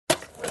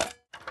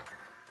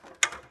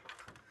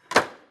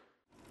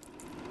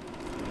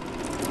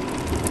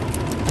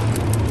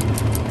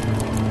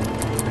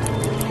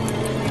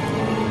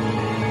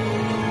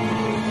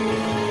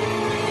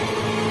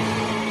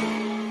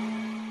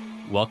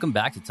Welcome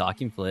back to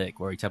Talking Flick,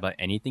 where we talk about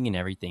anything and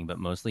everything, but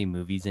mostly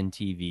movies and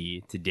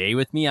TV. Today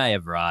with me, I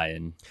have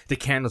Ryan. The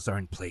candles are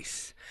in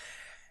place.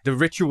 The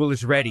ritual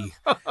is ready.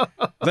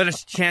 Let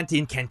us chant the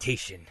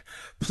incantation.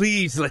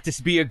 Please let this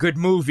be a good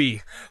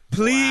movie.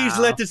 Please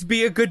let this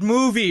be a good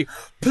movie.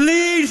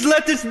 Please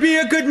let this be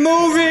a good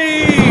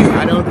movie.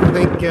 I don't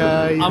think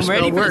I'm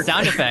ready for the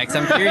sound effects.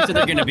 I'm curious what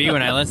they're going to be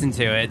when I listen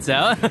to it.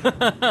 So,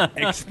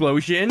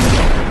 Explosion.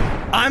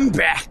 I'm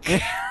back.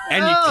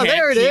 And you Oh,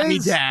 there can't it keep me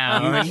is.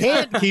 down. You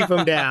can't keep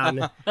them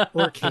down.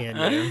 Or can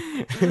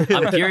you?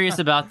 I'm curious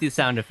about the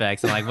sound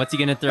effects. I'm like, what's he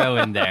going to throw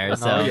in there?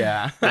 So,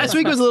 Yeah. Last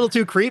week was a little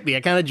too creepy.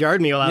 It kind of jarred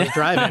me while I was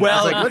driving.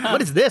 Well- I was like,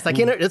 what is this? I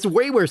can't. It's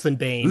way worse than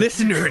Bane.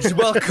 Listeners,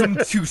 welcome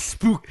to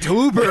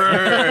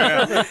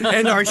Spooktober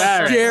and our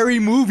scary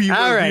movie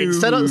All right,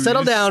 reviews.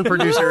 settle down,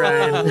 producer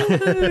Ryan.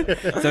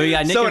 so we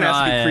got Nick Someone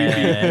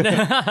and has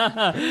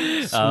to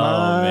Ryan.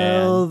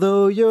 Smile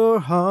though your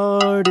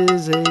heart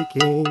is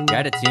aching.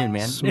 Got a tune,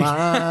 man. Smile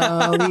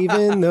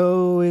even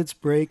though it's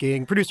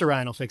breaking. Producer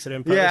Ryan will fix it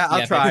in post. Yeah, I'll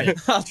Yeah, try.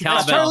 fix it. I'll try.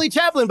 It's Charlie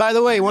Chaplin, by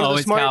the way. One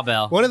Always of the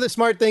cowbell. smart, one of the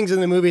smart things in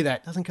the movie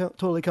that doesn't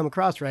totally come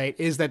across right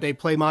is that they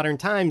play Modern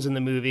Times in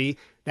the movie.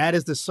 That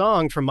is the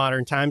song from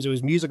Modern Times. It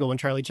was musical when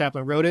Charlie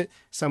Chaplin wrote it.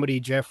 Somebody,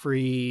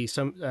 Jeffrey,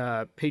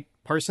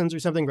 Parsons or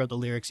something, wrote the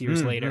lyrics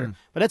years later.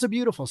 But that's a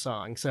beautiful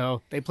song.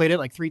 So they played it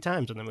like 3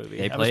 times in the movie.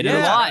 They I was played it a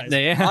really lot.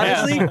 surprised.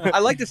 Honestly, I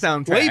like the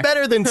soundtrack. Way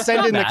better than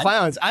Send in the bad.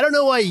 Clowns. I don't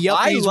know why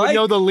yuppies would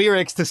know the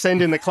lyrics to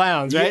Send in the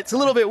Clowns, right? It's a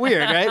little bit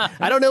weird, right?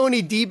 I don't know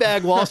any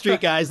D-bag Wall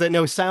Street guys that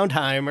know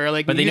Sondheim or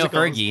like But they know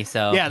musicals. Fergie,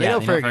 so Yeah, they know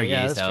Fergie.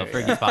 Yeah, that's so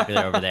true. Fergie's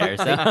popular over there.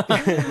 So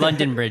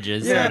London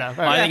Bridges. Fair enough.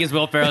 Oh, I think it's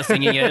Will Ferrell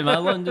singing it. My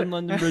London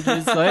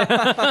Bridges. oh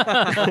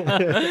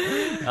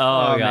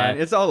Oh, god.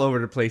 man, it's all over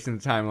the place in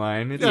the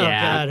timeline. It's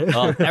Yeah. God.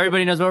 Well,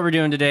 everybody knows what we're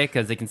doing today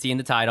because they can see in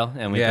the title,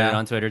 and we put Yeah. it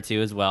on Twitter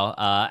too as well.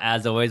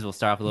 As always, we'll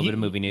start off with a little bit of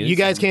movie news. You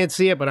guys can't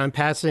see it, but I'm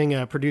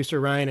passing producer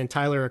Ryan and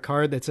Tyler a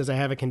card that says I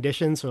have a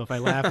condition. So if I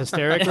laugh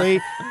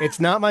hysterically, it's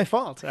not my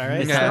fault. All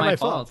right, It's not not my my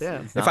fault. fault. Yeah.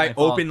 It's If not I my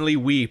fault. openly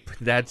weep,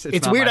 it's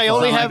It's not weird. my I fault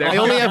only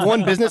have either.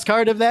 one business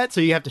card of that,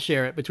 so you have to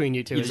share it between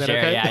you two. You Is have that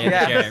to share okay? it. Yeah, you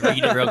have to share it.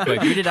 Read it real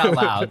quick. Read it out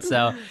loud.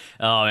 So,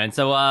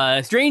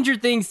 Stranger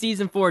Things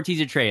season 4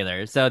 teaser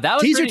trailer. So that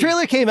was Teaser pretty-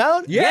 trailer came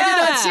out. Yeah, I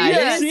did not see you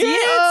that. didn't see it?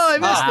 Oh, I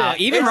missed Wow,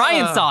 it. even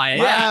Ryan saw it.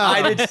 Yeah, Wow.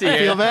 I did see I it.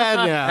 feel bad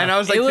now. And I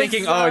was like It was,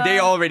 thinking, they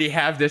already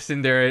have this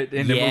in the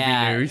movie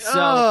news. So,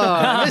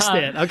 I missed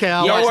it. Okay,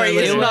 I'll Yeah, watch Don't worry,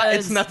 that it's later. was-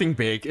 it's nothing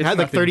big. It's I had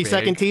like nothing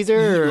 30-second big.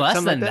 teaser or less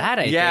something than like that,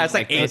 I think. Yeah, it's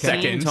like 8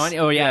 15, seconds. 20.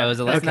 Oh, yeah, it was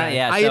less than that.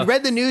 Yeah, I so had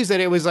read the news that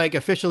it was like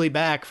officially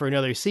back for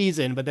another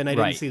season, but then I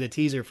didn't Right. see the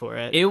teaser for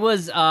it. it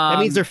was. That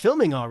means they're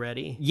filming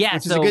already. yeah,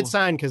 which is a so good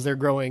sign because they're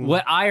growing.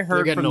 What I they're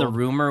heard getting from the old.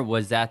 rumor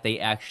was that they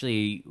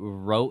actually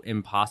wrote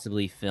and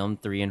possibly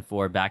filmed 3 and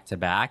 4 back to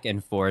back,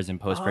 and 4 is in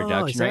post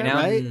production is that right now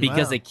right?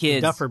 because Wow. the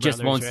kids Duffer just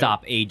Brothers, won't right?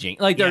 stop aging.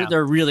 Like Yeah.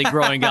 they're really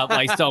growing up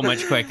like so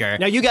much quicker.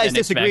 Now you guys than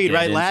disagreed, expected,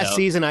 right? and Last so-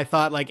 season, I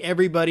thought like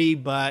everybody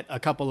but a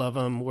couple of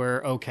them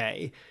were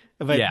okay,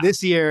 but Yeah.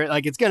 this year,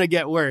 like it's gonna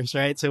get worse,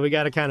 right? So we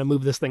got to kind of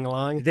move this thing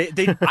along.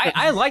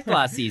 I liked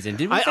last season.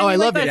 Did we? say I we liked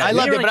loved it. that? I We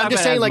loved didn't it, but really I'm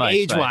just talk saying, about like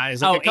it as much, age-wise,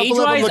 but- like a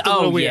couple of them looked a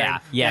little weird.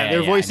 Yeah,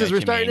 their I voices know were what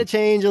you starting mean. to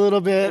change a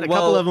little bit. A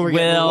couple of them were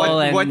getting. Will-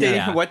 old.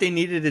 and- What they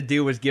needed to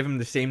do was give him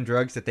the same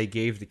drugs that they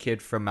gave the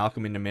kid from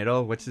Malcolm in the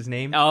Middle. What's his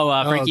name?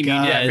 Frankie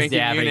God. Muniz. Yeah, Frankie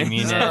Frankie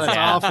Muniz. Muniz. Oh, that's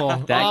yeah. awful.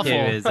 That Awful.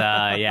 kid is,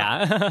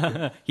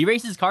 yeah. He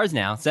races cars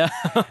now, so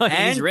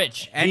he's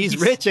rich. And He's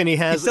rich and he He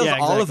has sells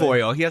olive exactly.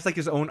 oil. He has like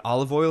his own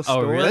olive oil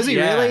store. really? Does he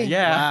Yeah, really?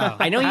 Yeah. Wow.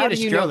 I know he How had a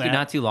do you know stroke that?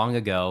 not too long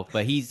ago,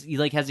 but he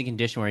like has a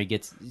condition where he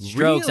gets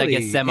strokes, I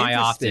Really? guess, semi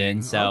often.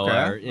 Interesting. So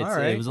Okay. or All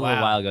right. it was a little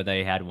Wow. while ago that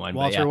he had one. but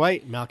Walter yeah.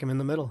 White, Malcolm in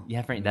the Middle.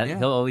 Yeah, Frank. Yeah.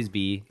 He'll always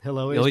be. He'll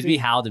always be be.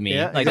 Hal to me.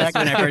 Yeah, like that's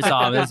when I exactly. first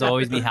saw him. It'll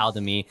always be Hal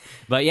to me.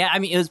 But yeah, I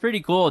mean, it was pretty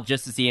cool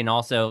just to see, and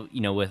also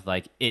with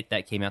like it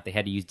that came out, they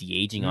had to use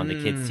de aging on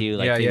the kids too.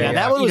 Like Yeah, to- yeah, yeah.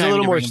 That one was a having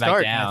little to more bring 'em back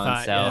stark, I down,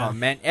 thought, So. yeah. Oh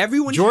man,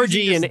 everyone's Georgie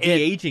using and this it-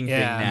 de-aging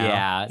yeah. thing now.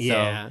 Yeah, so,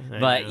 Yeah, I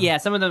but know. yeah,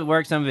 some of them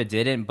worked, some of it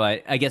didn't.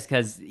 But I guess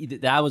because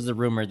that was the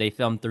rumor, they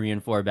filmed 3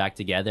 and 4 back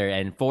together,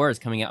 and 4 is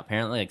coming out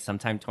apparently like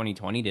sometime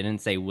 2020. They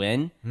didn't say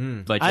when,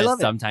 but I just love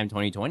it. sometime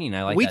 2020. And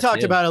I like We that talked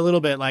too. about it a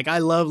little bit. Like I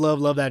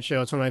love that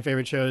show. It's one of my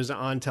favorite shows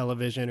on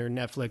television or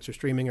Netflix or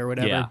streaming or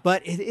whatever. Yeah.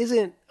 But it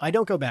isn't. I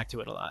don't go back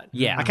to it a lot.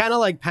 Yeah. I kind of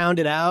like pound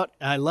it out.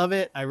 I love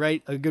it. I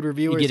write a good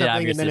review You or get it out of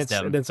something, your and then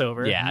system. it's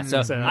over. Yeah,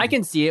 so I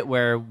can see it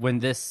where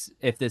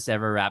if this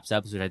ever wraps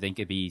up, which I think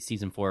it'd be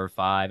season 4 or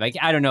 5.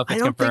 I don't know if I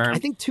it's don't think. confirmed. I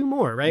think 2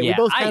 more. Right? Yeah, we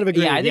both kind of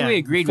agreed. yeah, I think we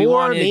agreed. We 4,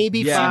 wanted- maybe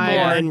yeah, 5, more.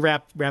 and then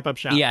wrap up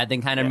shop. Yeah,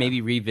 then kind of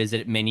maybe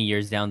revisit it many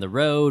years down the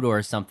road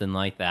or something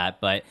like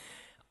that. But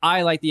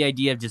I like the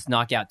idea of just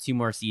knock out 2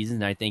 more seasons,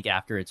 and I think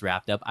after it's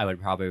wrapped up, I would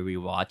probably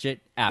rewatch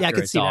it. after Yeah, I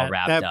could it's see all that.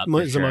 wrapped That up. is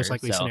for the most sure.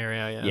 likely So,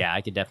 scenario. Yeah. Yeah,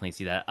 I could definitely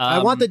see that. I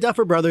want the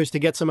Duffer Brothers to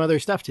get some other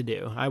stuff to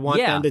do. I want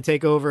Yeah. them to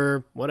take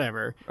over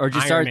whatever, or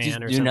just Iron start Man just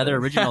or do another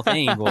something. original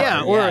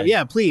thing.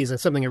 Yeah, please,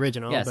 it's something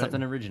original. Yeah, but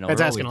something original.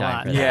 That's We're asking always a dying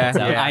lot. for that. Yeah,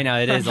 So, yeah. I know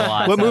it is a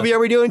lot. What so. movie are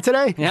we doing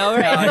today? Yeah, all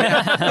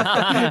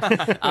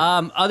right.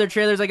 Other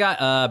trailers I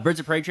got, Birds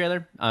of Prey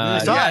trailer. I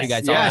saw it. You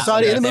guys I that saw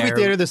it in the movie there.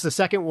 theater. This is the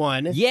second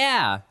one.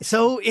 Yeah,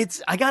 So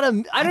it's I don't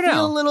know.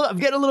 I'm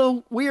getting a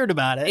little weird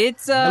about it.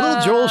 It's a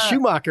little Joel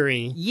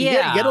Schumacher-y.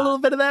 yeah. You get a little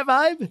bit of that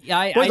vibe.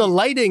 Yeah, Where the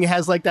lighting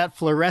has like that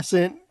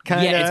fluorescent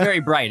kind of. yeah, it's very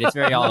bright. It's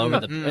very all over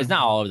the. It's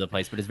not all over the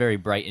place, but it's very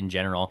bright in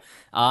general.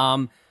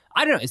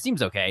 I don't know. It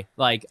seems okay.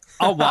 Like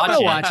I'll watch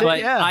it, but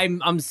yeah.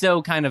 I'm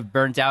so kind of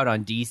burnt out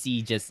on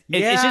DC. Just it's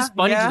Yeah, just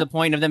funny yeah. to the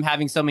point of them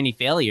having so many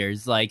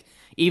failures. Like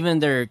even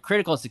their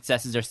critical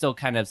successes are still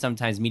kind of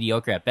sometimes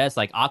mediocre at best.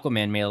 Like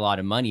Aquaman made a lot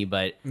of money,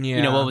 but you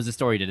know Yeah. what was the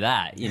story to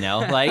that? You know,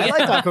 like I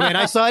liked Aquaman.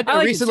 I saw it I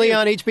liked it recently too.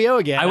 on HBO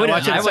again. I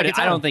watched it a second I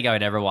time. don't think I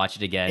would ever watch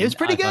it again. It was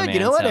pretty good. You Aquaman,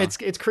 know what?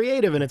 so. It's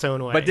creative in its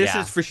own way. But this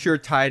Yeah. is for sure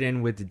tied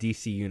in with the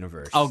DC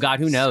universe. Oh God,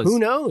 who knows? Who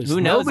knows?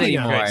 Who knows Nobody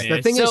anymore? knows.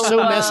 The thing is So, so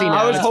messy now.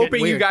 I was it's getting hoping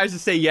you weird. guys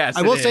would say yes.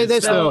 I will it say is.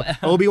 this So-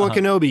 though: Obi-Wan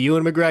Kenobi,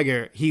 Ewan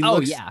McGregor. He Oh,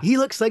 looks. yeah. He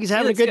looks like he's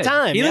having a looks good good.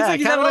 time. He looks Yeah, like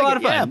he's I kinda having a lot it.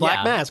 of fun. Yeah,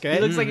 Black Mask, right? He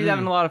looks like he's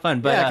having a lot of fun.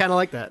 But yeah, I kind of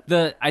like that.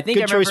 I think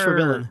Good I choice for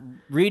remember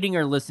villain. reading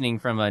or listening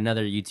from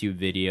another YouTube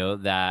video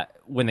that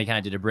when they kind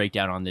of did a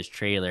breakdown on this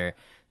trailer,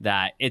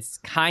 that it's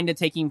kind of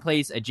taking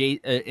place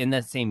in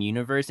that same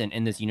universe, and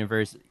in this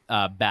universe,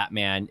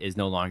 Batman is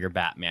no longer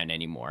Batman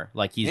anymore.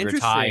 Like he's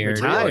Interesting.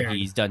 retired, or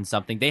he's done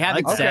something. They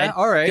haven't Okay, said,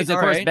 all right, because of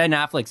all course right. Ben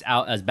Affleck's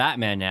out as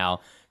Batman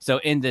now. So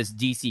in this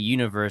DC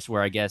universe,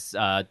 where I guess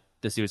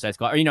the Suicide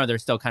Squad, or they're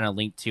still kind of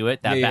linked to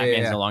it, that Yeah,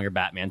 Batman's yeah. no longer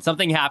Batman.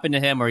 Something happened to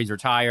him, or he's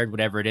retired,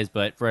 whatever it is.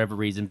 But for whatever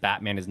reason,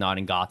 Batman is not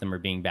in Gotham or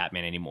being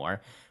Batman anymore,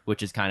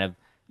 which is kind of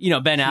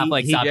Ben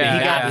Affleck stopped being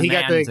Batman, he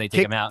got so the, they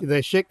take him out.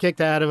 the shit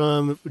kicked out of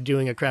him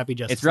doing a crappy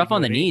Justice It's rough League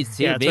on the movie. knees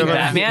too. Yeah, it's Being rough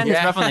on- Batman,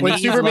 it's rough on the when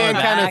knees. Superman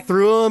lower kind of back.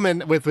 threw him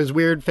and with his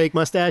weird fake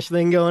mustache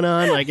thing going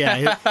on, like you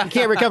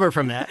can't recover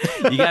from that.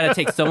 You got to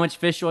take so much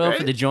fish oil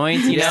for the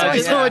joints. You know, There's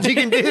only so much you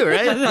can do,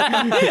 right?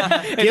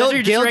 Unless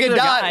you're just Gail a regular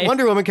Gadot, guy.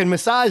 Wonder Woman can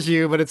massage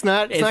you, but it's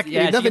not. It's not.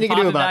 yeah, There's nothing she you can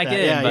do pop it about back that.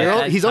 in, Yeah, but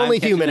as he's time only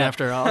catches human up-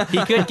 after all. He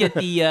could get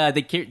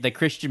the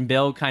Christian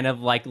Bale kind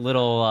of like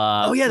little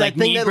Oh yeah, like that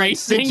thing knee that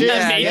brace thing cinches.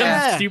 that made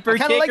Yeah, him super I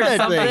kind of kick like or that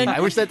something. thing. I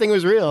wish that thing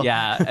was real.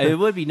 Yeah, it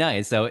would be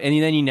nice. So,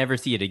 and then you never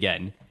see it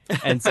again.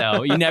 And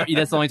so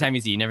that's the only time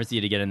you see it. You never see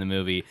it again in the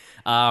movie.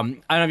 I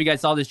don't know if you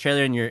guys saw this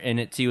trailer and you're in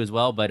it too as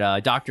well,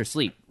 but Dr.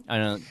 Sleep. I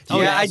don't know.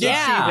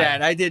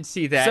 I did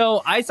see that.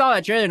 So I saw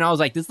that trailer and I was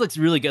like, this looks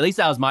really good. At least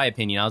that was my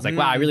opinion. I was like,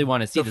 wow, I really want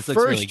to see The this. Looks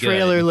really first good.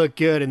 trailer looked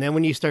good, and then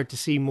when you start to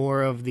see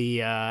more of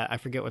the, I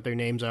forget what their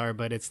names are,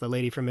 but it's the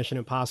lady from Mission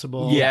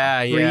Impossible.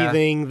 Yeah, yeah.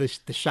 breathing,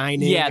 the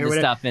Shining. Yeah, or the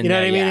whatever. stuff in You know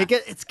there, what I mean? yeah.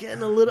 It's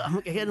getting a little. I'm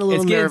getting a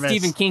little It's getting nervous.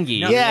 Stephen Kingy.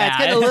 Yeah, it's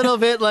getting a little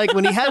bit like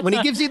when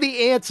he gives you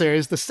the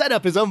answers. The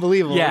setup is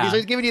unbelievable. Yeah. When he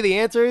starts giving you the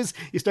answers,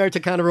 you start to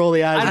kind of roll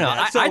the eyes. I don't know.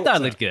 at I that. thought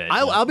it looked good.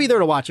 I'll be there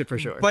to watch it for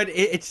sure. But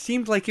it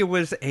seemed like it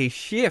was a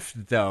shift,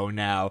 though.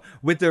 Now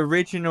with the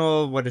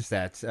original, what is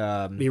that?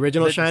 The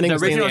original Shining, The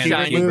original Stanley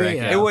Kubrick Shining. movie,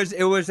 yeah. It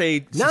was a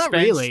suspense, Not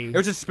really. It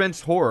was a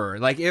suspense horror.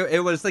 Like it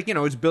was like it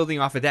was building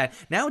off of that.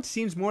 Now it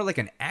seems more like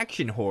an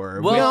action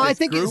horror. Well, with No, this I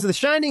think group. The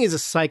Shining is a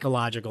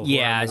psychological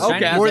Yeah, horror movie.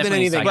 Shining is more than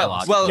definitely anything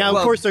else. psychological. Now, well-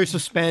 of course, there's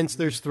suspense,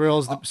 there's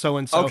thrills, so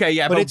and so. Okay,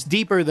 yeah, but but- it's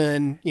deeper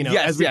than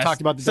as we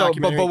talked about the So,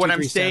 documentary. but what I'm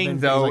 237, saying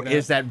things though like that.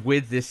 is that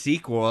with this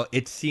sequel,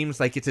 it seems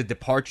like it's a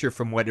departure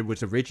from what it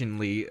was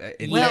originally.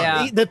 Well,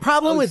 Yeah. the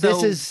problem with this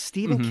So- is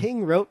Stephen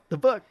King wrote the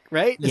book,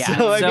 right? Yeah,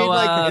 So, I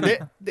so,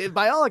 mean,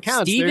 by all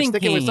accounts, they're Stephen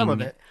sticking King with some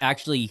of it,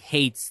 actually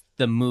hates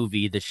the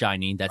movie The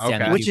Shining. That's Okay.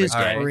 Stanley which is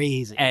Kubrick did.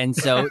 crazy. And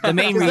so the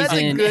main 'Cause that's a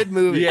reason. good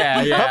movie.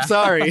 Yeah, yeah. I'm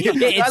sorry. I love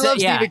yeah, Stephen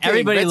King.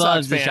 everybody Red Sox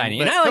loves The fan, Shining.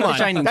 but And I like come The on,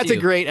 Shining, That's a too.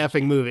 great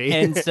effing movie.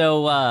 And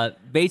so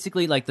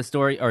basically, like the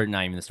story, or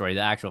not even the story,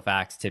 the actual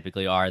facts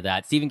typically are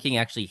that Stephen King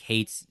actually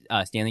hates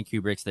Stanley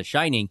Kubrick's The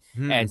Shining,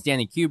 and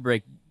Stanley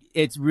Kubrick.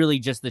 It's really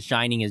just The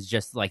Shining is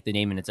just like the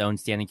name in its own.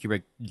 Stanley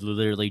Kubrick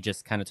literally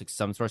just kind of took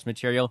some source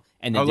material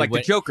and then Oh, did like the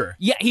what- Joker.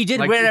 Yeah, he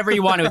did Like- whatever he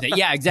wanted with it.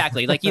 Yeah,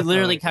 exactly. Like he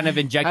literally kind of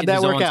injected How'd that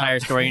his own work out? entire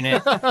story in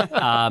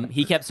it.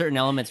 He kept certain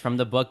elements from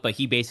the book, but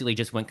he basically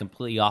just went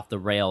completely off the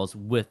rails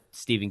with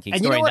Stephen King's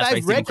And you story. know what? That's why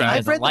I've Stephen read- King I've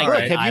doesn't read the like book.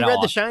 it Have you at read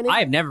all. The Shining? I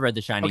have never read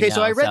The Shining. Okay, so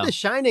no, I read The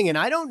Shining, and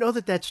I don't know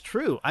that that's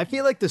true. I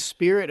feel like the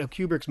spirit of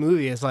Kubrick's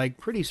movie is like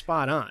pretty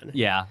spot on.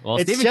 Yeah, well,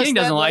 It's Stephen just King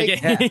doesn't that,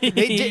 like like,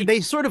 it. they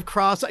sort of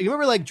cross. You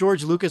remember, like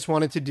George Lucas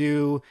wanted to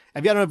do. I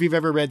don't know if you've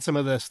ever read some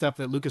of the stuff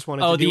that Lucas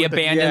wanted Oh, to do. the with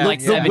abandoned, like,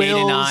 7, 8,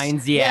 and wills.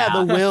 9s, yeah.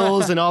 the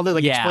wills and all the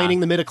like Yeah. explaining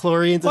the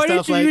midichlorians and Why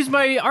stuff. didn't you like, use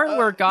my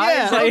artwork,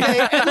 guys? yeah, Like- okay.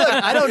 And look,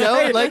 I don't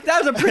know. Like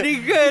that was a pretty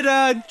good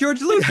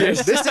George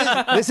Lucas.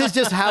 this is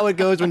just how it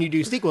goes when you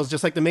do sequels,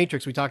 just like The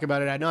Matrix. We talk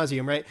about it ad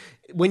nauseum, right?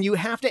 When you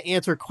have to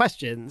answer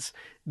questions,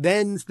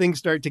 then things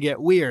start to get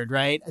weird,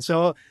 right?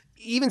 So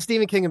even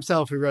Stephen King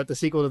himself, who wrote the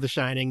sequel to The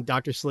Shining,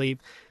 Doctor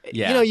Sleep,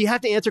 Yeah. you know, you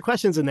have to answer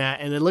questions in that,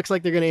 and it looks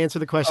like they're going to answer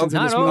the questions in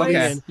Not this movie. always.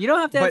 And, You don't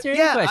have to But- answer any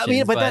yeah, questions. I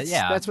mean, but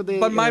yeah. that's what they.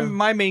 But you my know.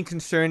 my main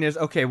concern is,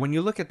 okay, when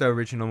you look at the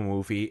original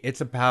movie, it's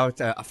about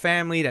a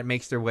family that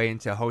makes their way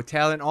into a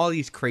hotel and all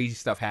these crazy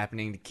stuff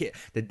happening.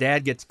 The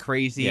dad gets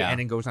crazy Yeah. and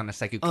then goes on a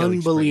psychic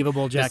killing spree.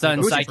 Unbelievable, Jack.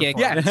 son's Nicholson's psychic.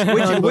 performance. Yeah,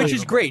 which is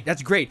Unbelievable. great.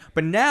 That's great.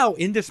 But now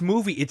in this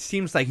movie, it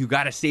seems like you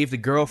got to save the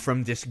girl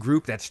from this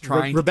group that's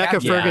trying. Rebecca to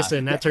capture her.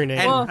 Ferguson, that's her name.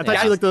 And I thought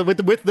that's- she looked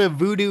with the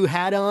voodoo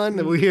hat on,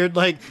 the weird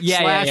like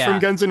Slash yeah. from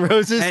Guns N'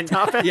 Roses And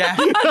top hat. yeah,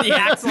 The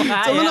axle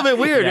hat, It's a little yeah. bit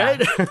weird,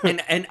 Yeah.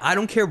 right? and I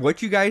don't care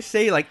what you guys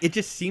say. Like, it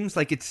just seems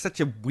like it's such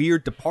a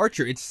weird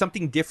departure. It's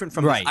something different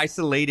from Right. this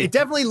isolated. It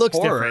definitely looks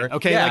horror. different.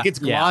 Okay, Yeah. like it's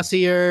Yeah.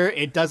 glossier.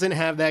 It doesn't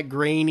have that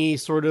grainy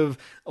sort of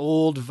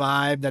old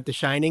vibe that The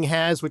Shining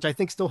has, which I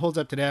think still holds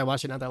up today. I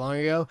watched it not that long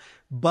ago.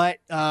 But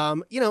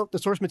you know, the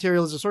source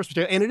material is the source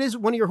material, and it is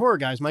one of your horror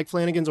guys. Mike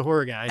Flanagan's a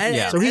horror guy,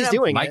 And- so he's and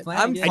doing Mike it.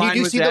 Flanagan. I'm And you fine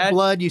do with see that. the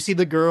blood, you see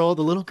the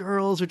little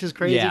girls, which is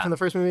crazy Yeah. from the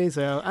first movie.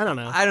 So I don't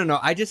know. I don't know.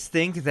 I just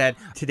think that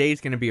today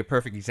is going to be a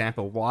perfect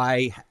example.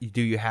 Why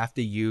do you have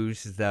to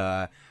use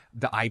the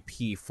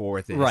IP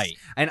for this? Right.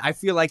 And I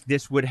feel like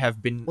this would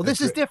have been. Well,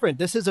 this is different.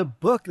 This is a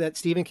book that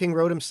Stephen King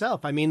wrote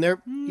himself. I mean,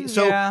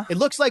 so yeah. it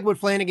looks like what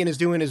Flanagan is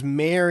doing is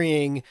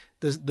marrying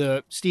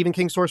the Stephen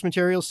King source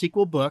material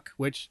sequel book,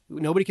 which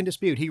nobody can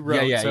dispute. He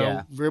wrote. Yeah, so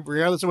yeah.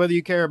 regardless of whether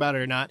you care about it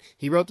or not,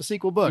 he wrote the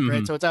sequel book,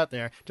 right? So it's out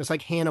there, just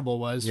like Hannibal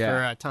was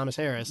Yeah. for Thomas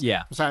Harris.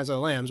 Yeah. Silence of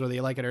the Lambs, whether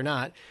you like it or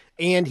not.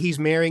 And he's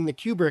marrying the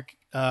Kubrick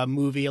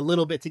movie a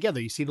little bit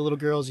together. You see the little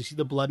girls, you see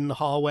the blood in the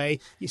hallway,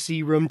 you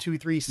see room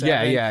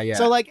 237. Yeah.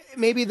 So like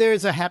maybe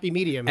there's a happy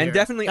medium And here.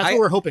 definitely, that's what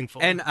we're hoping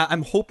for. And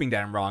I'm hoping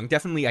that I'm wrong.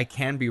 Definitely, I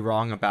can be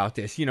wrong about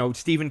this. You know,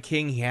 Stephen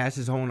King, he has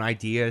his own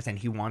ideas, and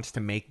he wants to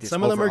make this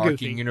Some of them are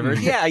overarching goofy. universe.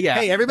 Yeah.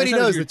 Hey, everybody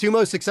Sometimes knows you're- the two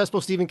most successful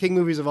Stephen King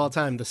movies of all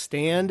time, The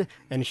Stand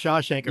and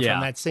Shawshank, are Yeah.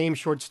 from that same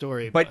short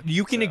story. But book.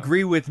 you can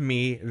agree with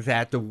me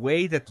that the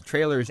way that the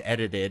trailer is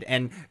edited,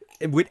 and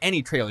with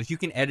any trailers, you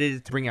can edit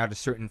it to bring out a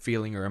certain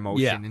feeling or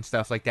emotion Yeah. and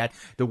stuff like that.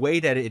 The way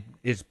that it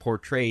is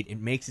portrayed, it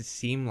makes it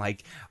seem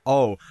like,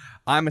 oh,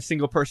 I'm a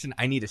single person.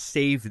 I need to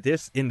save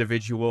this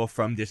individual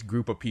from this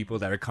group of people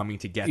that are coming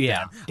to get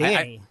Yeah. them.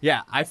 Danny.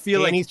 I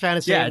feel Danny's like trying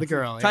to save the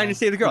girl, Trying yeah. to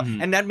save the girl,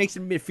 and that makes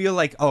it feel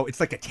like, oh, it's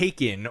like a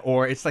Taken,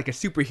 or it's like a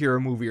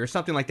superhero movie, or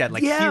something like that,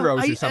 like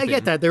Heroes or something. I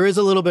get that. There is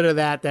a little bit of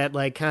that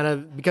like kind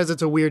of, because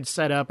it's a weird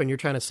setup and you're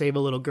trying to save a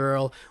little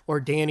girl, or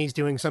Danny's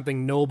doing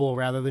something noble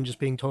rather than just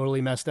being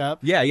totally messed up.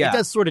 Yeah. It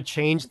does sort of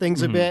change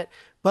things a bit.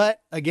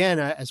 But again,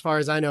 as far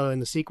as I know, in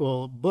the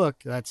sequel book,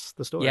 that's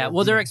the story. Yeah,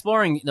 well, they're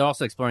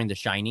also exploring the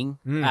Shining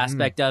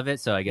aspect of it.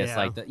 So I guess Yeah.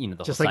 like the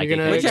Just whole like you're psychic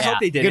gonna, Which I hope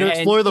they did. You're gonna And-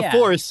 explore the yeah.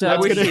 Force. So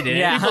That's which gonna, they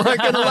did. people are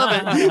gonna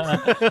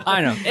love it.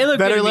 I know it looked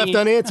Better good to left me.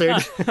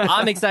 unanswered.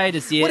 I'm excited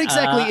to see it. What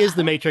exactly is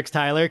the Matrix,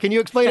 Tyler? Can you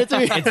explain it to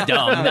me? It's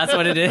dumb. That's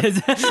what it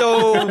is.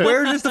 So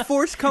where does the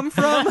Force come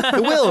from? The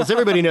Wills.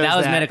 Everybody knows That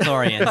was that.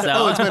 Metachlorian. So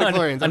Oh, it's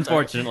midichlorians, I'm sorry.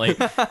 unfortunately,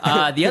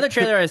 the other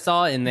trailer I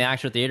saw in the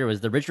actual theater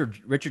was the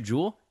Richard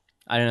Jewell.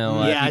 I don't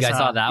know Yeah, if you I guys saw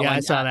saw that yeah, one. I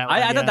saw that one, I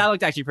yeah. thought that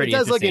looked actually pretty It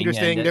does look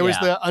interesting. interesting. And, There was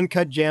yeah. the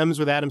Uncut Gems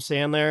with Adam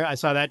Sandler. I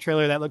saw that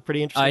trailer. That looked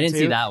pretty interesting. I didn't too.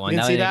 see that one. You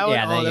didn't That see was- that one?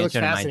 yeah, they Oh, that looks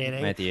showed it in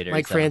fascinating. my theater,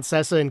 Mike so.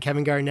 Francesa and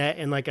Kevin Garnett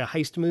in like a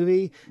heist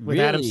movie with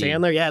Adam Really?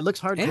 Sandler. Yeah, it looks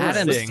hard.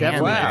 Adam It looks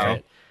definitely Sandler.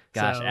 different.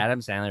 Gosh, So- Adam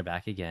Sandler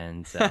back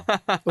again. So We're-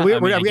 I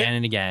mean, we're- again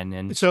and again.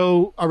 And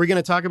So, are we going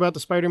to talk about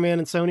the Spider-Man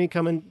and Sony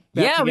coming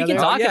back yeah, we together?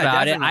 can talk yeah,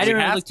 about it. definitely. I didn't We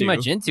really have look too to.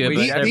 much into it, We-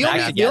 but the they're The back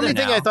only, the together only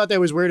thing now. I thought that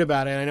was weird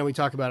about it, and I know we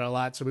talk about it a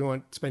lot, so we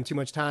won't spend too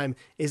much time,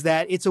 is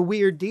that it's a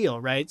weird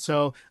deal, right?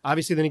 So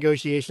obviously the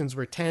negotiations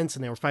were tense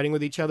and they were fighting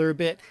with each other a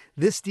bit.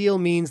 This deal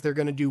means they're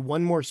going to do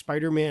one more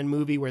Spider-Man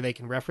movie where they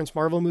can reference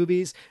Marvel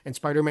movies, and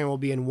Spider-Man will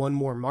be in one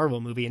more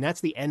Marvel movie, and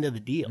that's the end of the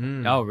deal.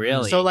 Oh,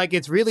 really? So like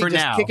it's really For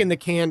just now. kicking the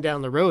can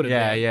down the road a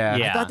Yeah, bit. yeah. I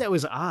Yeah. thought that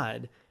was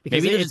odd.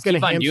 Because Maybe they it's just gonna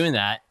keep on ham- doing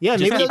that. Yeah,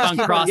 just maybe they'll keep just on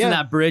keep on- crossing yeah.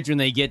 that bridge when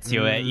they get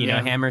to it. You know,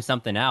 yeah. hammer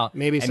something out.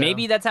 Maybe and so.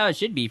 maybe that's how it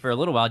should be for a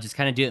little while. Just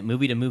kind of do it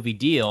movie to movie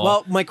deal.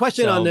 Well, my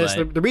question So, on this,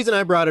 but- the reason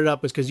I brought it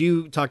up was because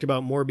you talked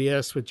about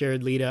Morbius with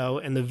Jared Leto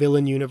and the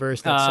villain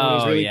universe that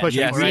Sony's really yeah.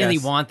 pushing I for. really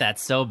Yes. want that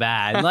so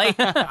bad. Like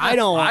I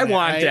don't want I it.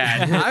 want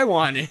that. I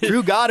want it.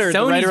 Drew Goddard, the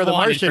Sony's writer of The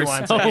wanted Martian, for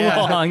wants so it.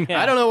 Yeah. long,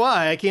 yeah. I don't know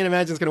why. I can't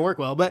imagine it's going to work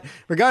well. But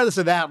regardless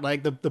of that,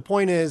 like the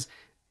point is,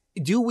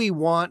 do we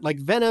want, like,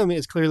 Venom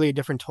is clearly a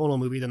different tonal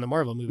movie than the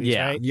Marvel movies,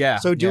 Yeah. right? Yeah,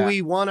 So do yeah.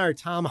 we want our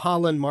Tom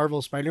Holland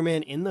Marvel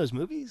Spider-Man in those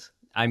movies?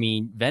 I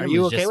mean, Venom. Are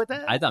you was okay just, with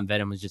that? I thought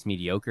Venom was just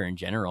mediocre in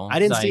general. I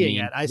didn't So, see it mean,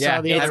 yet. I yeah,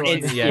 saw the it's- other one.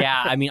 It's, Yeah.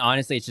 yeah, I mean,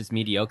 honestly, it's just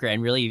mediocre,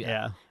 and really,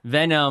 Yeah.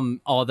 Venom.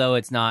 Although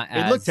it's not, It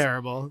as, looked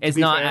terrible. to It's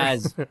be not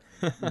fair.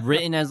 as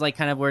written as like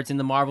kind of where it's in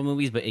the Marvel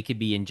movies, but it could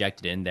be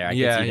injected in there. I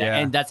Yeah, can see that. yeah.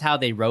 And that's how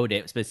they wrote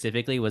it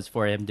specifically, was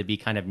for him to be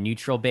kind of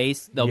neutral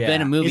based. The Yeah.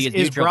 Venom movie is Is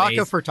neutral Brock a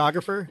based.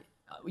 photographer?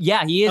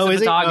 Yeah, he is Oh, a is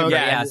he? photographer. Oh, okay.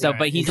 Yeah, so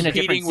but he's in a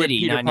different Competing with city,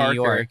 Peter not in New Parker.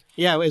 York.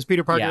 Yeah, as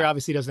Peter Parker Yeah.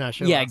 obviously does not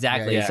show Yeah, up.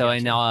 exactly. Yeah, So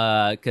and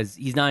because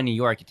he's not in New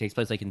York, it takes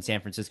place like in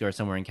San Francisco or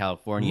somewhere in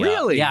California.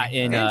 Really? Yeah.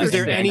 In Is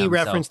there in any Venom,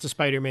 so- reference to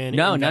Spider-Man?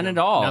 No, in none Venom?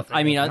 at all. Nothing.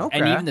 I mean, Okay.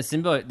 and even the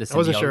symbiotes, I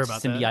wasn't sure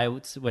about that.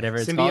 symbiotes, whatever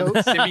it's Symbiote?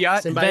 called.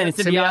 Symbiote? Symbiotes,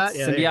 Symbiote? Yeah,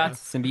 there you go.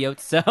 symbiotes.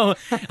 So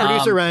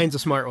Producer Ryan's a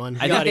smart one.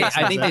 I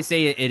think they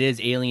say it is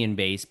alien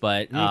based,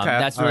 but Okay,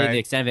 that's really alright. the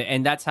extent of it,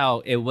 and that's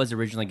how it was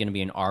originally going to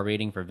be an R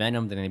rating for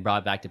Venom. Then they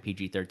brought it back to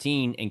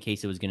PG-13 in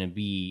case it was going to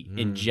be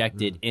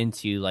injected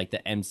into like the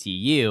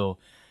MCU.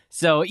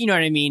 So you know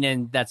what I mean,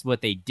 and that's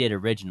what they did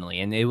originally,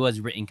 and it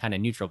was written kind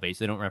of neutral based.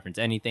 They don't reference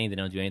anything. They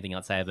don't do anything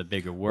outside of a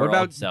bigger world. What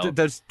about so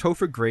does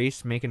Topher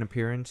Grace make an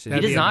appearance? he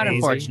That'd does be not, amazing.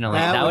 unfortunately.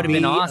 That That would have would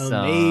been be awesome.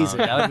 amazing.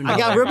 That would've been I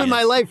got rubbing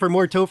my hilarious. life for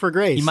more Topher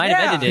Grace. He might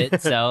Yeah. have edited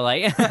it, so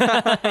like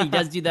he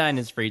does do that in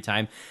his free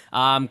time.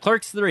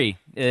 Clerks 3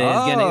 is Oh,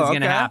 gonna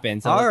okay. happen.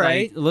 So All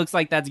it looks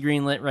like that's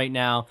greenlit right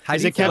now. How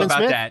Is do you it feel Kevin about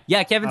Smith? that?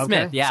 Yeah, Kevin Okay.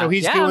 Smith. Yeah, So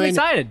he's yeah, doing. I'm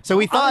excited. So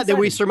we I'm thought that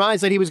we excited.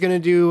 surmised that he was going to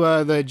do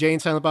the Jay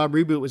and Silent Bob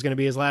reboot was going to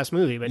be his last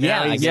movie, but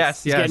Yeah, now I he's,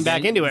 guess. he's getting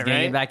back into it, He's gonna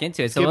right? get back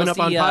into it. So Giving we'll up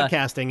on see,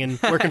 podcasting and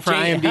working for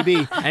Jay-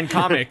 IMDb. And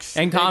comics.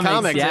 and comics,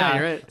 comics, yeah, yeah.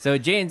 you're right. So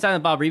Jay and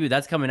Silent Bob reboot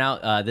that's coming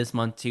out this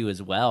month too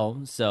as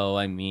well. So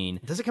I mean,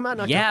 Does it come out in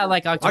October? yeah,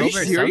 like October. you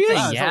or serious? something.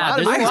 Wow, there's a Yeah, lot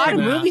of there's a movies lot of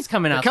coming out. movies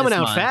coming They're out. coming this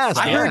out month. fast.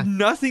 I Yeah. heard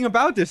nothing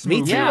about this Me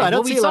movie. too. Yeah, I don't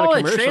well, see we a lot saw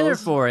of a trailer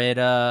commercials. for it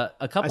a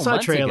couple I saw a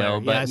months trailer. ago, Yeah,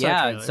 but I saw a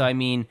yeah, trailer. so I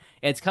mean,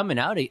 it's coming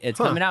out. It's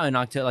coming out in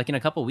October, like in a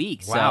couple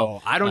weeks.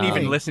 Wow. So, I don't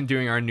even um, listen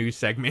during our news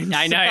segments.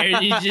 I know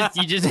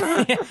you just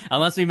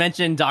unless we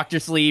mention Doctor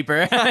Sleep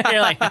or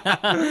you're like,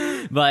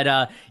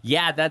 but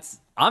yeah,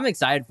 I'm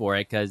excited for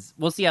it because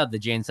we'll see how the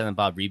Jay and Silent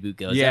Bob reboot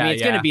goes. Yeah, I mean,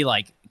 it's yeah. gonna be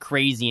like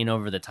crazy and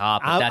over the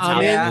top. But that's how I'm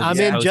the in. movie's I'm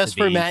in supposed just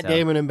to for be, Matt so.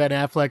 Damon and Ben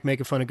Affleck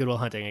making fun of Good Will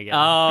Hunting again. Oh,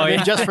 I'm in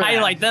yeah. just for I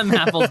that. like them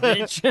apples,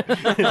 bitch.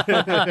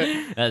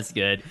 That's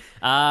good.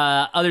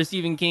 Other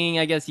Stephen King,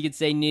 I guess you could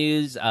say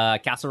news.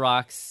 Castle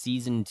Rock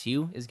season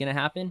 2 is gonna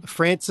happen.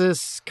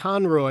 Frances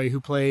Conroy, who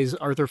plays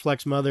Arthur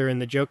Fleck's mother in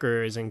The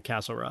Joker, is in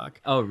Castle Rock.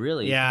 Oh,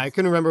 really? Yeah, I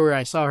couldn't remember where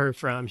I saw her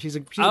from. She's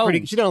a Oh.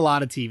 pretty. She's done a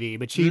lot of TV,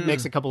 but she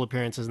makes a couple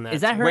appearances in that.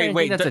 Is that her? Wait, I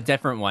wait, think that's the- a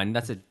different one.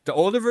 That's a The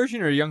older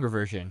version or a younger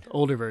version?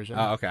 older version?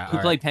 Oh, okay. who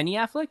played Penny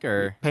Affleck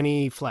or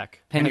Penny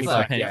Fleck. Penny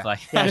Fleck? Penny yeah. Fleck.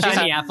 Yeah,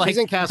 Penny Affleck. she's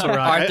in Castle Rock.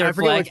 Arthur I forget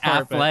Fleck, which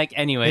part, but- Affleck.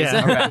 Anyways,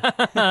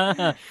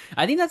 Yeah,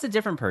 I think that's a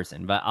different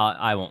person, but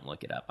I won't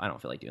look it up. I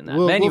don't feel like doing that.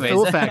 We'll- but anyways,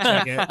 we'll fact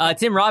check it.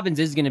 Tim Robbins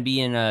is going to be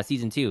in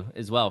season 2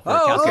 as well. For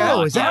Oh, Castle okay. Rock.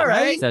 Oh, is that Yeah.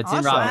 right? So Tim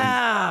Awesome. Robbins,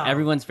 Wow.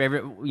 everyone's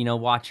favorite,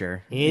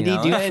 watcher. Andy you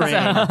know? Dufresne.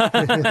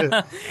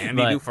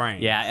 Andy But,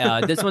 Dufresne.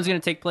 Yeah, this one's going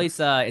to take place.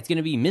 It's going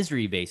to be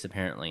misery based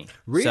apparently. So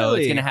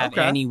Really? it's going to have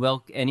Okay. Annie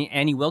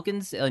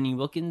Wilkins.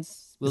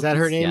 Is that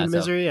her name Yeah, in so-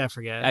 Misery? I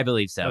forget. I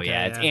believe so. Okay,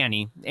 yeah, it's yeah.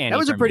 Annie. That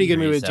was a from pretty good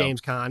Misery, movie with so-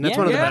 James Caan. That's Yeah,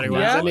 one of the yeah, better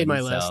ones. yeah. That made my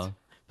So- list.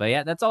 But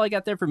yeah, that's all I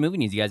got there for movie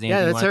news. You guys, anything Yeah,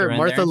 you that's wanna her. throw in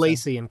Martha there?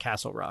 Lacey in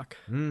Castle Rock.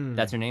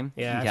 That's her name.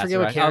 Yeah, In I Castle forget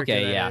what Rock? character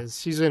Okay, that yeah. is.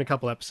 She's in a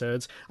couple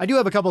episodes. I do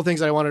have a couple things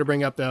that I wanted to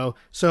bring up though.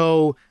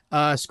 So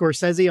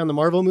Scorsese on the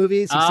Marvel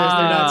movies. He says they're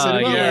not Oh,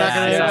 cinema. yeah, We're not I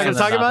saw going to something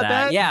talk about about that.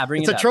 that. Yeah,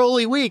 bring it's it a up.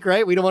 trolley week,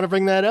 right? We don't want to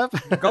bring that up.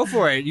 Go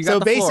for it. You got So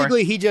the floor.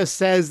 basically, he just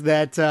says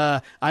that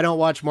I don't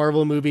watch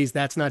Marvel movies.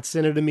 That's not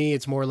cinema to me.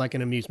 It's more like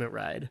an amusement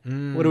ride.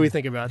 What do we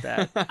think about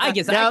that? I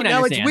guess Now, I can now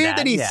it's understand weird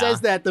that he yeah.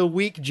 says that the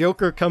week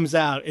Joker comes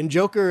out, and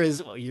Joker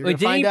is you're Wait, gonna did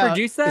he find out,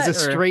 produce that, is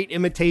a or- straight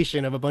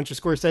imitation of a bunch of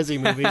Scorsese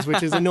movies,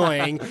 which is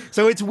annoying.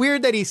 So it's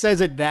weird that he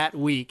says it that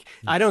week.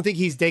 I don't think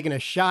he's taking a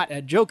shot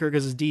at Joker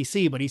because it's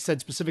DC, but he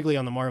said specifically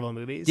on the Marvel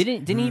movies.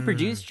 Didn't he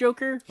produce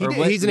Joker? He Or did-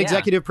 what- he's an yeah.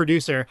 executive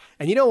producer,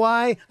 and you know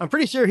why? I'm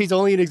pretty sure he's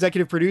only an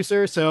executive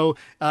producer, so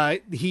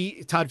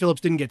Todd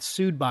Phillips didn't get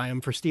sued by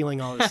him for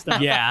stealing all his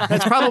stuff. Yeah.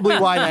 That's probably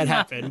why that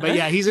happened. But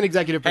yeah, he's an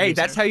executive producer. Hey,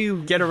 that's how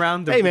you get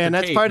around the Hey man, the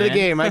that's tape, part of the man.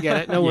 game. I get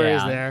it. No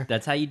worries Yeah, there.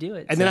 That's how you do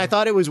it. And then so. I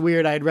thought it was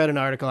weird. I had read an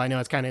article. I know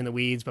it's kind of in the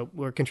weeds, but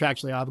we're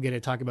contractually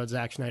obligated to talk about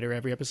Zack Schneider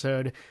every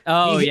episode.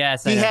 Oh, he,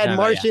 yes, I he know had that,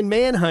 Martian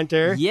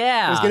Manhunter.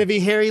 Yeah. it was going to be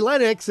Harry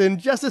Lennox in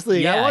Justice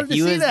League. I Yeah, wanted to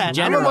he see was that.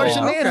 general. I'm a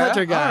Martian Okay,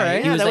 Manhunter guy. all right.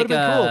 Yeah, He was that would have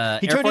like been cool. a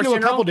He Air turned Force into a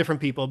couple general?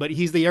 different people, but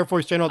he's the Air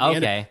Force general at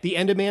Okay. the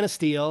end of Man of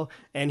Steel,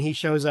 and he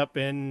shows up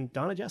in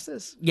Dawn of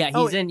Justice. Yeah,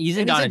 Oh, he's in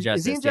and Dawn of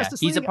Justice. Is he in yeah. Justice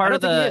He's a League? part I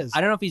of don't think he the. is.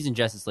 I don't know if he's in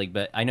Justice League,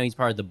 but I know he's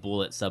part of the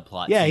Bullet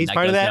subplot. Yeah, team he's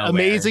part of goes that nowhere.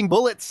 amazing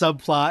Bullet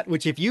subplot,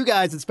 which if you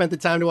guys had spent the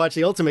time to watch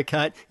the Ultimate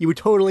Cut, you would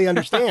totally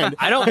understand.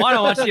 I don't want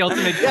to watch the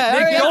Ultimate. Yeah,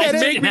 Nick, I don't get it.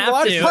 make me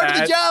watch It's it. Part of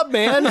the job,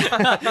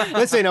 man.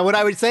 Listen, what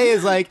I would say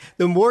is like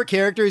the more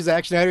characters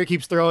Zack Schneider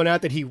keeps throwing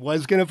out that he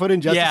was going to put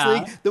in Justice Yeah.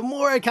 League, the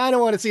more I kind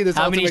of want to see this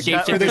How many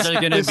Ultimate Cut or shapeshifters this, are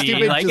gonna this be?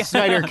 stupid Like-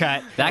 Snyder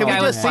cut. That Can we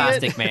guy was just see it?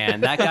 plastic,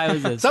 man. That guy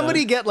was a,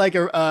 Somebody get like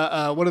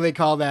a what do they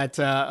call that?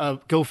 A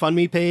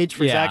GoFundMe page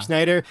for Yeah. Zack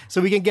Schneider,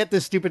 so we can get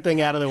this stupid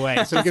thing out of the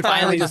way, so we can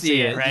finally just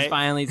see it, right? Just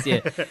finally see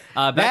it.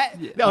 That, Back,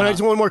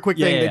 just one more quick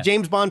thing. yeah. The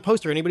James Bond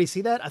poster. Anybody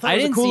see that? I thought I it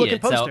was didn't a cool see looking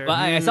it, so- poster. but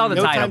I saw the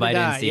No title, Time but to I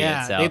didn't Die. see it,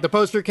 yeah. so. The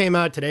poster came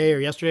out today or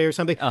yesterday or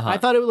something. Uh-huh. I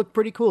thought it looked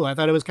pretty cool. I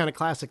thought it was kind of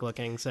classic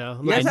looking. So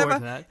I'm You guys, looking have forward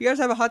to a, that. you guys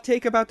have a hot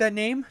take about that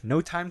name?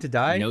 No Time to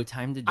Die? No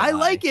Time to Die. I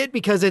like it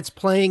because it's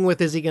playing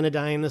with, is he going to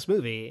die in this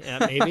movie?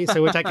 Maybe.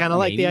 So, which I kind of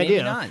like the Maybe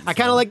idea. not, I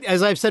kind of like,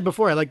 as I've said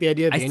before, I like the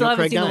idea of I Daniel still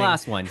haven't Craig seen dying. the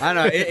last one. I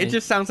don't know. It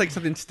just sounds like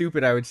something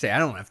stupid. I would say I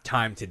don't have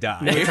time to die.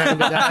 No time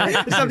to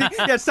die.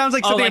 It sounds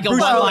like Oh, something like a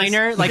Bruce Willis-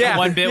 one-liner, like Yeah, a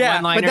one-bit yeah,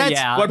 one-liner. but that's-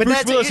 Yeah, What But Bruce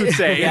that's- Willis would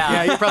say.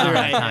 Yeah, you're probably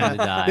right. Time to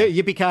die.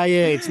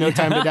 Yippee-ki-yay, it's no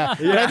time to die.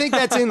 But I think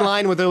that's in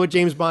line with what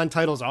James Bond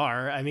titles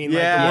are. I mean,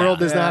 like, Yeah, the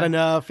world is yeah. not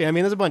enough. I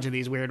mean, there's a bunch of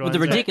these weird ones.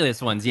 With the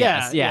ridiculous ones,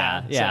 yes,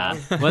 Yeah, yeah.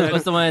 so-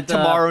 What's the one? At,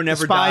 Tomorrow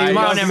Never Spy Dies. Who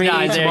Tomorrow Loves Never Me,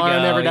 Dies, there you Tomorrow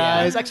go, Never yeah.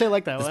 Dies. Actually, I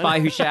like that The one. Spy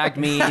Who Shagged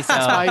Me. So,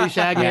 Spy Who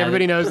Shagged Me. Yeah.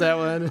 Everybody knows that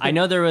one. I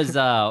know there was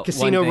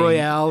Casino one thing-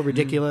 Royale,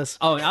 ridiculous.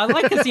 Oh, I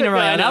like Casino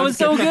Royale. That was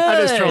so good.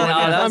 I'm just trolling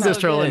Oh, you. that I'm was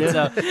just so trolling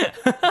good.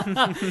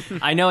 you. So,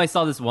 I know I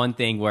saw this one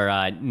thing where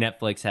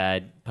Netflix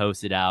had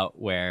posted out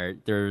where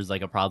there was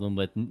like a problem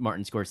with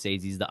Martin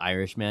Scorsese's The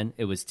Irishman.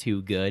 It was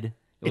too good.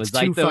 It It's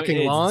was too like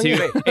fucking long?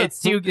 It's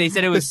too. They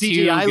said it was The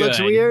too CGI good. looks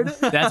weird?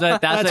 That's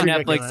what That's Netflix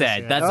ridiculous,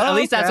 said. yeah. That's Oh, at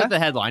least that's okay. what the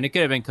headline. It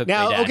could have been cooked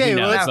Now, by Dad. okay, Who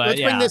well, knows? let's But, bring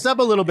yeah. this up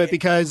a little bit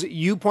because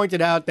you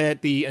pointed out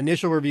that the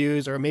initial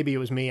reviews, or maybe it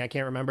was me, I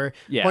can't remember,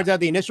 Yeah. pointed out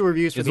the initial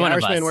reviews for It's The one of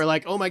Irishman us. were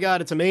like, oh my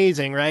God, it's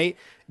amazing, right?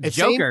 It's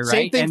Joker, same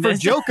right? thing And for this-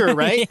 Joker,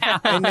 right? Yeah.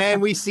 And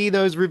then we see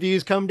those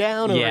reviews come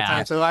down over Yeah.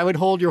 time. So I would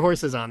hold your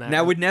horses on that.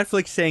 Now, with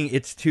Netflix saying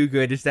it's too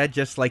good, is that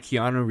just like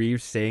Keanu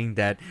Reeves saying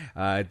that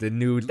the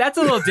new... That's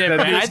a little different.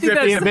 I think script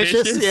that's is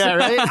ambitious? Yeah,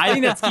 right? I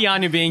think that's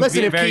Keanu being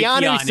Listen, if very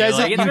Keanu says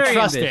like, it, it's you very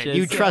trust ambitious. it.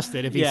 You trust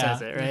it if he Yeah.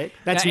 says it, right?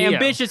 That's Now, Neo.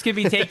 ambitious could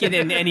be taken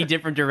in any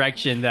different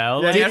direction,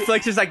 though. Yeah, Like,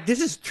 Netflix is like,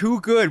 this is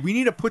too good. We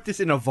need to put this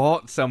in a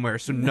vault somewhere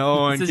so no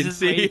one this is can just-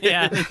 see.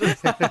 Yeah.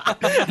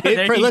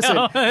 There For, you listen,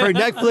 go. for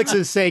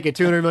Netflix's sake, a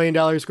 $200 million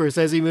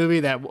Scorsese movie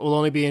that will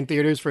only be in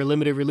theaters for a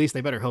limited release,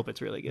 they better hope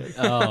it's really good.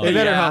 Oh, They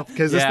better yeah. hope,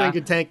 because this Yeah. thing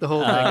could tank the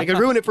whole thing. They could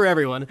ruin it for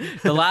everyone.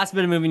 The last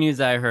bit of movie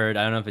news I heard,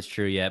 I don't know if it's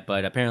true yet,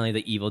 but apparently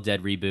the Evil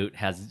Dead reboot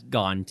has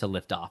gone to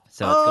lift off,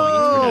 so it's going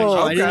into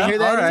production. I didn't hear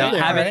that All right. So either.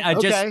 I haven't. I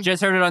Okay.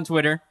 just heard it on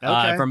Twitter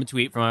Okay. from a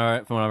tweet from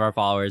one of our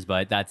followers,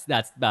 but that's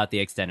about the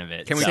extent of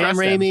it. Can we So- trust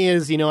Sam Raimi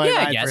is, Yeah,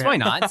 I guess. Why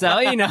not? So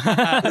you're not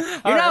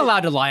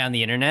allowed to lie on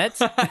the internet.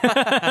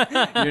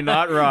 You're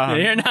not wrong.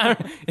 You're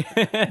not.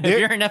 If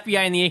you're an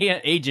FBI and the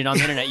agent on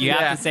the internet, you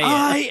have to say it.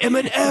 I am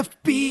an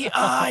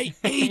FBI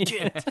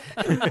agent.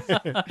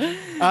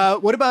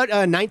 What about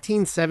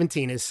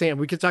 1917? Is Sam?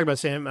 We could talk about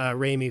Sam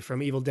Raimi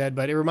from Evil Dead,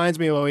 but it reminds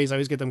me always. I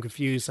always get them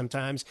confused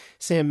sometimes.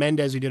 Sam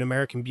Mendes, who did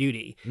American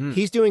Beauty,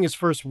 he's doing his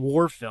first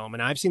war film,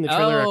 and I've seen the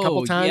trailer a couple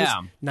Oh, times. yeah.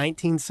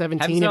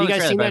 1917. Have you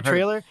guys seen that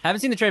trailer?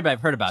 Haven't seen the trailer, but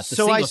I've heard about it. The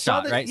So single I saw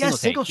shot, that, right? yeah, take.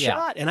 single Yeah.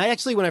 shot. And I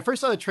actually, when I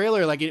first saw the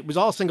trailer, like it was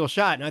all single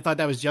shot, and I thought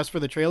that was just for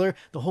the trailer.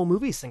 The whole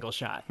movie's single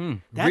shot.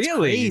 That's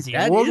Really? crazy.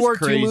 That World is War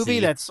crazy. II movie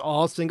that's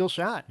all single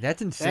shot.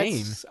 That's insane.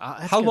 That's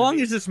How gonna long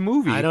be- is this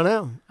movie? I don't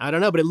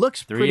know, but it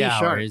looks 3 pretty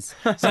hours.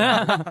 sharp.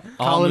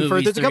 All Colin Firth.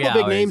 movies, There's a couple 3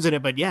 big hours. names in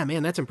it, but yeah,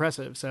 man, that's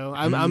impressive. So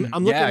I'm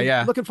looking,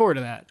 yeah. looking forward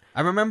to that.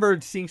 I remember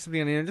seeing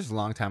something on the internet just a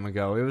long time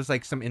ago. It was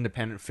like some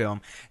independent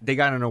film. They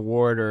got an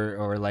award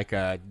or like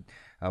a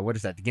what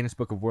is that? The Guinness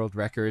Book of World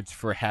Records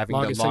for having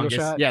Longest the single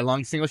longest, shot?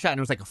 longest single shot, and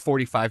it was like a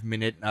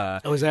 45-minute.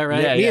 Oh, is that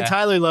right? Yeah, Me yeah. and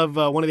Tyler love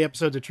one of the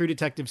episodes of True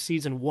Detective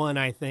season 1,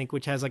 I think,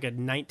 which has like a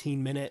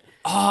 19-minute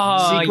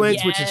Oh,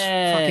 sequence, which is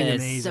yes. fucking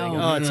amazing. So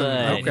Oh, it's good.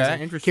 amazing.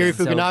 Okay, interesting. Kerry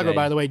So Fukunaga, good.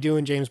 by the way,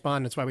 doing James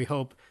Bond. That's why we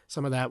hope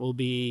some of that will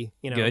be,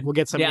 Good? we'll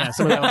get some. Yeah. Yeah,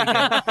 some of that will be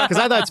good. Because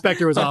I thought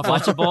Spectre was awful.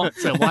 Watchable?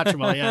 So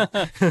watchable,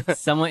 yeah.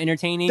 Somewhat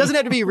entertaining. Doesn't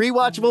have to be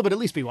rewatchable, but at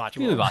least be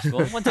watchable. Really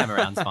watchable. One time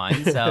around's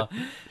fine. So,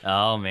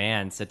 oh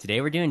man. So today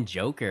we're doing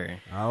Joker.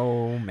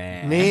 Oh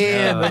man.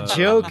 Man, the Oh,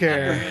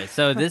 Joker.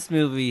 So this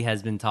movie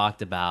has been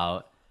talked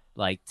about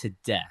like to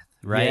death,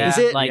 right? Yeah. Is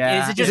it- like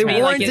yeah. is it Is just it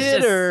me? Like, it's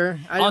warranted just or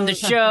I on don't the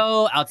know.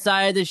 show,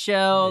 outside the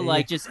show,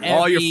 like just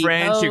All your every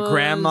friends, your host,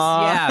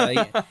 grandma.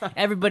 yeah,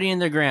 everybody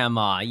and their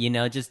grandma,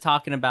 just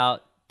talking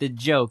about the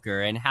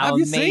Joker and how Have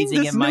you seen amazing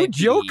this it new might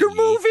Joker be.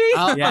 movie?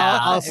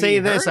 I'll Have say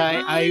you this.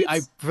 heard I about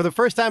it? for the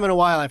first time in a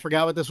while, I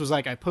forgot what this was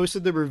like. I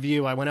posted the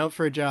review. I went out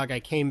for a jog. I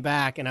came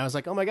back and I was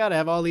like, oh my God, I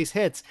have all these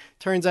hits.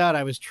 Turns out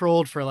I was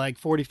trolled for like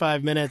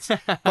 45 minutes.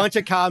 Bunch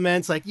of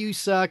comments like, you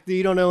suck.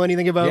 You don't know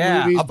anything about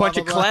Yeah, movies. a bunch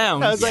blah, of blah, blah.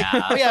 clowns. I was like,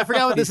 Yeah. oh yeah, I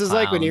forgot what this These is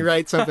like when you clowns.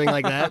 write something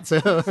like that. So,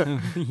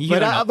 You but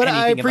don't know but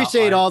I anything about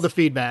appreciate all art. the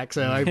feedback.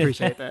 So I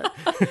appreciate that.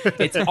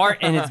 It's art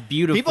and it's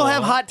beautiful. People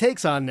have hot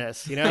takes on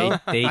this,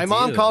 They My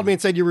mom do. called me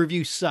and said your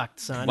review sucked,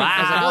 son. Wow. I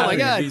was like, oh my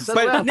God. Reviews son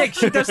of a- But Nick,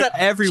 she does that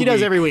every she week.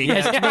 does every week.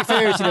 Yeah, to be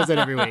fair, she does that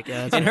every week.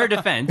 Yeah, that's In right. her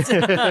defense,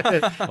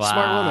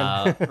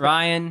 Smart woman.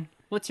 Ryan,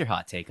 what's your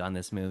hot take on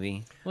this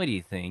movie? What do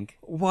you think?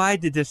 Why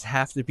did this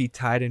have to be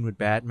tied in with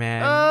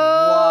Batman?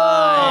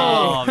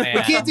 Oh, man.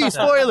 We can't do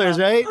spoilers,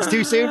 right? It's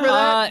too soon for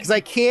that because I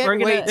can't we're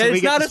gonna- wait till we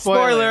It's get not to a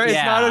spoiler. spoilers. It's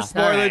Yeah. not a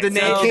spoiler. Alright, The so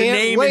name, the can't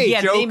name wait. is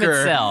Yeah, the Joker. name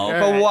itself.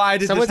 But why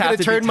did Someone's this have gonna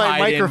to turn be my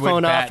tied in microphone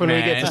with off when we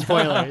get to Batman?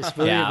 spoilers.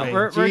 Believe Yeah, me.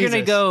 we're gonna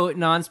Jesus. go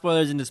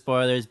non-spoilers into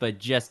spoilers, but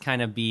just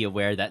kind of be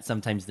aware that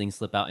sometimes things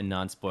slip out in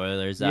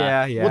non-spoilers.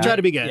 Yeah, yeah. We'll try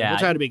to be good. Yeah. We'll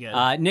try to be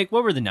good. Nick,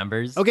 what were the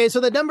numbers? Okay, so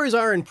the numbers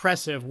are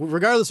impressive,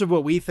 regardless of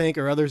what we think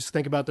or others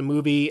think about the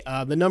movie,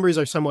 the numbers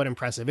are somewhat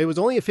impressive. It was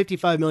only a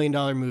 $55 million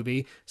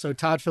movie, so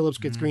Todd Phillips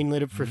gets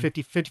greenlit for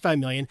 $55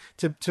 million.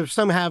 To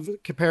some have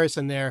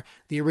comparison there,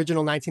 the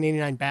original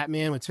 1989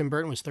 Batman with Tim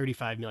Burton was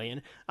 $35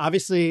 million.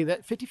 Obviously,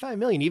 that $55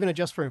 million, even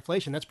adjust for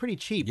inflation, that's pretty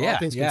cheap, all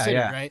things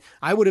considered, right?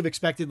 I would have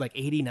expected like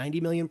 80,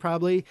 90 million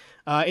probably.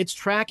 It's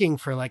tracking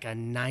for like a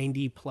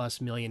 90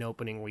 plus million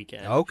opening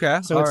weekend. Okay.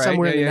 So it's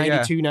somewhere in the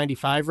 92,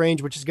 95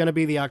 range, which is going to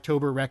be the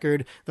October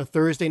record. The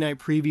Thursday night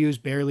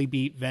previews barely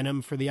beat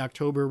Venom for the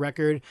October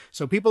record.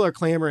 So people are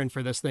clamoring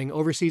for this thing.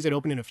 Overseas, it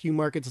opened in a few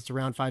markets. It's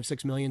around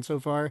 5-6 million so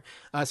far.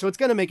 So it's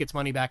going to make its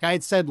money back. I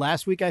had said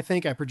last week, I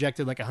think I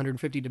projected like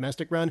 150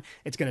 domestic run.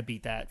 It's going to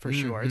beat that for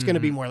sure. It's going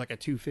to be more like a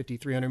 250,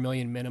 300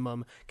 million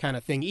minimum kind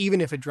of thing,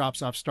 even if it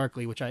drops off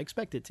starkly, which I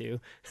expect it to.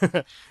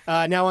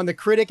 Now on the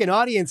critic and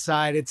audience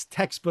side, it's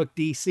textbook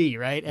DC,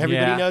 right?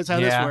 Everybody knows how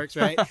this works,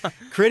 right?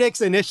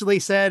 Critics initially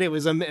said it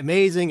was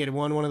amazing. It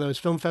won one of those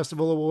film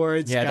festival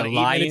awards. Yeah, got the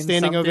an 8-minute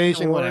standing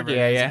ovation, award. whatever.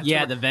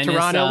 Yeah, the Venice.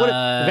 Toronto.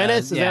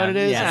 Venice, is that what it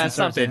is? Yeah,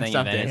 something.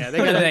 Yeah,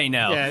 what do they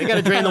know? Yeah, they got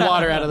to drain the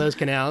water out of those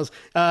canals.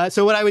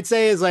 So what I would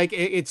say is like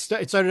it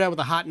started out with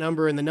a hot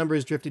number, and the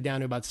numbers drifted down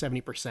to about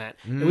 70%.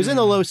 It was in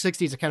the low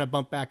 60s. It kind of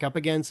bumped back up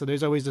again. So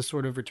there's always this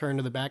sort of return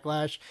to the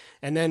backlash,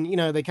 and then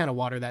they kind of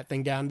water that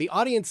thing down. The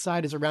audience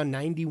side is around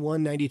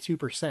 91,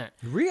 92%.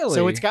 Really?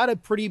 So it's got a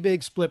pretty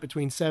big split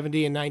between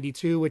 70 and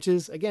 92, which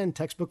is again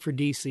textbook for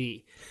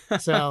DC.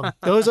 So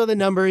those are the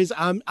numbers.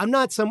 I'm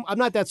not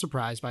that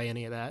surprised by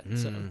any of that.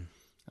 So.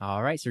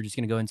 All right, so we're just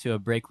going to go into a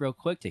break real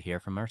quick to hear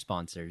from our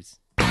sponsors.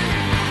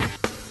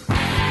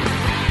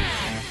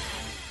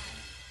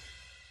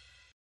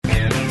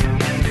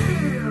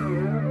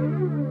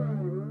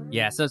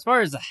 Yeah, so as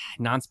far as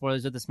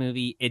non-spoilers of this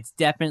movie, it's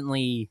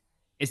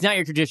not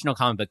your traditional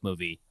comic book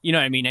movie. You know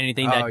what I mean?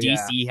 Anything that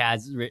DC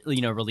has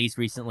released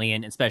recently,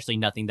 and especially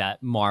nothing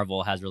that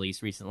Marvel has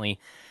released recently.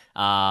 The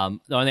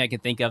only thing I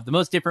can think of, the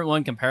most different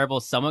one,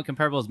 somewhat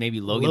comparable, is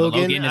maybe Logan.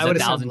 Logan is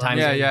 1,000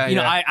 times.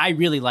 I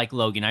really like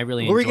Logan. I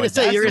really. What were you going to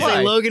say? You're going to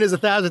say Logan is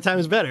 1,000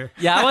 times better.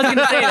 Yeah, I wasn't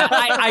going to say that.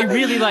 I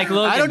really like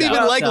Logan. I don't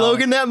even like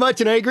Logan that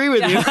much, and I agree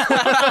with you.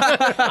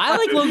 I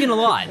like Logan a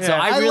lot, so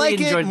I really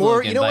like enjoyed it more.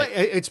 Logan. You know what?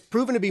 It's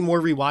proven to be more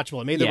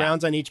rewatchable. It made the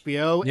rounds on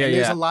HBO, and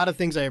there's a lot of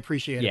things I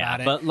appreciate about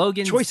it. But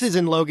Logan's choices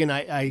in Logan,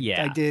 I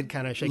did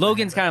kind of shake.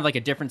 Logan's kind of like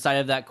a different side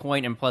of that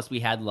coin, and plus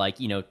we had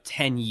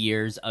 10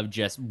 years of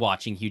just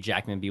watching Hugh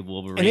Jackman be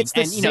Wolverine. And it's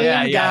the same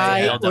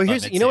guy. Well,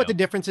 here's what the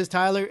difference is,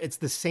 Tyler. It's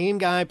the same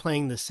guy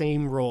playing the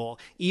same role,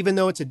 even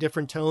though it's a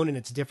different tone and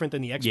it's different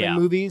than the X-Men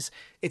movies.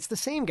 It's the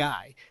same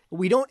guy.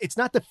 It's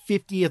not the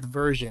 50th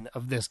version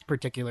of this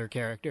particular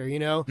character,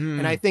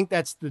 And I think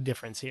that's the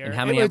difference here. And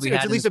how many have we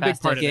had at least a big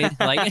part of it.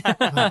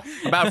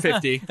 About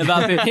 50.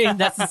 About 50.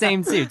 That's the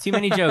same too. Too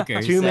many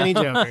Jokers. Too many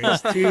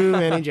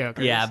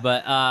Jokers. Yeah,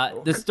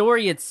 but the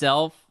story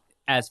itself,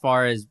 as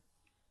far as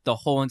the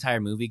whole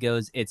entire movie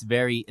goes, it's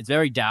very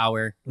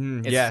dour.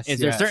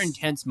 There's certain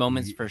tense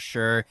moments for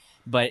sure,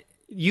 but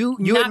you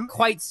not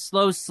quite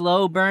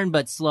slow burn,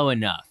 but slow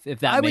enough. If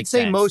that I makes would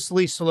say sense.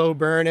 Mostly slow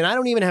burn, and I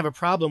don't even have a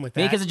problem with that.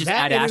 Maybe because it just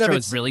Ad Astra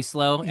was really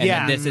slow, and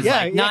then this is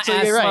not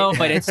as slow,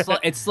 but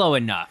it's slow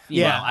enough.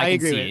 I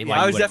agree.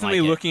 I was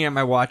definitely looking at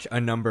my watch a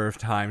number of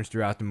times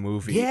throughout the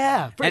movie.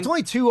 Yeah, it's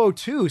only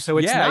 2:02, so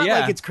it's not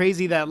like it's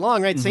crazy that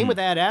long, right? Same with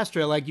Ad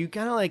Astra. Like you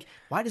kind of like,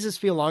 why does this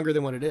feel longer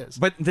than what it is?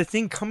 But the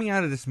thing coming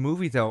out of this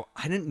movie, though,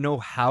 I didn't know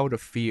how to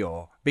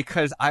feel.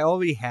 Because I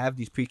already have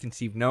these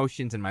preconceived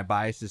notions and my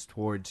biases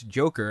towards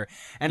Joker,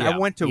 and I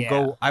went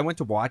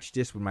to watch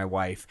this with my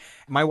wife.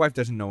 My wife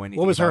doesn't know anything.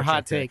 What was her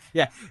hot Joker. take?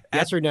 Yeah,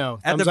 yes or no?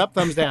 Thumbs up,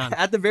 thumbs down.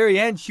 At the very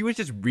end, she was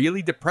just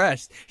really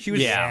depressed. She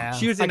was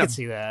I could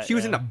see that. She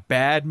was in a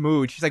bad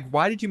mood. She's like,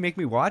 "Why did you make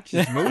me watch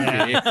this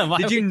movie?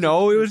 Did you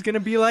know it was going to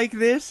be like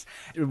this?"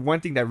 One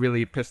thing that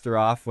really pissed her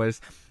off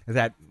was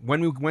that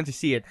when we went to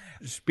see it,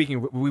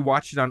 we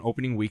watched it on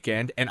opening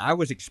weekend, and I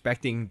was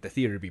expecting the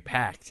theater to be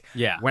packed.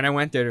 Yeah. When I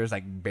went there was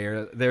like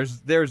barely.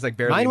 There's like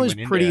barely. Mine was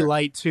anyone in pretty there.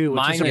 light too,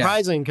 which is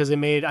surprising because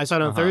I saw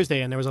it on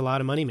Thursday, and there was a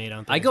lot of money made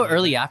on Thursday. I go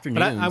early afternoon.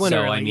 But I went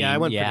so, early. I mean, I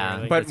went pretty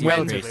early.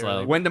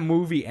 But when the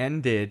movie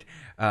ended,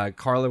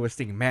 Carla was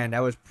thinking, "Man, that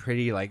was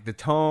pretty. Like the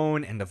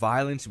tone and the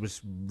violence was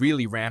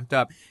really ramped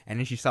up." And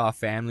then she saw a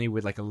family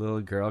with like a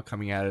little girl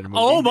coming out of the movie.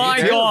 Oh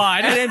my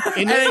god! And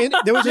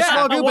there was a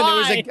small group, and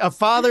there was a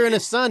father and a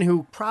son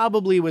who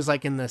probably was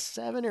like in the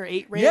 7 or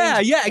 8 range.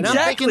 Yeah, and I'm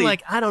thinking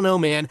like, I don't know,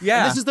 man.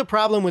 Yeah, and this is the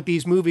problem with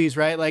these movies,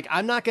 right? Like,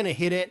 I'm not going to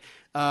hit it.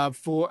 I'm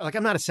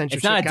not a censorship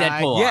it's not a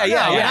guy. Deadpool.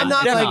 I'm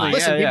not like,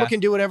 listen, people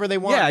can do whatever they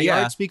want. Yeah, the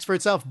art speaks for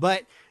itself,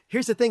 but.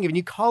 Here's the thing: if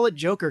you call it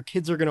Joker,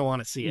 kids are going to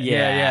want to see it.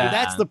 Yeah.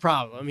 That's the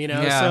problem,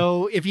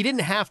 So if you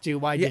didn't have to,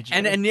 why did you?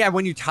 And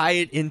when you tie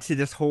it into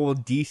this whole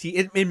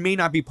DC, it may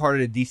not be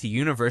part of the DC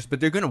universe, but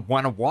they're going to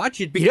want to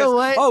watch it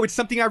because it's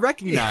something I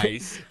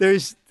recognize.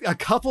 There's a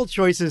couple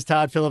choices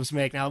Todd Phillips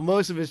make. Now,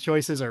 most of his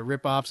choices are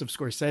rip-offs of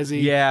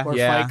Scorsese or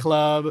Fight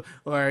Club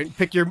or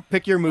pick your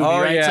movie,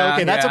 right?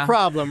 So, that's a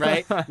problem,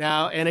 right?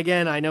 Now, and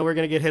again, I know we're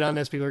going to get hit on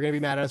this. People are going to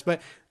be mad at us,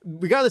 but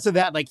regardless of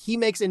that, like he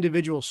makes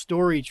individual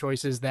story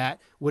choices that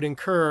would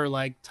incur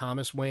like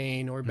Thomas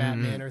Wayne or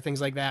Batman or things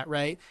like that,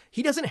 right?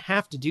 He doesn't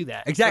have to do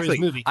that. Exactly. For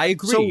his movie. I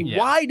agree. So Yeah.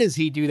 why does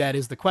he do that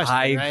is the question,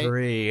 I right?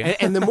 agree.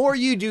 And the more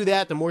you do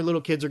that, the more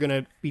little kids are going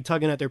to be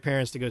tugging at their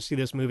parents to go see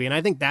this movie. And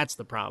I think that's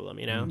the problem,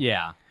 you know?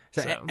 Yeah.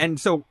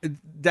 So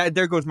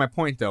there goes my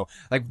point, though.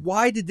 Like,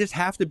 why did this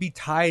have to be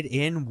tied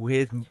in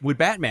with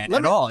Batman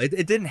at all? It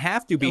didn't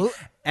have to be,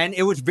 and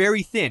it was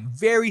very thin.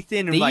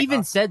 And They like,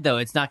 even said though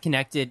it's not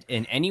connected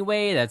in any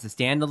way. That's a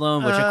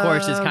standalone, which of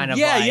course is kind of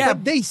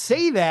But they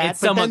say that, It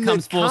somewhat but then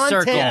comes the full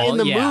content circle, in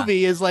the yeah.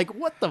 movie is like,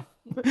 what the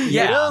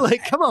Yeah. you know?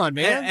 Like, come on,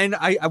 man. And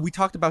I we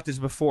talked about this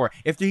before.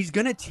 If he's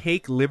gonna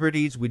take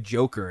liberties with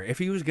Joker, if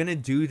he was gonna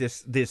do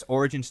this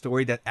origin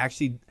story that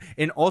actually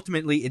and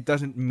ultimately it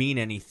doesn't mean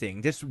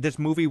anything. This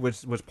movie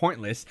was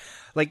pointless.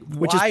 Like,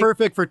 Which is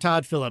perfect for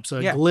Todd Phillips,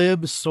 a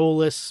glib,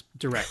 soulless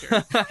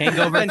director.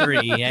 Hangover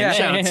 3.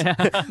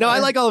 No, I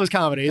like all of his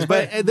comedies,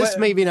 but this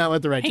may be not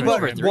what the right choice.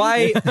 Hangover for him. 3.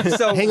 Why?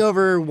 So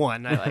Hangover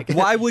 1, I like.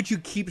 why would you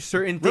keep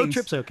certain things? Road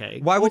Trip's okay.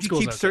 Why would Old you School's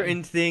keep okay.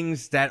 certain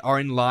things that are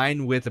in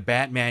line with the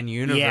Batman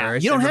universe? Yeah,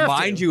 you don't and have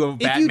remind to. you of if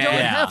Batman. you don't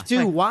Yeah. have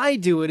to, why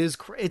do it? It's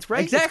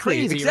right. Exactly, It's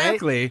crazy,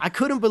 exactly. Right? I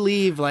couldn't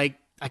believe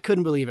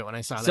it when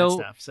I saw that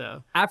stuff.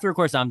 So After, of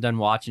course, I'm done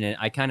watching it,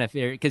 I kind of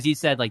fear because he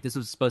said like this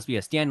was supposed to be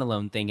a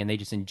standalone thing, and they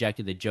just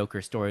injected the Joker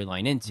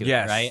storyline into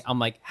Yes. it. Right? I'm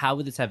like, how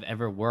would this have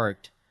ever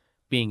worked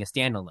being a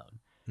standalone?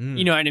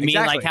 You know what I mean?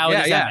 Exactly. Like, how would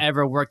Yeah, this yeah. have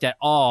ever worked at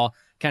all?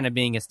 Kind of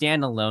being a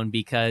standalone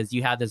because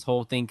you have this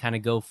whole thing kind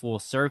of go full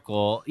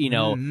circle. You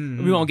know,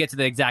 we won't get to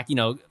the exact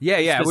Yeah,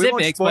 we won't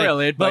specifics, spoil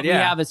it, but we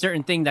yeah. have a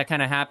certain thing that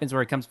kind of happens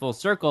where it comes full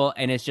circle,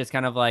 and it's just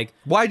kind of like,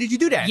 Why did you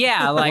do that?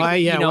 yeah, like why?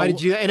 Yeah, you know, why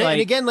did you? And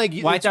again, like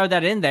why it's- throw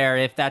that in there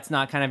if that's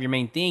not kind of your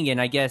main thing? And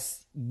I guess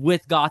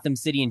with Gotham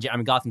City, I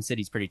mean, Gotham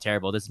City's pretty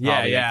terrible. This is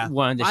probably Yeah.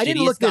 one of the I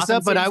didn't shittiest look this Gotham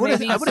up, but I Cities would have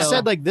maybe, so-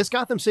 said like this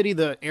Gotham City,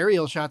 the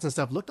aerial shots and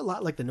stuff looked a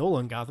lot like the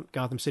Nolan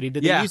Gotham City.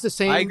 Did Yeah, they use the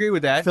same? I agree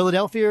with that.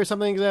 Philadelphia or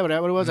something? Is that what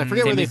it was? I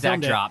forget Same where they exact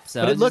filmed drop, it.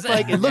 so but it looked it's-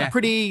 like it looked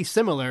pretty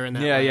similar in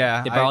that. Yeah, way.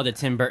 yeah. They borrowed the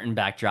Tim Burton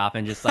backdrop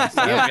and just like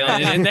started Yeah.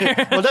 filling it in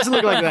there. Well, it doesn't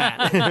look like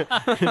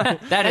that.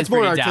 That is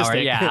more pretty dour,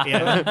 artistic.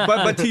 yeah.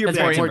 But to your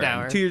That's more point,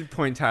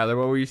 dour. Tyler,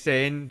 what were you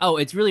saying? Oh,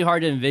 it's really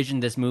hard to envision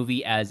this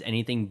movie as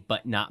anything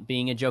but not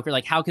being a Joker.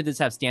 Like, how could this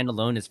have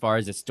standalone as far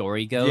as the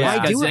story goes? Yeah. Why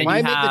Because do it? then Why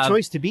you make the have-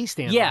 choice to be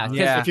standalone? Yeah, 'cause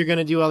Yeah. if you're going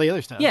to do all the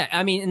other stuff. Yeah,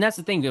 I mean, and that's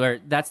the thing where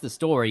that's the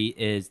story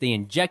is they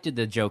injected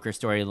the Joker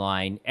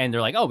storyline and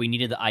they're like, oh, we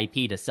needed the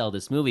IP to sell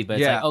this movie. But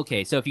it's Yeah. like,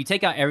 okay, so if you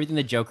take out everything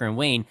the Joker and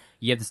Wayne,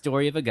 you have the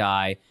story of a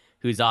guy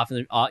who's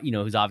often,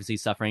 who's obviously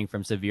suffering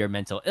from severe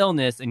mental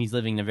illness and he's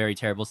living in a very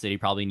terrible city,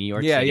 probably New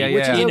York Yeah, City. yeah,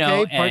 Which is You okay.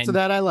 know, Parts of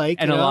that I like.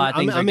 and you a know, lot of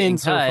things I'm are in getting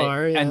so cut,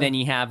 far. Yeah. and then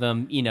you have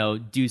him,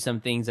 do some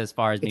things as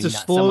far as it's maybe a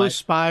not slow somewhat.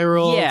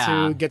 spiral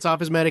Yeah. to gets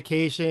off his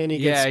medication. He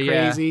gets Yeah,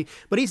 yeah. crazy,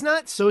 but he's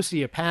not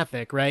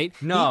sociopathic, right?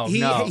 No, he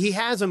no. he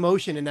has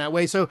emotion in that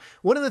way. So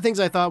one of the things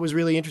I thought was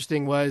really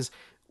interesting was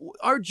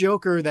our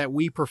Joker that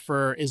we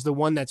prefer is the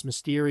one that's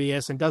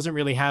mysterious and doesn't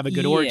really have a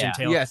good origin Yeah.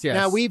 tale. Yes, yes.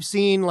 Now we've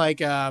seen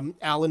like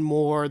Alan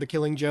Moore, The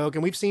Killing Joke,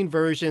 and we've seen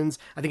versions.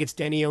 I think it's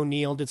Denny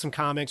O'Neil did some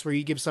comics where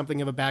he gives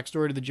something of a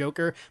backstory to the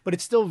Joker, but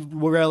it's still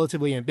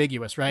relatively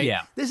ambiguous, right?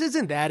 Yeah. This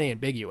isn't that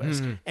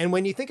ambiguous. And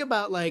when you think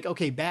about like,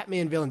 okay,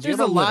 Batman villains, There's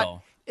you have a a lot.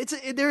 little.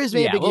 There is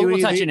Yeah, ambiguity.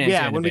 we'll touch it into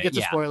yeah, it in a when we bit, get to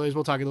yeah. spoilers,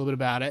 we'll talk a little bit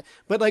about it.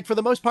 But like for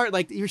the most part,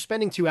 like you're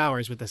spending 2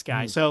 hours with this Hmm.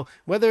 guy. So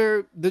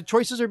whether the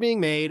choices are being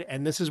made,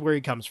 and this is where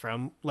he comes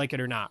from, like it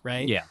or not,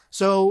 right? Yeah.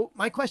 So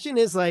my question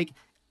is like,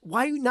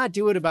 why not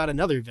do it about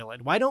another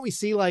villain? Why don't we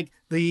see like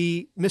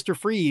the Mr.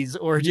 Freeze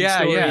origin Yeah,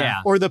 story,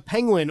 yeah. or the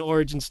Penguin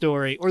origin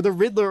story, or the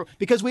Riddler?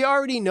 Because we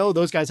already know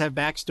those guys have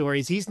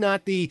backstories. He's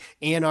not the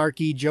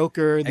anarchy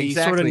Joker, the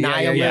sort of Exactly, yeah,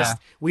 nihilist. yeah, yeah.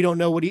 We don't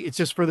know what it's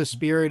just for the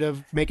spirit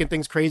of making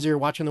things crazier,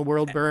 watching the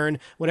world burn,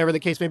 whatever the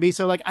case may be.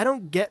 So like, I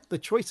don't get the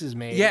choices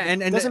made. Yeah,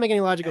 and it doesn't make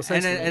any logical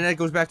sense. And, to me. and that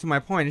goes back to my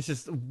point. It's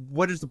just,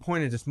 what is the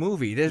point of this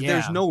movie? There's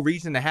Yeah. no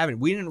reason to have it.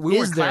 We Is weren't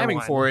there clamming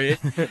one? for it.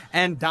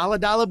 And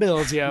dollar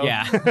bills, yo.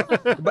 Yeah.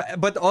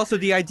 but also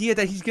the idea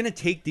that he's gonna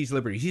take these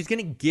liberties. He's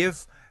gonna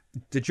give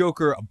the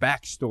Joker a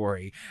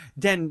backstory.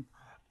 Then,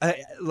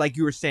 like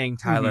you were saying,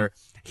 Tyler,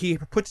 he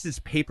puts this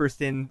paper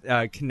thin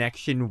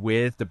connection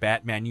with the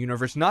Batman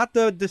universe, not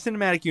the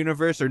cinematic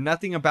universe or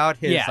nothing about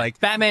his Yeah, like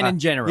Batman in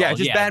general. Yeah,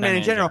 just Yeah, Batman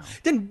in general.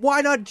 Then why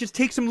not just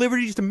take some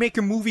liberties to make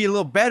your movie a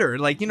little better?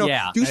 Like,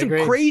 Yeah, do I some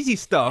agree. crazy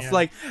stuff. Yeah.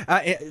 Like,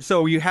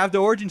 so you have the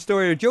origin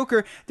story of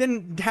Joker,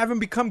 then have him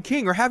become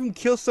king or have him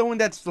kill someone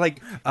that's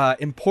like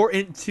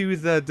important to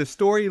the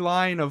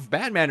storyline of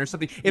Batman or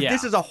something. If Yeah.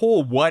 this is a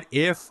whole what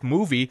if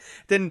movie,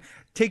 then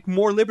take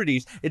more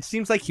liberties. It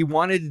seems like he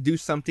wanted to do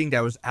something that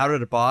was out of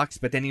the box,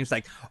 but then he was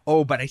like,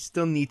 oh, but I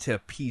still need to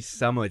appease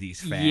some of these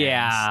fans.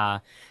 Yeah.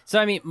 So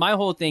I mean, my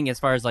whole thing as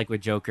far as like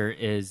with Joker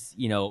is,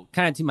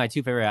 kind of my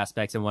two favorite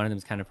aspects, and one of them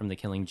is kind of from The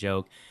Killing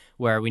Joke,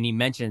 where when they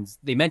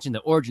mention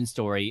the origin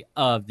story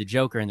of the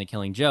Joker and the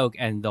Killing Joke,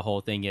 and the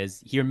whole thing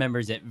is he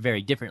remembers it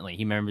very differently.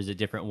 He remembers it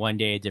different one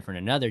day, different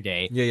another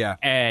day. Yeah.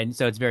 And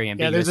so it's very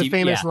ambiguous. Yeah, there's a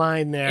famous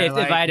line there. If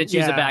I had to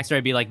choose a backstory,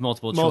 it'd be like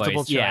multiple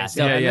choice. Yeah.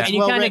 So, Yeah. and you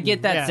Well kind of written.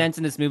 get that Yeah. sense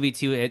in this movie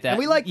too. That And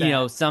we like that. you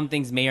know, some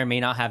things may or may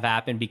not have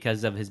happened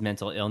because of his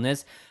mental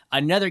illness.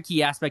 Another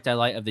key aspect I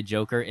like of the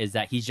Joker is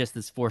that he's just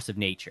this force of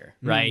nature,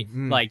 right?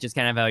 Like just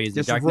kind of how he is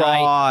Just the Dark raw,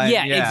 Knight.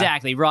 Yeah, yeah.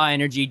 exactly. Raw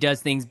energy,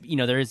 does things. You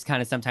know, there is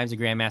kind of sometimes a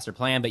grandmaster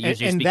plan, but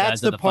usually it's and because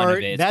that's of the fun part.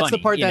 of it. It's That's funny, the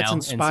part you that's know?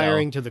 And so-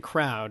 inspiring to the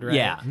crowd, right?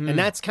 Yeah. And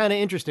that's kind of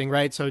interesting,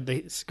 right? So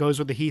this goes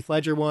with the Heath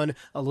Ledger one,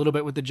 a little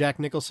bit with the Jack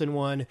Nicholson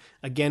one.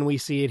 Again, we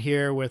see it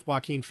here with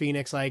Joaquin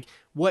Phoenix, like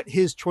what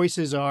his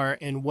choices are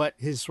and what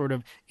his sort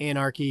of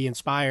anarchy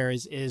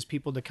inspires is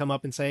people to come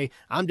up and say,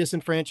 "I'm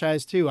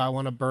disenfranchised too. I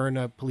want to burn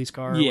a police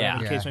car." Or Yeah.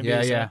 whatever the case may be.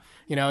 Yeah. So, Yeah.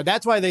 you know,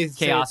 that's why they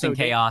say Chaos it's so and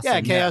chaos Yeah,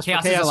 and- chaos.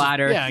 Chaos for is a chaos.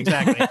 ladder. Yeah,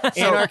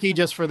 exactly. Anarchy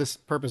just for the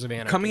purpose of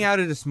anarchy. Coming out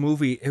of this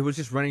movie, it was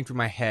just running through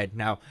my head.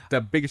 Now,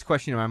 the biggest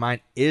question in my mind,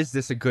 is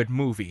this a good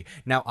movie?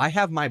 Now, I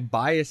have my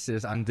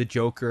biases on the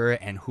Joker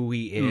and who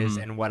he is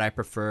and what I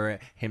prefer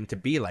him to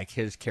be, like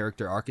his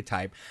character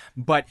archetype.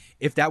 But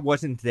if that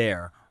wasn't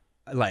there,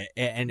 like,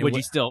 and Would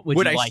you still- would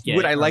you I like it,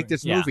 would I or- like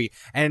this yeah. movie?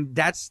 And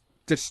that's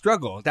the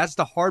struggle. That's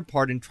the hard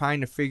part in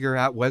trying to figure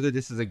out whether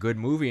this is a good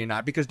movie or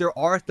not, because there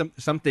are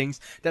some things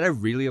that I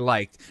really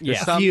liked. There's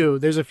Yeah. some,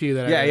 There's a few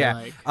that I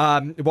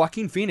really like.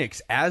 Joaquin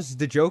Phoenix as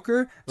the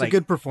Joker, It's a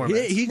good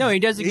performance. He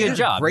does a good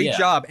job, Great yeah.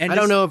 job. And I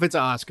don't know if it's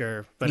an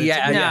Oscar, but it's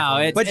Yeah, a good No,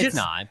 performance. it's just,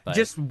 not. But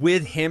just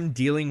with him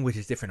dealing with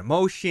his different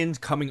emotions,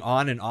 coming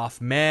on and off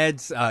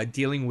meds,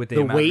 dealing with the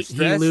the amount weight of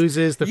stress. he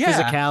loses, the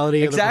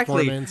physicality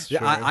exactly. of the performance. Yeah,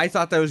 Sure. I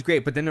thought that was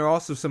great, but then there are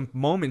also some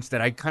moments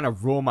that I kind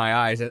of roll my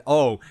eyes at.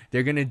 Oh,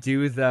 they're gonna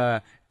do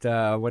the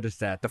what is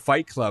that? The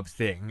Fight Club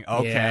thing.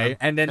 Okay, Yeah.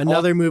 and then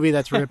Another movie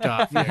that's ripped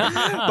off.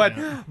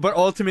 here. but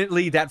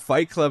ultimately that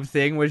Fight Club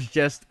thing was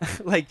just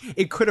like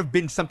it could have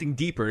been something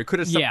deeper. It could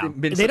have Yeah.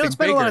 been They something don't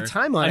spend a lot bigger. of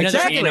time on it. Another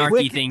Exactly.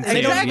 anarchy thing, And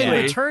they too, don't even yeah.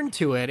 return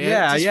to it.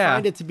 Yeah, I just yeah.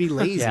 find it to be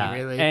lazy,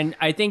 really. And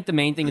I think the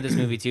main thing of this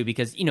movie too,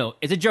 because you know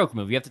it's a Joker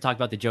movie, you have to talk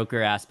about the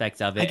Joker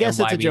aspects of it. I guess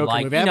and it's why a we Joker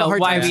like, movie. I you have a know,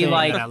 hard why time we saying it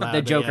like out loud, the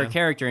but Joker yeah.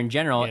 character in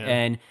general. Yeah.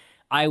 And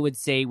I would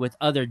say with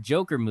other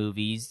Joker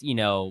movies, you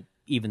know,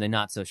 even the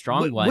not so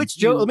strong ones. Which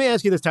Joe? Let me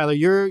ask you this, Tyler.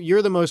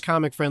 You're the most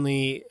comic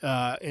friendly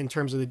in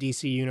terms of the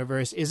DC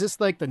universe. Is this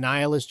like the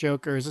nihilist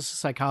Joker? Is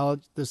this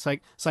the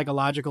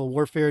psychological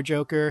warfare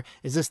Joker?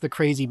 Is this the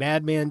crazy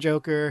madman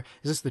Joker?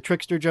 Is this the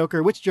trickster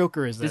Joker? Which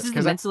Joker is this? This is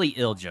the mentally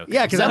ill Joker.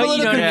 Yeah, because I'm a So, little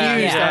you know what I mean?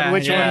 confused Yeah. on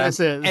which yeah. one this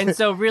is. And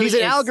so really he's an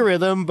it's-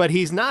 algorithm, but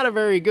he's not a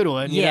very good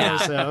one. you Yeah,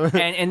 know, so.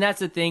 and that's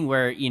the thing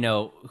where you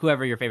know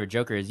whoever your favorite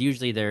Joker is,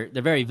 usually they're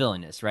very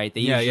villainous, right?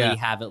 They Yeah, usually yeah.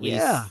 have at least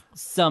Yeah.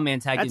 some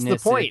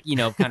antagonistic, point. you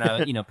know, kind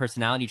of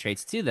personality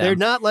traits to them. They're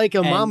not like a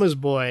And- mama's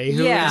boy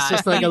who is Yeah.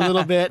 just like a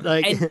little bit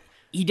like. And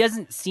he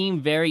doesn't seem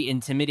very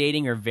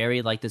intimidating or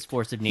very like this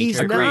force of He's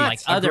nature not. like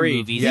other Agreed.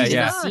 movies. Yeah, he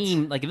yeah. doesn't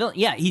seem like a villain.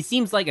 Yeah, he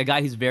seems like a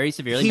guy who's very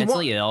severely He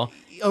mentally ill.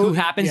 Oh, Who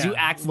happens yeah. to We'll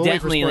wait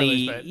for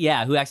accidentally, spoilers,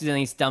 but- who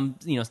accidentally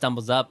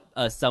stumbles up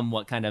a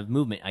somewhat kind of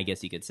movement, I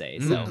guess you could say.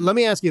 So Let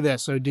me ask you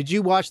this. So, did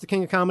you watch The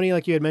King of Comedy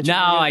like you had mentioned?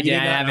 no, earlier? I You did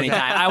didn't not? have any Okay.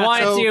 time. I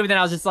wanted So- to, but then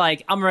I was just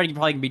like, I'm already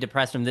probably gonna be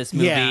depressed from this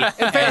movie. Yeah,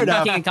 and fair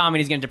enough. King of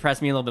Comedy is gonna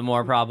depress me a little bit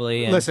more,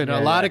 probably. And, Listen, a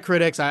yeah, lot yeah. of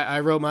critics. I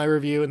wrote my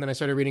review, and then I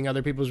started reading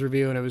other people's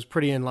review, and it was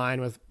pretty in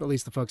line with at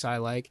least the folks I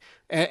like.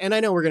 And I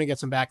know we're going to get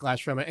some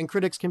backlash from it. And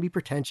critics can be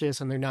pretentious,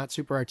 and they're not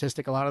super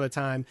artistic a lot of the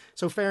time.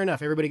 So fair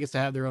enough. Everybody gets to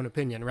have their own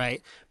opinion,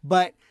 right?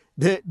 But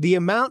the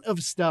amount of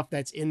stuff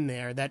that's in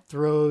there that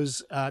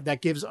throws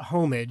that gives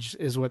homage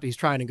is what he's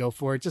trying to go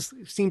for. It just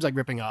seems like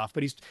ripping off,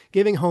 but he's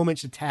giving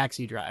homage to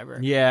Taxi Driver.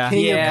 Yeah.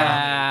 King of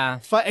Yeah.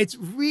 Comedy. It's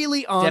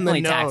really on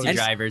Definitely the nose. Taxi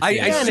Drivers. I too.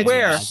 And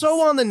swear. it's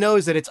so on the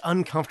nose that it's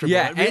uncomfortable.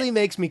 Yeah, It really and-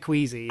 makes me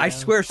queasy. I you know?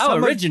 swear, Oh,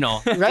 some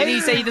original. Right? Did he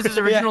say this is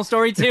original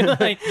story too?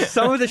 Like,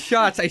 some of the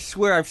shots, I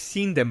swear I've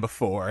seen them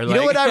before. You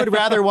know what I would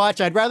rather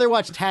watch? I'd rather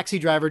watch Taxi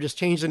Driver, just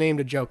change the name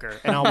to Joker,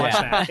 and I'll watch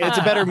that. It's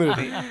a better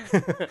movie.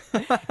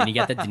 and you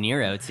got the De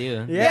Niro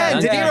too. Yeah,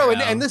 and De Young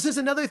Niro, and this is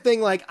another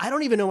thing, like, I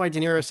don't even know why De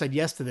Niro said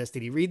yes to this.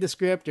 Did he read the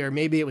script, or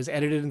maybe it was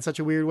edited in such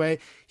a weird way?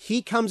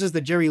 He comes as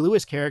the Jerry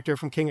Lewis character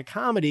from King of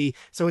Comedy,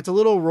 so it's a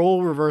little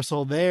role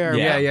reversal there.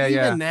 Yeah, but yeah,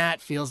 yeah. Even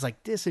that feels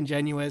like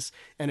disingenuous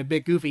and a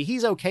bit goofy.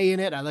 He's okay in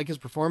it. I like his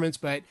performance,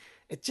 but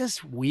it's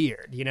just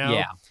weird, you know?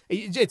 Yeah.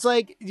 It's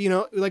like, you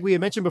know, like we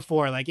had mentioned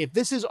before, like if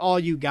this is all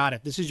you got,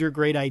 if this is your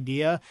great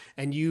idea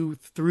and you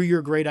threw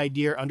your great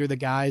idea under the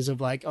guise of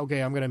like,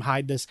 okay, I'm going to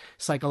hide this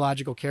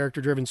psychological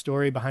character driven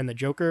story behind the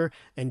Joker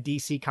and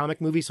DC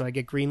comic movie so I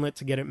get greenlit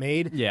to get it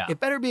made. Yeah. It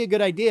better be a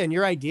good idea. And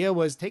your idea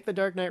was take the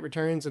Dark Knight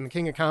Returns and the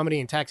King of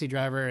Comedy and Taxi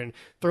Driver and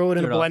throw it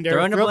in a Throw it all- blender.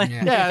 throw it in a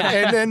blender. Yeah,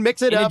 and then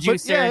mix it In a up.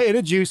 juicer. In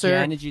a juicer.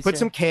 Yeah, in a juicer. Put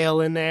some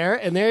kale in there,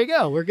 and there you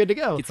go. We're good to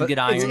go. Get some good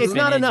It's iron not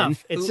spinach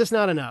enough. and- It's just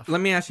not enough.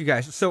 Let me ask you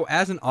guys. So,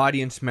 as an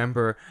audience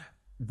member,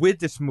 with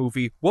this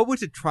movie, what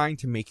was it trying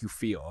to make you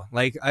feel?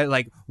 Like,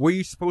 were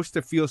you supposed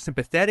to feel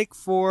sympathetic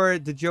for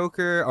the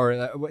Joker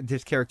or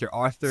this character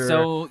Arthur?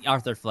 So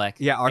Arthur Fleck.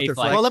 Yeah, Arthur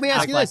Fleck. Well, let me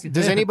ask you Fleck. this: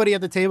 does anybody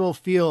at the table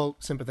feel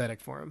sympathetic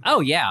for him? Oh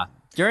yeah.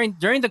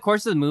 During the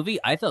course of the movie,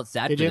 I felt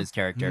sad Did for you? this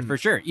character for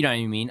sure. You know what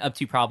I mean? Up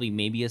to probably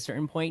maybe a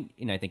certain point.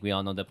 You know, I think we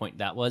all know the point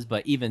that was.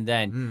 But even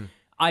then,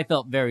 I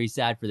felt very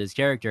sad for this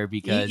character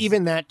because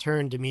Even that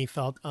turn to me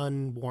felt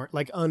unwarranted,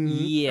 like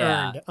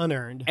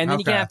unearned. And then Okay.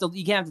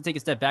 you can't have to take a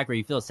step back where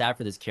you feel sad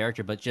for this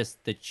character, but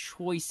just the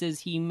choices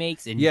he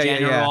makes in Yeah, yeah, yeah.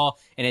 general,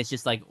 and it's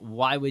just like,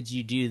 why would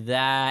you do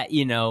that?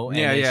 You know, and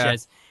Yeah, it's yeah.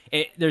 just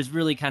there's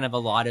really kind of a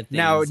lot of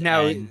things.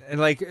 Now, and-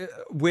 like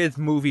with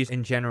movies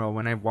in general,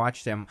 when I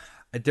watch them,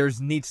 there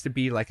needs to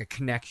be like a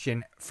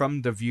connection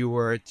from the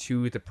viewer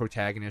to the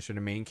protagonist or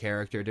the main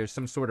character. There's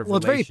some sort of Well,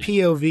 it's very relation.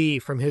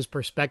 POV from his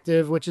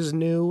perspective, which is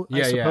new, I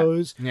Yeah, yeah.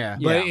 suppose. Yeah.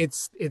 But Yeah.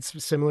 it's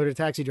similar to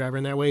Taxi Driver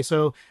in that way.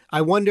 So I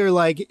wonder,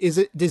 like,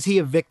 is he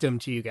a victim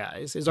to you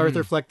guys? Is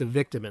Arthur Fleck the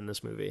victim in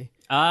this movie?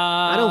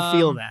 I don't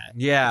feel that.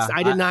 Yeah,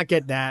 I did not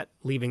get that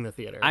leaving the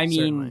theater. I mean,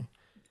 certainly.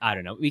 I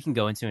don't know. We can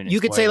go into it. In You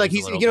could say like spoilers a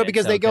he's, little you know, bit,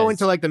 because so, they go 'cause-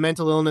 into like the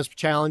mental illness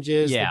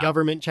challenges, Yeah. the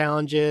government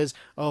challenges.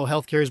 Oh,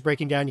 healthcare is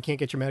breaking down. You can't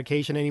get your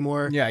medication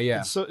anymore. Yeah,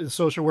 yeah. The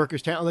social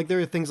workers, like there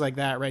are things like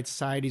that, right?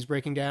 Society's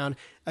breaking down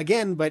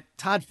again. But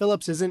Todd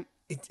Phillips isn't.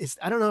 It's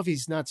I don't know if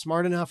he's not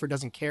smart enough or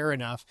doesn't care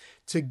enough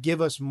to give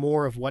us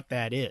more of what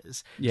that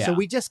is. Yeah. So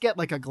we just get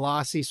like a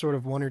glossy sort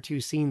of one or two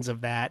scenes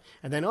of that,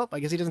 and then I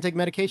guess he doesn't take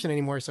medication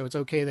anymore, so it's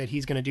okay that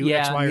he's going to do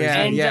Yeah. X, Y, or Z.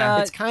 Yeah, and,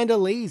 yeah. It's kind of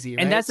lazy,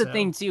 right? And that's the So-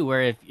 thing too,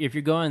 where if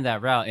you're going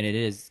that route, and it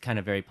is kind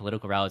of very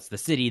political route, it's the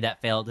city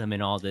that failed him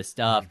and all this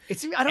stuff. I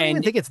don't even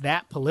And think it's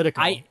that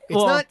political. I- It's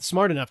well, not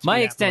smart enough to My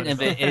be that extent of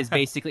political. it is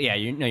basically,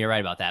 you're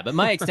right about that. But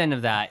my extent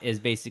of that is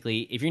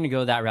basically, if you're going to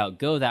go that route,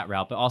 go that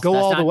route. But also, Go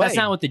all the way. that's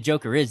not what the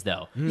Joker is, though.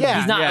 Yeah,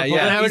 he's not. yeah, a yeah.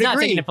 And I would He's not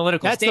agree. taking a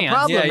political That's the stance.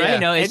 problem, Yeah, yeah. right? You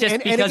know, it's just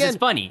And because again, it's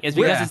funny. It's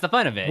because Yeah. it's the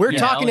fun of it. We're you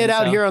talking know? it And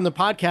out so- here on the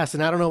podcast,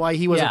 and I don't know why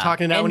he wasn't Yeah.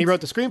 talking it out when he And- wrote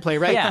the screenplay,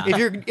 right? Yeah.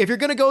 If you're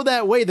gonna go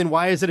that way, then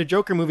why is it a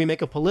Joker movie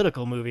make a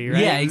political movie, right?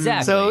 Yeah,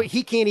 exactly. So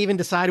he can't even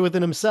decide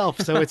within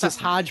himself. So it's this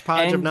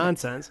hodgepodge of And-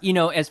 nonsense. You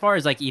know, as far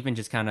as like even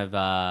just kind of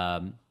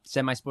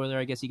semi-spoiler,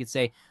 I guess you could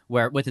say,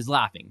 where with his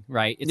laughing,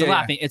 right? It's Yeah, a yeah.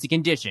 laughing. It's a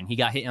condition. He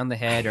got hit on the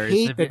head, or I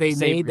hate that they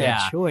made that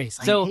yeah. choice.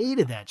 So I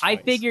hated that choice. I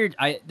figured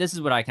this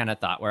is what I kind of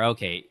thought. Where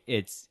okay,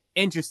 it's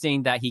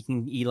interesting that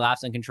he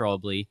laughs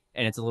uncontrollably,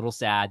 and it's a little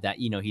sad that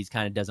he's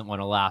kind of doesn't want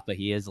to laugh, but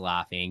he is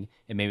laughing,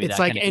 and maybe it's that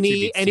like kinda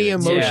any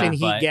contributes to it, emotion too, he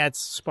but- gets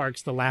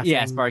sparks the laughing.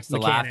 Yeah, sparks the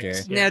mechanics.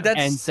 laughter. Yeah,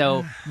 that's- And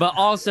so, but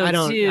also I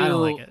don't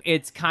like it.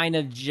 it's kind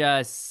of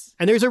just.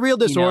 And there's a real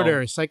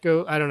disorder, know-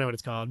 psycho. I don't know what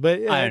it's called, but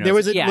I don't know. there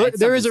was a Yeah, it's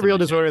there is a something real similar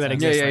to disorder it, that so-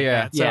 exists. Yeah, like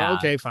yeah, that. So yeah.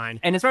 okay, fine.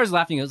 And as far as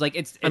laughing goes, like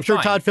it's I'm sure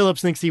fine. Todd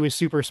Phillips thinks he was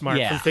super smart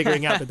Yeah. from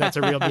figuring out that that's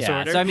a real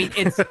disorder. Yeah. So I mean,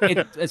 it's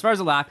as far as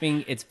the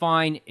laughing, it's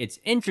fine. It's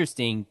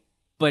interesting,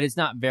 but it's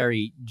not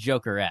very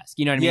Joker-esque.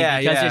 You know what I mean? Yeah,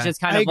 because yeah. it's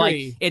just kind I of like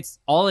agree. it's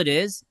all it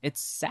is.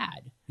 It's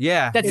sad.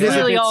 Yeah. That's It is a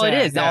literally bit all sad,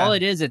 it is. yeah. All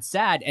it is. It's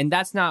sad, and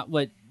that's not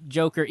what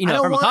Joker. I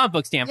don't From want- a comic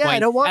book standpoint, I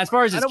don't want, as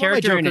far as I his don't want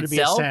my character in Joker to be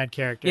a itself, sad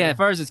character. yeah. As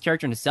far as his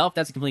character in itself,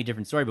 that's a completely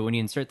different story. But when you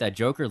insert that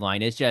Joker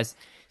line, it's just.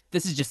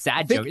 This is just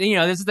sad Think-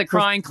 Joker. This is the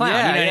crying clown.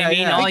 Yeah, you know what yeah, I mean?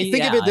 yeah. All Think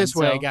of yeah, it this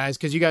and way, so- guys,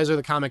 because you guys are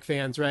the comic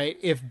fans, right?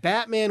 If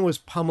Batman was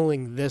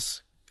pummeling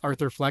this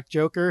Arthur Fleck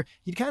Joker,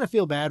 you'd kind of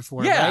feel bad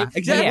for him, Yeah, right?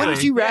 exactly.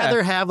 Wouldn't you Yeah.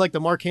 rather have like the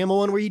Mark Hamill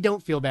one where you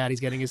don't feel bad he's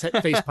getting his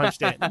face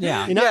punched in?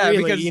 Yeah. You're not Yeah,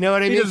 really, because you know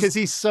what I he mean? does- Because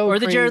he's so Or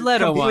the crazy. Jared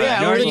Leto one.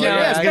 Yeah, or the you know,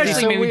 Jared, yeah, because he's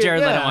especially so maybe weird. Jared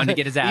Leto Yeah. one to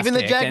get his ass Even the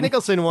kicked Jack and-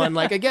 Nicholson one,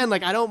 like again,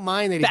 like I don't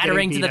mind that he's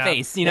Battering getting to beat the up.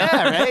 face, you know?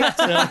 Yeah,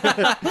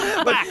 right.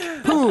 So,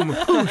 whack, boom,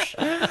 whoosh.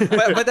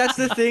 but that's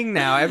the thing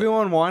now.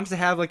 Everyone wants to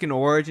have like an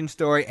origin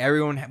story.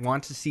 Everyone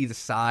wants to see the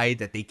side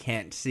that they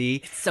can't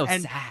see. So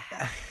And-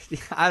 sad.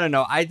 I don't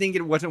know. I think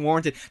it wasn't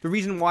warranted. The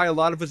reason why a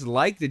lot of us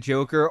like the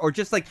Joker, or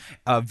just like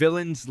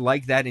villains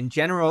like that in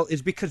general,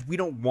 is because we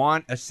don't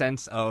want a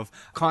sense of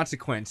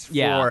consequence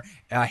Yeah.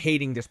 for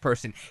hating this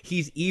person.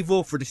 He's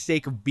evil for the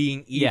sake of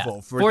being evil.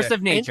 Yeah. For Force the-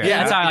 of nature.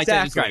 Yeah, That's how I like to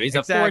exactly, describe it. He's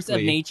a force of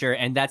exactly. nature,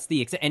 and that's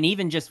the and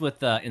even just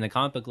with in the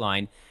comic book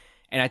line.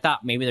 And I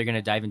thought maybe they're going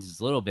to dive into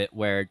this a little bit,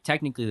 where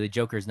technically the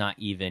Joker's not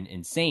even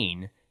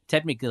insane.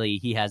 Technically,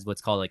 he has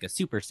what's called like a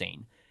super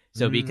sane.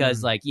 So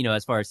because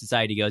as far as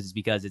society goes, it's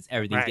because it's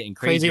everything's Right. getting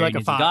Crazy crazier like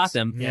in a fox.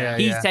 Gotham. Yeah,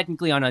 he's yeah.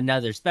 technically on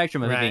another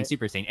spectrum of it being Right.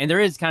 super sane. And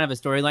there is kind of a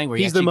storyline where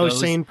He's he the most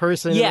goes, sane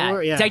person. in the Yeah,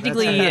 world. Yeah,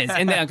 technically that's-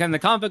 he is. And the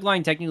comic book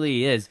line, technically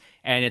he is.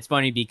 And it's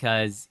funny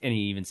because, and he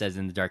even says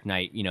in The Dark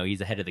Knight,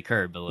 he's ahead of the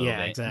curve a little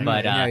Yeah, bit. exactly.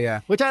 But yeah.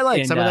 Which I like.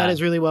 And, Some of that is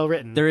really well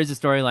written. there is a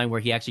storyline where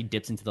he actually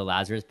dips into the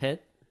Lazarus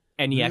pit.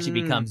 and he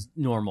actually becomes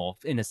normal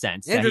in a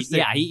sense.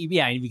 Interesting.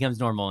 He becomes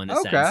normal in a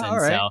Okay, sense. all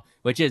right. So,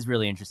 which is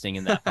really interesting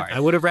in that part. I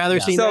would have rather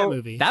seen So, that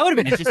movie. That would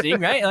have been interesting,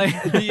 right?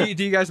 Like,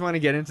 do you guys want to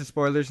get into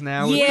spoilers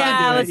now? We're yeah,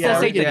 gonna do let's, it.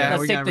 let's take the, Yeah, let's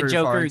we're take gonna the very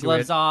far Joker into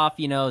gloves it. off.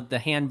 The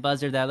hand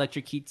buzzer that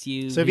electrocutes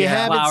you. So if you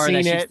haven't flower seen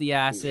that shoots it, the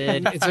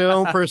acid. It's your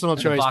own personal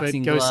choice, but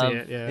boxing go glove. see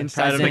it. Yeah.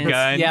 Inside of the Presents.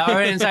 gun. Yeah,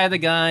 or inside the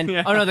gun.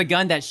 Yeah. Oh no, the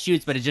gun that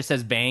shoots, but it just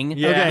says bang.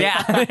 Yeah.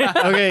 Okay. Yeah.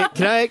 Okay,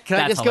 can I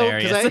That's just go?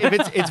 hilarious.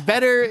 Because if it's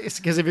better,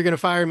 because if you're going to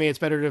fire me, it's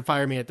better to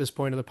fire me at this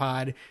point of the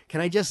pod.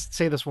 Can I just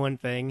say this one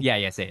thing?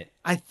 yeah, say it.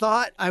 I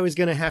thought I was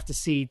going to have to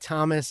see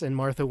Thomas and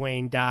Martha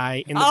Wayne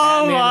die in the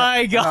Oh Batman.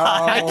 my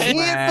god! I Oh, can't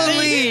man.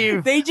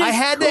 believe They just I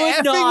had to could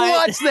effing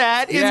not. watch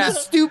that in Yeah. the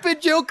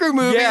stupid Joker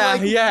movie. Yeah,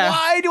 like, yeah.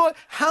 Why do I?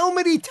 How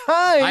many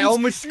times? I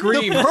almost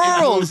screamed The in the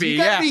pearls. movie, You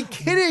gotta yeah. be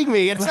kidding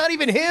me! It's not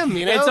even him.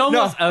 You know? It's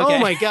almost No. okay. Oh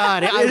my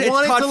god! I It's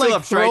wanted Todd to like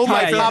Phillips, throw right?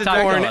 my Todd Phillips.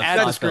 popcorn Todd at the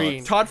Phillips.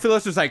 screen. Todd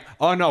Phillips was like,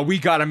 "Oh no, we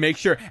gotta make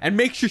sure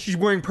she's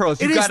wearing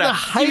pearls. You It is gotta." the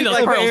height Give me those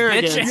of pearls,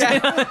 arrogance. bitch.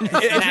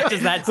 Yeah.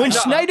 Snatches that When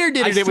stuff. Schneider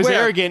did I it, it was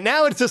swear. arrogant.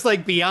 Now it's just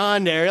like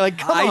beyond there. Like,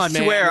 come on,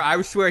 man.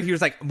 I swear, he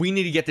was like, "We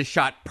need to get the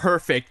shot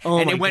perfect," Oh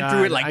and my it went God.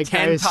 through it like I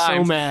 10 was so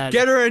times. mad.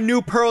 Get her a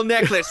new pearl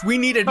necklace. We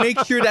need to make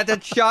sure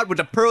that shot with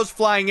the pearls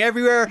flying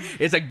everywhere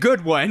is a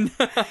good one.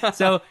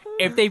 So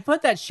if they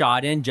put that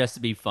shot in just to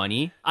be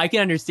funny, I can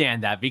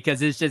understand that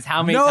because it's just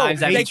how many No, times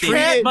they I've seen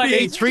can't it. But be.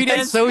 They treat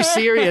it so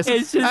serious.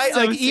 It's just so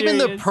like even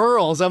the serious.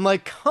 pearls. I'm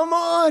like, come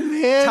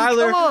on, man.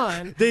 Tyler, come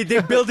on. they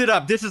build it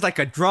up. This is like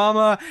a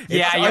drama.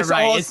 Yeah, you're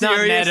right. all It's not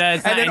serious, meta.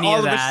 It's and not then any all of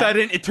of a that.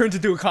 sudden, it turns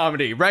into a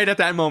comedy right at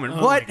that moment.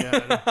 Oh What? my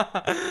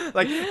God.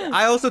 Like,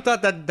 I also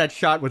thought that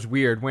shot was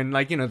weird when,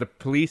 like, the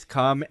police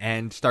come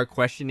and start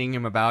questioning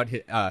him about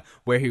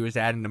where he was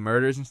at in the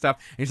murders and stuff.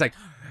 And he's like,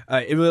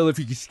 well, if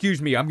you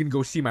excuse me, I'm going to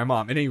go see my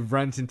mom. And then he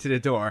runs into the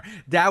door.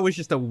 That was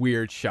just a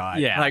weird shot.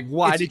 Yeah. Like,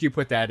 why did you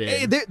put that in?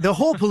 Hey, the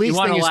whole police You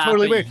wanna thing is laugh,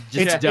 totally but you weird.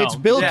 just It's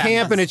don't. Bill Yeah.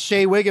 Camp and it's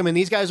Shea Wiggum, and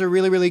these guys are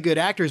really, really good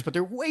actors, but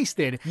they're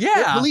wasted. Yeah.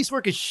 Their police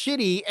work is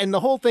shitty, and the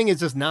whole thing is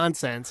just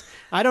nonsense.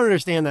 I don't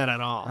understand that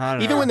at all. I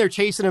don't Even know. when they're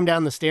chasing him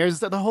down the stairs,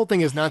 the whole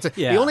thing is nonsense.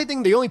 Yeah. The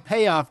only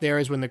payoff there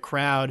is when the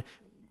crowd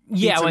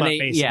Yeah, beats when him they up,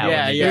 basically. yeah, Yeah,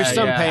 when they yeah, There's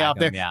some yeah. payoff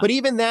there. Yeah. But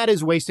even that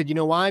is wasted. You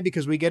know why?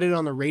 Because we get it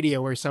on the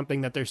radio or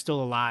something that they're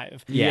still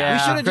alive. Yeah. We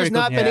should have just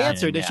not been Yeah.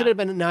 answered. It Yeah. should have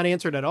been not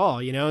answered at all.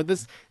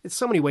 It's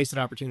so many wasted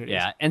opportunities.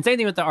 Yeah, and same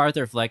thing with the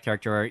Arthur Fleck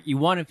character. Where you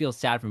want to feel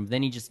sad for him, but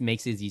then he just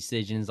makes his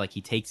decisions. Like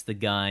he takes the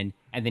gun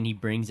and then he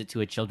brings it to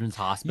a children's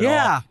hospital.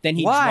 Yeah, then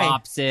he why?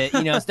 drops it.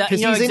 Stuff. Because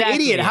he's exactly. an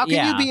idiot. How can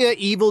Yeah. you be an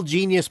evil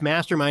genius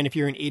mastermind if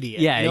you're an idiot?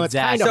 Yeah, It's kind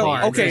exactly. of So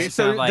hard. okay, It's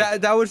so kind of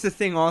like- that was the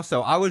thing.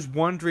 Also, I was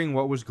wondering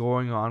what was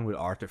going on with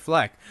Arthur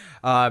Fleck,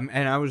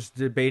 and I was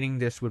debating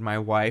this with my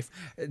wife.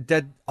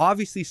 That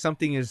obviously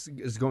something is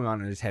going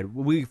on in his head.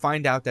 We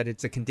find out that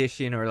it's a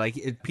condition or like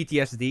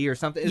PTSD or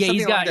something. Yeah,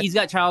 something like that. he's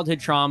got childhood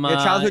trauma.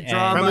 Yeah, childhood and-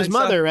 trauma. From his and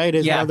stuff. mother, right?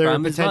 His Yeah, mother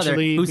from his mother,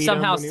 potentially who beat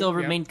somehow him when still he-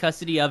 yeah. remained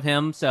custody of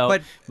him. So,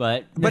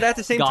 But at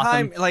the same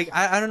Gotham. time, like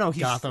I don't know,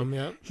 Gotham,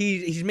 yeah.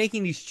 he's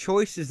making these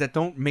choices that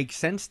don't make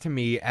sense to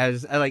me.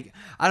 As like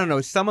I don't know,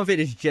 some of it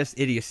is just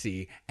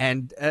idiocy,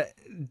 and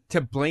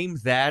to blame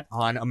that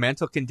on a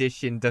mental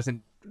condition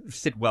doesn't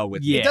sit well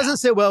with me. Yeah. It doesn't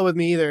sit well with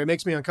me either. It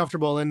makes me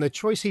uncomfortable. And the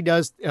choice he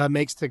does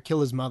makes to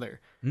kill his mother.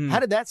 How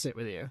did that sit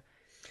with you?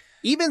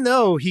 Even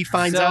though he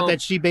finds So- out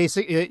that she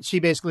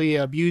basically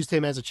abused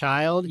him as a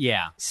child,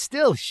 yeah.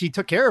 still she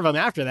took care of him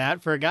after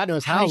that for God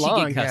knows how How did she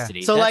long. get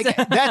custody? So That's-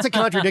 like that's a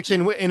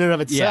contradiction in and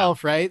of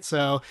itself, right?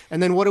 So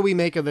and then what do we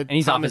make of the and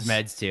he's Thomas, off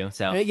his meds too.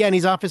 So Yeah, and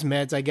he's off his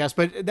meds, I guess.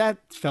 But that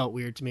felt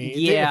weird to me. It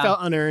Yeah. felt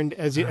unearned,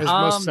 as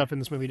most stuff in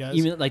this movie does.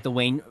 you mean like the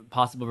Wayne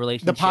possible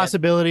relationship? The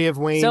possibility of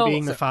Wayne So-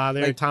 being the father,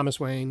 like- Thomas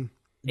Wayne.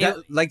 That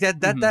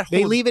whole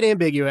They leave it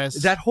ambiguous.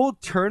 that whole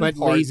turn But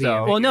part lazy.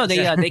 though. Well, no,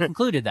 they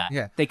concluded that.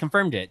 Yeah. They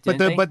confirmed it. but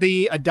didn't they?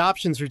 the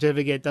adoption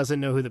certificate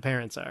doesn't know who the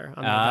parents are.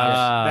 on the Oh.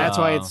 adoption. That's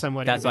why it's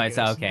somewhat. That's why it's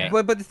ambiguous.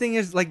 okay. But the thing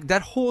is, like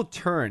that whole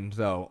turn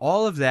though,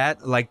 all of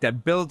that, like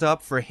that build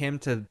up for him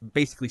to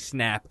basically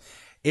snap.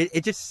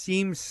 It just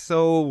seems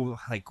so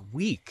like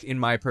weak in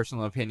my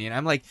personal opinion.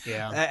 I'm like,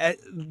 Yeah.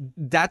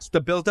 that's the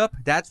build up.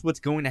 That's what's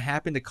going to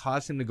happen to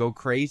cause him to go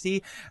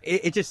crazy.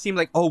 It just seemed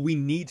like, oh, we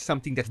need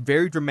something that's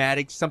very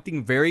dramatic,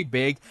 something very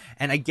big.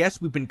 And I guess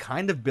we've been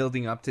kind of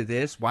building up to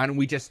this. Why don't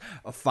we just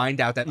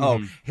find out that oh,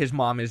 his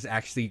mom is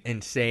actually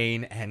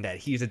insane and that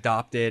he's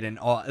adopted and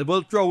all.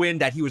 We'll throw in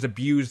that he was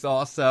abused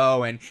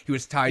also and he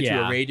was tied to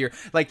Yeah. a radiator.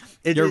 Like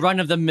Your run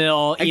of the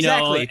mill,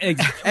 Exactly.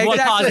 what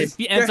causes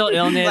Exactly. mental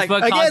illness, Like,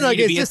 what Again, causes like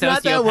you to it's be a just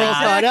not that well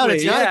sociopath. thought out.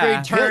 It's not Yeah. a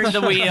great turn. Turn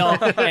the wheel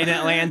and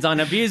it lands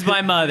on abused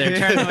by mother.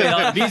 Turn the wheel,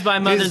 abused by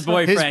mother's His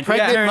boyfriend.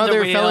 pregnant Turn the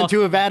mother wheel. fell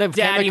into a vat of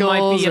Daddy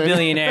chemicals. might be a and-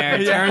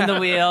 billionaire. Turn the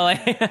wheel.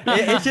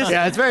 it's just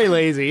Yeah, it's very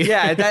lazy.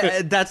 yeah,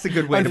 that's a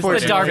good way to put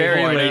the it. dart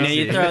Very board. lazy.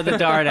 You throw the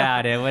dart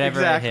at it, whatever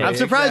Exactly. it I'm hits.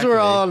 surprised we're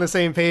Exactly. all on the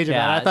same page about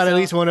Yeah, it. I thought at so-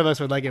 least one of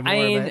us would like it more. I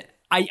mean, but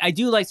I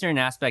do like certain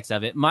aspects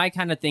of it. My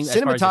kind of thing, as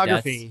far as the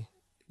deaths- cinematography.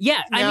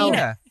 Yeah, I Now, mean,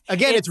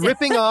 Again, it's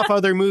ripping off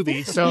other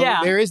movies, so Yeah.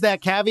 there is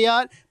that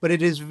caveat, but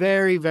it is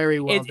very, very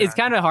well done. It's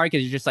kind of hard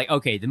because you're just like,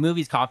 okay, the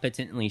movie's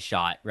competently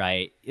shot,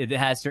 right? It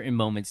has certain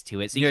moments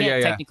to it, so you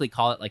can't technically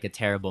call it like a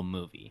terrible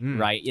movie,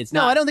 right? It's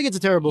No, not. I don't think it's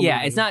a terrible movie.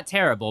 It's not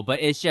terrible,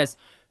 but it's just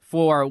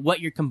for what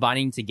you're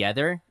combining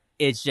together.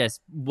 It's just,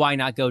 why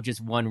not go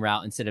just one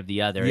route instead of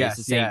the other? Yes,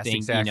 It's the same yes, thing,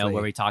 exactly.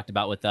 where we talked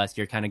about with us.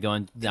 You're kind of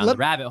going down the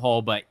rabbit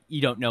hole, but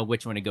you don't know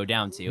which one to go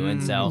down to.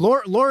 And so,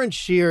 Lawrence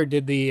Shear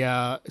did the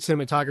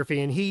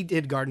cinematography, and he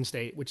did Garden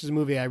State, which is a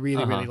movie I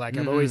really, really like.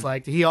 I've always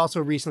liked. He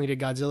also recently did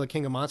Godzilla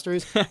King of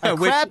Monsters, a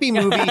crappy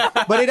movie,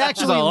 but it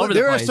actually all over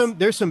the place.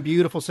 there's some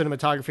beautiful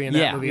cinematography in that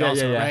Yeah. movie Yeah,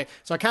 also, yeah. right?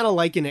 So I kind of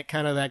liken it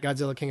kind of that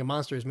Godzilla King of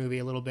Monsters movie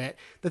a little bit.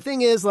 The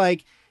thing is,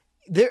 like,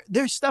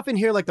 there's stuff in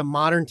here like the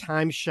modern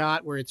time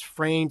shot where it's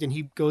framed and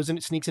he goes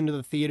in, sneaks into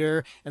the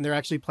theater, and they're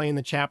actually playing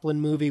the Chaplin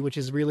movie, which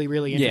is really,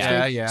 really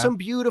interesting. Yeah. Some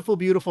beautiful,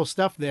 beautiful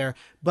stuff there.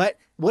 But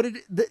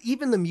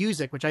even the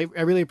music, which I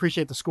really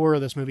appreciate the score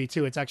of this movie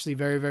too. It's actually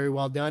very, very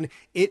well done.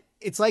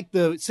 It's like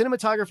the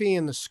cinematography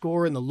and the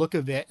score and the look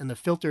of it and the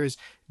filters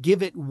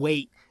give it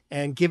weight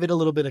and give it a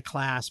little bit of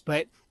class,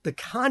 but the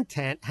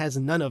content has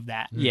none of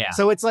that. Yeah.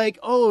 So it's like,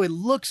 oh, it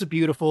looks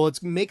beautiful.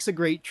 It makes a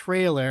great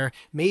trailer.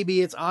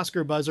 Maybe it's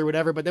Oscar buzz or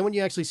whatever. But then when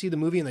you actually see the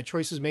movie and the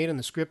choices made and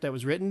the script that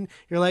was written,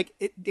 you're like,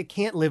 it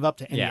can't live up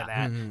to any of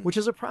that, which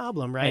is a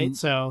problem, right? And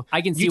so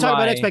I can see you talk about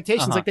why-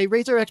 expectations. Like they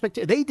raised their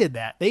expectations. They did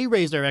that. They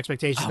raised their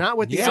expectations, not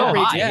with the so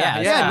outrage. high,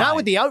 yeah, yeah, so not high.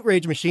 with the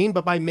outrage machine,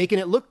 but by making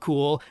it look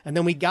cool. And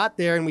then we got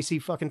there and we see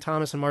fucking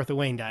Thomas and Martha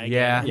Wayne die again.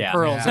 Yeah. and Yeah.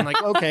 Pearls. Yeah. And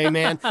like, okay,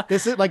 man,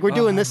 this is like we're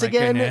doing this my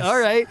again. goodness. All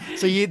right.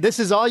 So this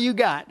is all you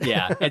got.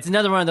 yeah, it's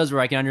another one of those where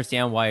I can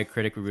understand why a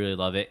critic would really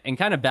love it. And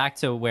kind of back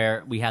to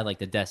where we had like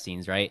the death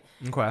scenes, right?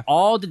 Okay.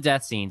 All the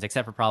death scenes,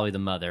 except for probably the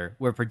mother,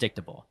 were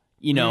predictable.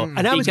 You know,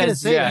 And I was going to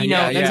say, yeah, that.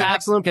 yeah, that's yeah. an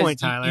excellent point,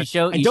 because Tyler. You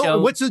show,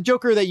 and what's the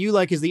Joker that you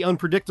like is the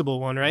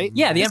unpredictable one, right?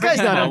 Yeah, the this guy's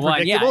not unpredictable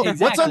one. Yeah, unpredictable.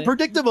 What's exactly.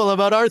 unpredictable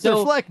about Arthur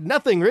So- Fleck?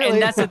 Nothing, really.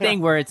 And that's the thing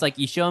where it's like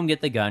you show him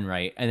get the gun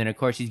right, and then of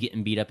course he's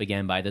getting beat up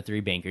again by the three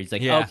bankers.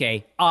 Like, Yeah.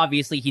 okay,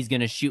 obviously he's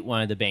gonna shoot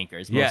one of the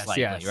bankers, most Yes,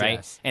 likely, yes, right?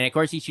 yes. And of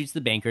course he shoots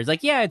the bankers.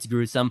 Like, yeah, it's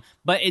gruesome,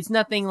 but it's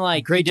nothing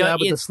like Great you know, job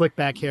with the it's- slick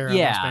back hair on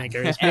Yeah. those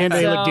bankers. And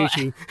they look So-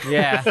 douchey.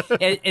 Yeah.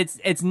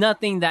 it's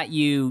nothing that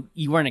you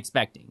weren't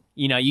expecting.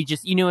 You know, you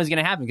knew it was going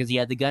to happen because he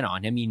had the gun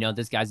on him. You know,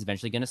 this guy's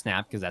eventually going to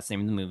snap because that's the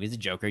name of the movie. Is a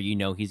Joker. You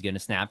know, he's going to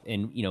snap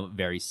in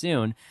very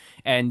soon.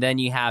 And then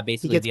you have He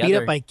basically gets the beat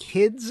other up by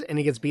kids and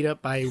he gets beat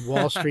up by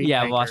Wall Street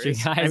Yeah, bankers. Wall Street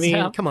guys, I mean,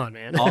 yeah. come on,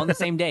 man. all on the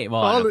same day.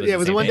 Well, All- I don't know if yeah,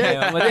 was the it one same day?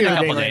 Yeah, within I think a it was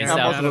couple a day days. later. so-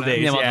 Multiple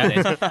days,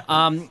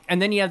 multiple days.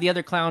 And then you have the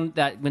other clown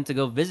that went to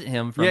go visit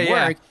him from Yeah,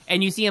 yeah. work,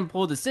 and you see him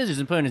pull the scissors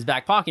and put it in his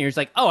back pocket. And you're just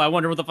like, oh, I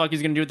wonder what the fuck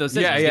he's going to do with those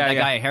scissors. Yeah, Get yeah, that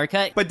yeah. guy a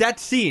haircut. But that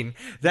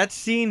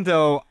scene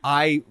though,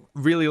 I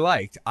really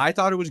liked. I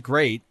thought it was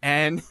great,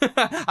 and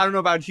I don't know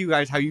about you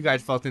guys, how you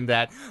guys felt in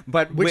that,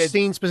 but Which with,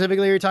 scene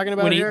specifically are you talking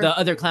about when here? the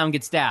other clown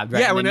gets stabbed, right?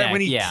 yeah, in when the neck.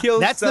 when he yeah.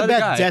 kills That's the other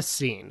best guy. death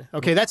scene.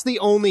 Okay, that's the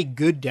only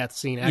good death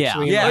scene,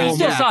 actually. in Yeah, the you whole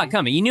still movie. saw it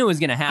coming. You knew it was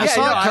going to happen. I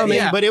saw no, it coming,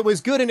 yeah. but it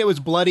was good and it was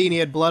bloody and he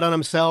had blood on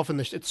himself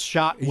and it's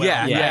shot well.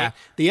 Yeah, right? yeah.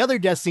 The other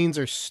death scenes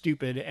are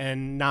stupid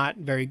and not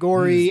very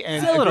gory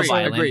and It's a little Agreed,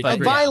 violent, agreed, but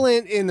agreed.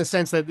 violent in the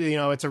sense that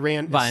it's a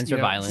Violence for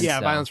violence, Yeah,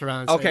 so. violence for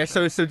violence. Okay,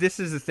 so this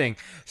is the thing.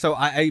 So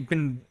I've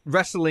been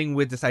wrestling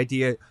with this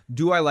idea: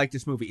 do I like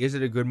this movie? Is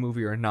it a good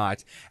movie or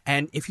not?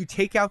 And if you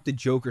take out the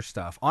Joker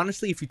stuff,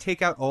 honestly, if you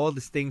take out all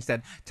the things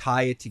that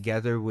tie it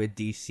together with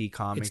DC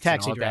Comics, It's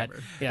Taxi and all Driver.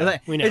 that, Yeah,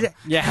 like, we know.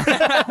 Yeah.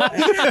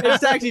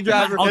 it's Taxi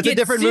Driver. I'll It's a get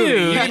different sued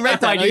movie. You can rent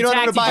if I that. do You don't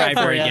want to Taxi buy it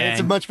Driver for you. again.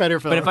 It's a much better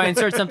film. But if I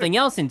insert something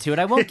else into it,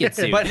 I won't get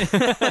sued.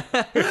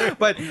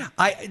 but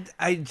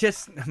I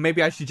just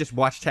maybe I should just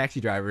watch Taxi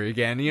Driver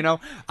again. You know,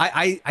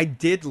 I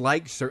did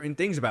like certain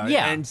things about it,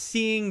 Yeah. and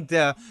seeing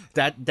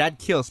that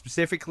kill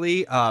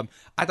specifically, I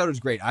thought it was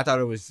great. I thought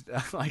it was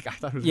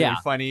Yeah. really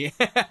funny.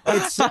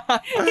 It's,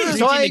 He's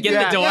so reaching to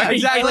get the door. Yeah,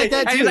 exactly. I like that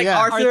And too. he's like, yeah.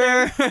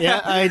 Arthur.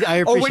 Yeah, I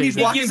appreciate Or when he's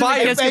that. walking by,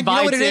 He him. gives And you know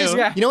goodbye what it is? too.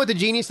 Yeah. You know what the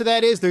genius of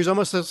that is? There's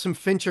almost some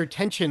Fincher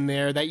tension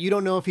there that you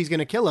don't know if he's going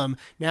to kill him.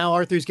 Now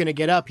Arthur's going to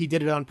get up. He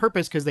did it on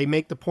purpose because they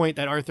make the point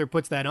that Arthur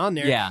puts that on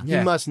there. Yeah. You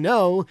Yeah. must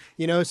know,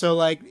 so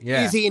like,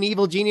 Yeah. is he an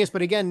evil genius?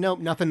 But again, nope,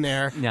 nothing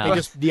there. No. They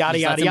just yada,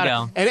 Just yada, lets him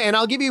yada. go. And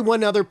I'll give you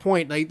one other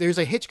point. Like, there's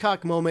a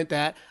Hitchcock moment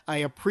that I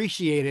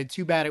appreciated.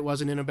 Too bad it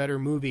wasn't in a better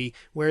movie,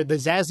 where the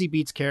Zazie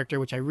Beetz character,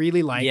 which I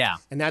really like, Yeah.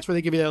 and that's where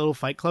they give you that little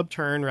Fight Club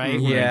turn, right?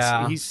 Where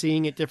Yeah. he's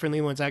seeing it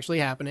differently when it's actually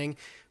happening.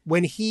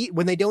 When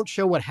they don't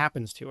show what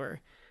happens to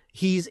her,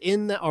 he's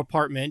in the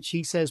apartment.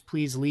 She says,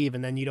 "Please leave,"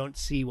 and then you don't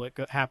see what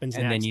happens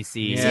And next. then you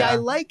see. See, Yeah. I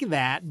like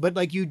that, but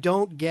like you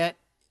don't get.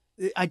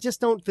 I just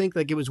don't think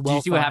like it was Did well.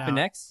 you see what thought happened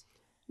out. next?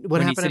 What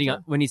when happened? he's sitting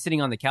after? when he's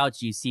sitting on the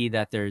couch, you see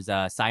that there's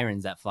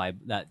sirens that fly.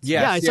 That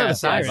Yes, Yeah, I saw the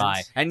yes, fly sirens.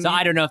 by. And so you-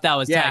 I don't know if that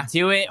was Yeah. tagged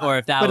to it or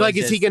if that But was like,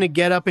 is he just- going to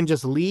get up and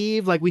just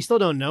leave? Like, we still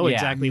don't know Yeah.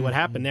 exactly what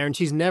happened there, and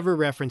she's never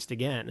referenced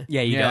again.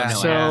 Yeah, you Yeah. don't know.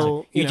 So, what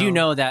happened. you you do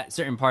know. know that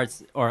certain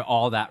parts or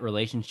all that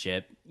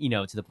relationship,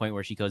 to the point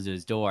where she goes to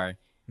his door.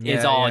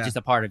 is Yeah, all yeah. just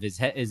a part of his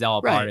head, is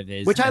all part of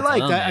his, which I mental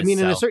liked. I illness, mean,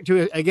 in a so-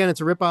 certain, again,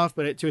 it's a ripoff,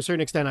 but to a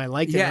certain extent, I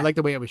liked it. Yeah. I liked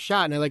the way it was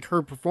shot, and I like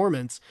her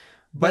performance.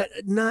 But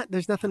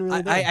there's nothing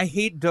really there. I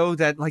hate though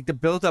that like the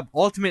build up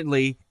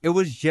ultimately it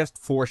was just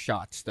 4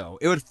 shots though.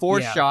 It was 4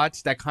 Yeah.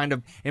 shots that kind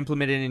of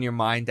implemented in your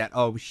mind that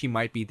oh she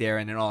might be there,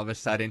 and then all of a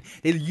sudden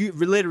they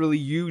literally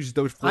used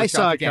those 4 I shots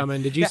saw it again.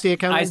 coming. Did you see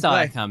it coming? I saw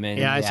Like- it coming.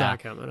 Yeah, I saw it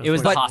coming. It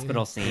was the unfortunately.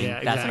 hospital scene.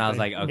 Yeah, That's when I was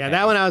like, exactly. okay. Yeah,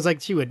 that one I was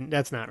like, she wouldn't.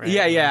 That's not right.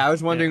 Yeah, I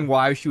was wondering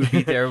why she would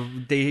be there.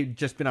 They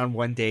just been on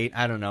one date.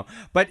 I don't know,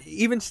 but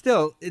even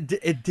still,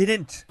 it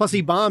didn't. Plus,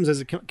 he bombs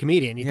as a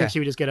comedian. You Yeah. think she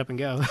would just get up and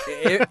go?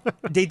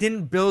 They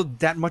didn't build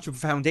that much of a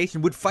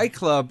foundation with Fight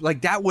Club.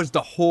 Like that was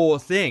the whole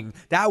thing.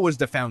 That was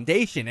the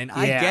foundation, and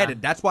I Yeah. get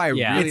it. That's why I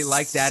Yeah. really It's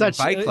like that such,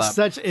 in Fight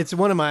Club. It's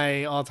one of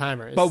my all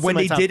timers. But when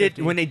they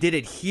did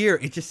it here,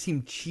 it just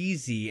seemed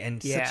cheesy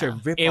and such a Yeah.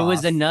 rip. It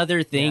was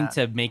another thing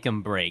Yeah. to make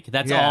him break.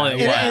 That's Yeah. all it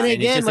was. And it's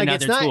again, just like another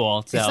it's not,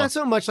 tool. So. it's not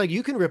so much like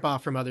you can rip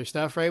off from other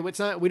stuff, right? It's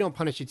not. We don't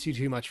punish you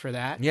too much for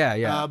that.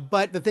 Yeah.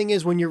 But the thing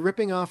is, when you're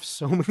ripping off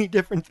so many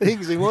different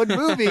things in one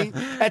movie,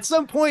 at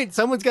some point,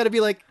 someone's got to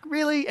be like,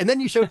 really? And then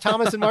you show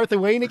Thomas and Martha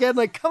Wayne again.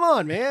 Like, come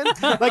on, man!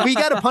 Like, we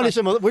got to punish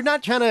them. We're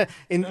not trying to.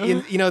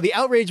 The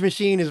outrage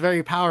machine is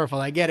very powerful.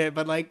 I get it,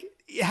 but like,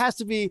 it has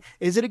to be.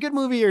 Is it a good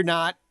movie or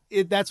not?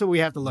 That's what we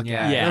have to look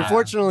Yeah. at. Yeah. And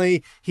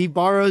unfortunately, he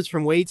borrows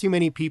from way too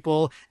many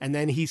people, and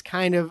then he's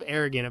kind of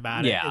arrogant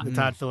about it. Yeah. The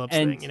Todd Phillips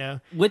And thing, you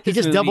know, with he this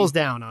just movie- doubles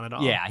down on it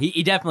all. Yeah,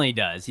 he definitely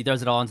does. He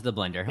throws it all into the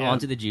blender, Yeah, all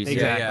into the juice,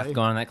 exactly.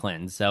 going on that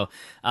cleanse. So,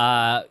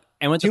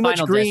 and with Too the much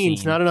final greens,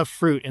 death scene, not enough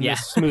fruit in Yeah.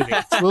 this smoothie.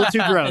 It's a little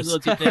too a gross. little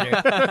too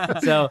bitter.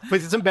 So,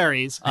 Put some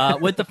berries.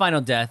 with the final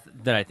death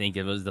that I think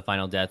it was the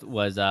final death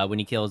was when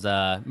he kills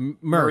Murray.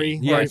 Murray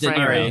De Frank Niro.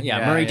 Murray. Yeah,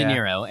 Yeah, Murray De yeah.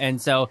 Niro.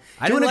 And so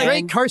I Doing didn't a like-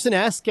 great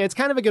Carson-esque. It's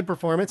kind of a good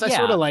performance. I Yeah.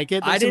 sort of like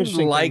it. I There's some didn't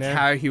interesting like thing there.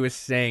 how he was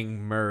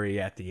saying Murray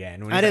at the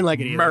end. when I he's didn't like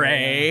it either.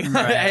 Murray.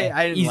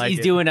 I didn't he's, like he's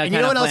it. doing a And kind you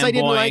know of what else I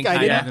didn't like? flamboyant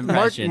I kind of didn't.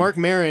 impression. Mark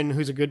Maron,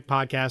 who's a good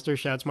podcaster,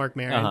 shouts Mark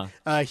Maron.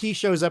 He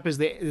shows up as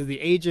the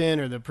agent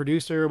or the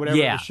producer or whatever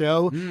Yeah. of the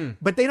show,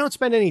 but they don't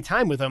spend any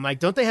time with him. Like,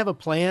 don't they have a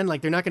plan?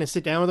 Like, they're not going to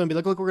sit down with him and be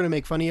like, "Look, we're going to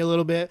make fun of you a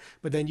little bit,"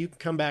 but then you can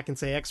come back and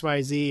say X,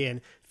 Y, Z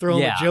and throw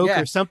him Yeah. a joke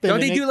Yeah. or something.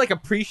 Don't and they do like a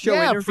pre-show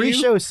yeah, interview?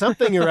 pre-show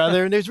something or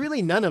other, and there's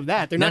really none of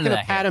that. They're None not of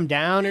going to that pat here. him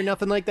down or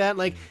nothing like that.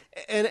 Like,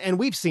 and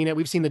we've seen it.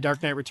 We've seen The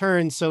Dark Knight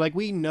Returns, so like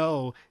we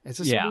know it's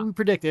just Yeah. what we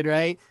predicted,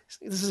 right?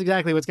 This is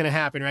exactly what's going to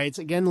happen, right? It's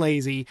again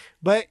lazy,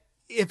 but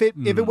if it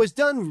was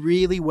done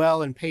really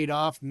well and paid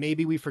off,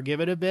 maybe we forgive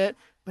it a bit.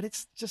 But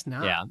it's just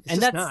not. Yeah, It's and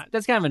just that's not.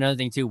 that's kind of another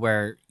thing too,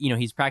 where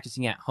he's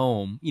practicing at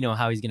home.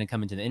 How he's going to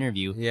come into the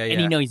interview, Yeah,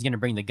 and yeah. he's going to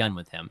bring the gun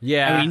with him.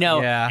 Yeah, and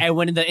yeah. and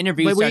when the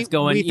interview But starts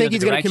going, we think the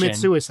he's going to commit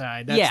direction-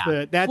 suicide. That's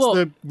Yeah. that's Well,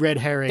 the red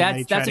herring. that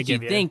he tried That's to what you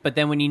give think, but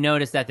then when you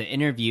notice that the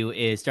interview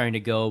is starting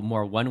to go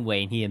more one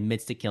way, and he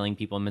admits to killing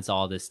people, admits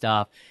all this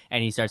stuff,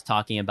 and he starts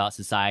talking about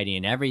society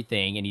and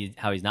everything, and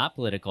how he's not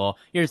political,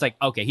 you're just like,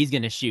 okay, he's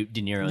going to shoot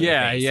De Niro. In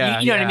Yeah, the face. yeah,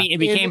 You know what I yeah. mean? It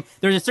became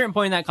there's a certain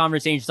point in that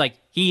conversation, it's like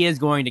he is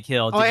going to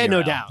kill. De Oh, I had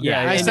no Niro. doubt.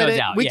 Yeah, I had said no it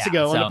doubt. weeks Yeah,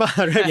 ago on so- the pod,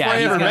 right? yeah, Before I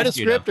he's ever gonna read a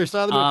shoot him. script or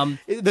saw the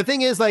movie. The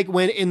thing is, like,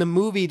 when in the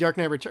movie Dark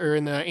Knight or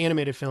in the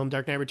animated film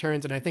Dark Knight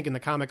Returns, and I think in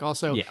the comic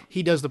also, Yeah.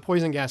 he does the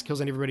poison gas,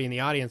 kills everybody in the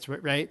audience,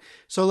 right?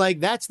 So,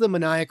 like, that's the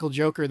maniacal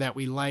Joker that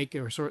we like,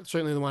 or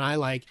certainly the one I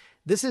like.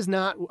 This is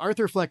not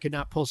Arthur Fleck could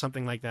not pull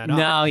something like that off.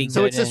 No, he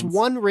So it's just couldn't.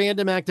 one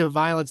random act of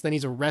violence, then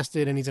he's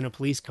arrested and he's in a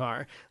police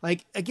car.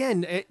 Like,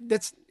 again, it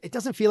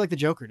doesn't feel like the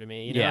Joker to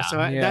me. You know? Yeah. So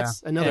Yeah.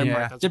 that's another Yeah.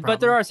 part. That's a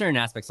But there problem. are certain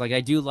aspects, like I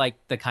do like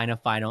the kind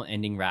of final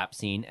ending rap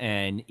scene,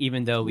 and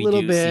even though we a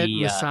little do bit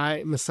see,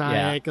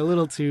 messiah, a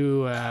little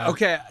too.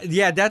 Okay,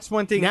 yeah, that's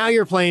one thing. Now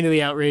you're playing to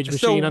the outrage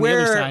machine on the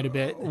other side a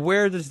bit.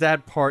 Where does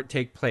that part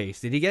take place?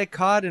 Did he get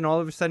caught and all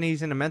of a sudden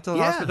he's in a mental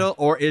Yeah. hospital,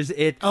 or is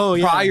it Oh,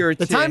 yeah. prior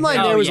The to timeline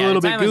him? there was a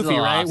little the bit time was goofy,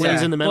 little right? off, When he's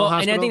yeah. in the mental well,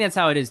 hospital. and I think that's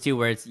how it is too,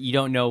 where it's you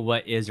don't know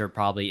what is or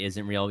probably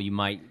isn't real. You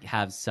might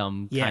have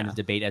some kind Yeah. of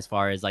debate as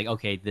far as like,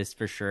 okay, this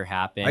for sure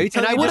happened. Are you and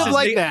telling I me would this have is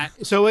liked the-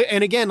 that. So,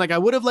 and again, like I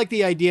would have liked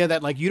the idea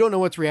that like you don't know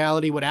what's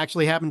reality, what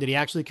actually happened. Did he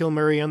actually kill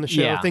Murray on the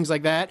show? Yeah. Things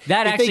like that.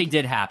 That If actually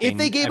did happen, If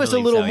they gave I us a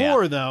believe little so, yeah.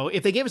 more, though,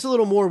 if they gave us a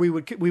little more, we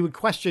would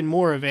question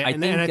more of it,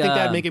 and I think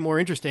that'd make it more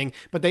interesting.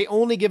 But they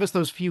only give us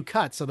those few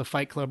cuts of the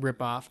Fight Club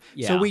ripoff, so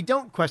Yeah. we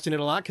don't question it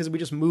a lot because we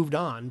just moved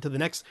on to the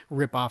next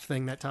ripoff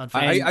thing that Todd.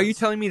 Are, Phillips are you does.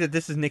 telling me that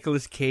this is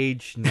Nicolas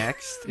Cage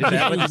next? Is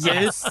that what this is?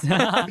 yes.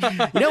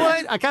 You know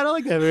what? I kind of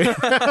like that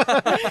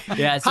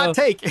movie. Yeah. So Hot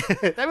take.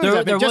 That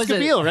was there was Jessica a-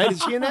 Biel, right?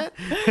 Is she in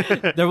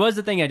that? there was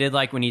the thing I did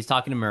like when he's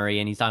talking to Murray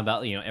and he's talking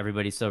about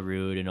everybody's so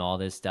rude and all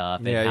this stuff,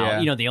 and Yeah, how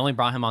yeah. they only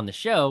brought him on the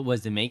show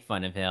was to make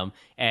fun of him,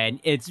 and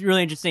it's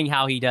really interesting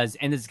how he does.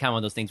 And this is kind of one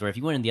of those things where if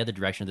you went in the other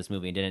direction of this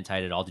movie and didn't tie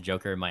it all to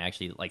Joker, it might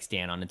actually like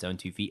stand on its own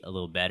 2 feet a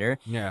little better.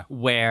 Yeah.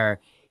 Where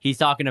he's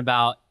talking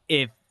about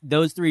if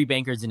those 3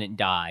 bankers didn't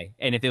die,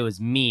 and if it was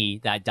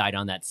me that died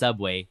on that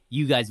subway,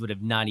 you guys would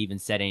have not even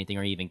said anything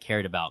or even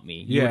cared about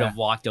me. You would Yeah. have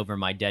walked over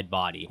my dead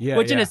body, Yeah,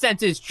 which in yeah. a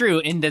sense is true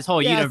in this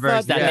whole Yeah, I universe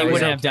thought that that they was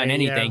wouldn't have done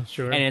okay, yeah, anything.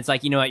 sure. And it's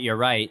like, you know what, you're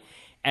right.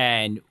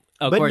 And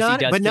of course he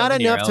does but kill not De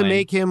enough Niro to and-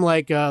 make him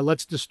like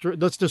let's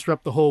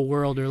disrupt the whole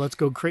world or let's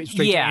go straight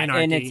to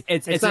anarchy.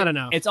 and it's not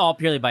enough. It's all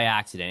purely by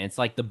accident. It's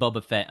like the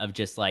Boba Fett of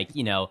just like,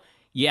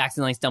 you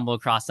accidentally stumble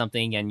across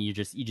something and you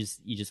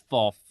just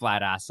fall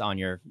flat ass on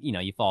your,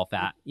 you fall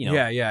fat,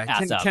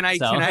 ass up. Can I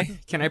So-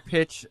 can I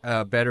pitch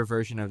a better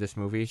version of this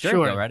movie? Sure.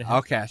 Sure. Go right ahead.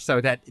 Okay,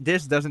 so that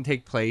this doesn't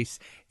take place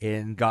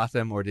in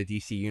Gotham or the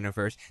DC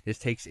universe. This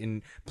takes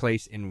in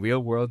place in real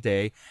world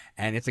day,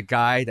 and it's a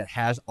guy that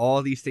has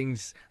all these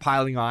things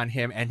piling on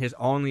him, and his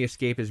only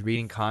escape is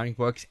reading comic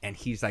books, and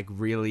he's like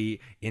really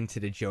into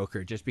the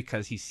Joker just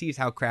because he sees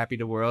how crappy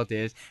the world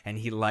is, and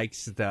he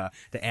likes the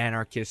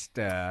anarchist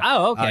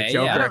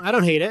Joker. I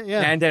don't hate it.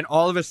 Yeah. And then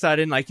all of a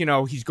sudden, like,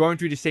 he's going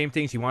through the same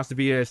things. He wants to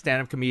be a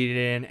stand-up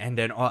comedian, and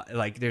then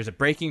there's a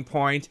breaking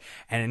point,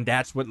 and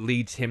that's what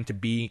leads him to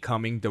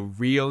becoming the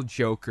real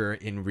Joker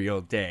in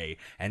real day,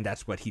 and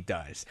that's what he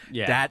does.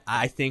 Yeah. That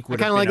I think would.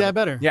 I kinda like that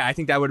better. Yeah, I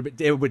think that would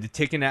have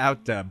taken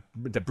out the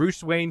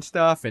Bruce Wayne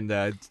stuff and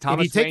the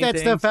Thomas. if you take Wayne that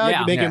things. stuff out, Yeah.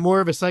 you make Yeah. it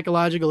more of a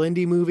psychological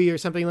indie movie or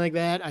something like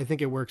that. I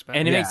think it works better.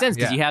 And it Yeah, makes sense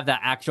because yeah. you have that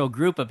actual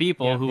group of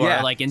people who Yeah.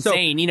 are like So-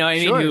 insane, you know what I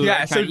mean? Sure. Who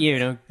Yeah, are so- trying, Yeah,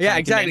 trying to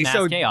exactly. commit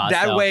So mass chaos,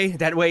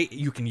 that way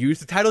you can use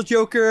the title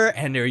Joker,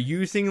 and they're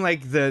using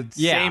like the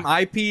Yeah. same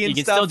IP and You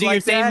can stuff still do like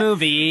your same that.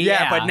 movie,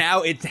 yeah. but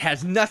now it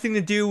has nothing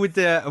to do with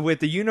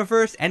the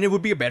universe, and it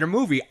would be a better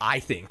movie. I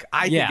think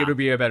Yeah. it would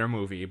be a better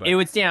movie. But it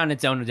would stand on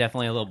its own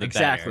definitely a little bit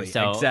Exactly, better.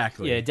 So,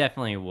 exactly. Yeah, it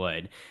definitely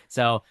would.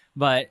 So,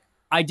 but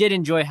I did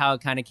enjoy how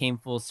it kind of came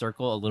full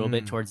circle a little Mm.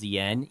 bit towards the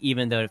end,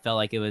 even though it felt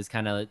like it was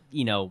kind of,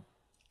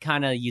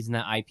 kind of using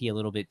that IP a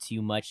little bit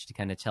too much to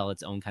kind of tell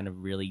its own kind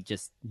of really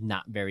just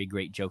not very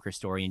great Joker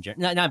story in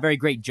general, not very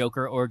great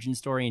Joker origin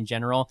story in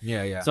general.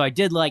 yeah. So I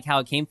did like how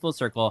it came full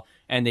circle,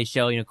 and they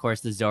show, of course,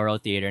 the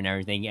Zorro Theater and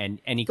everything,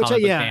 and any Which,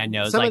 comic book yeah, fan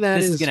knows some of like that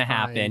this is is going to fine.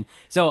 happen.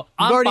 So You've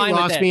I'm already fine with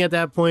lost it. me at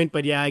that point,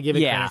 but yeah, I give it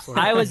Yeah, credit for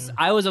it.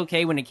 I was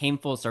okay when it came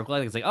full circle.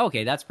 I was like, oh,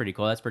 okay, that's pretty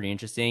cool. That's pretty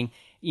interesting.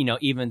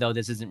 Even though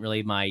this isn't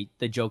really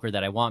the Joker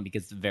that I want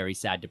because it's a very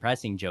sad,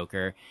 depressing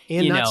Joker.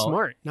 And you not know,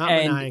 smart, not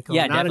and, maniacal,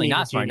 Yeah, not definitely an not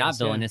evil smart, not genius,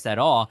 yeah. villainous at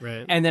all.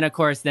 Right. And then, of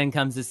course, then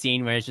comes the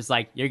scene where it's just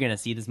like, you're going to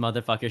see this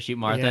motherfucker shoot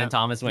Martha Yeah. and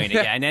Thomas Wayne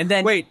again. And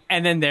then, Wait.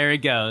 and then there it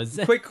goes.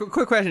 quick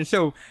question.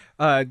 So,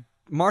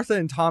 Martha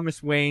and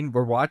Thomas Wayne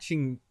were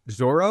watching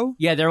Zorro.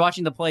 Yeah, they're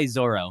watching the play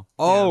Zorro.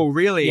 Oh,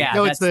 really? Yeah.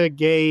 No, it's that's- the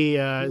gay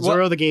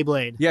Zorro the Gay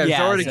Blade. Yeah, Yeah,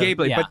 Zorro the so- Gay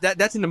Blade. yeah. But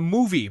that's in the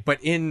movie. But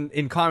in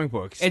comic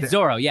books, It's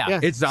Zorro, yeah. Yeah.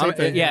 It's Same zombie.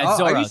 thing. Yeah, it's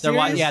Oh, are you Zorro. They're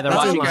serious? they're That's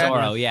watching okay.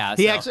 Zorro, yeah.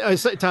 He so.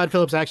 actually, Todd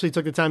Phillips actually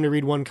took the time to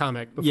read one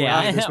comic before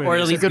Yeah, he did this movie. or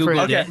at so least good for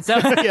Googled him. it. So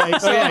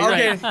yeah, you're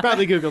okay. right.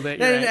 Probably Googled it.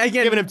 You're And right.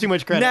 again, Giving him too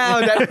much credit.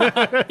 Now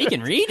that he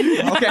can read.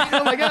 okay.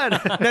 Oh my god.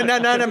 No,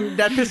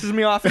 that pisses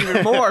me off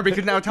even more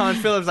because now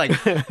Thomas Phillips is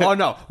like, oh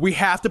no, we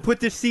have to put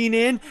this scene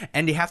in,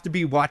 and they have to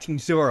be watching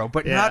Zorro,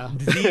 but Yeah. not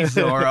the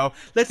Zorro.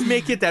 Let's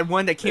make it that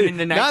one that came in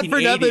the 1980s. Not for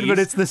nothing, but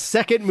it's the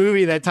second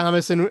movie that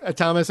Thomas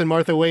and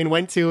Martha Wayne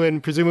went to in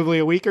presumably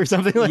a week or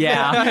something like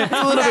Yeah. that. It's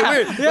a little bit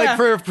weird. Yeah. Like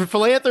for a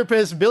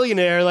philanthropist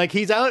billionaire, like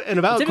he's out and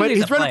about. Typically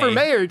He's it's a running for play.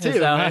 mayor too.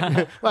 So-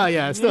 right? Well,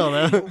 yeah, still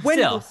though. when,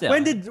 Still.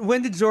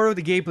 when did Zorro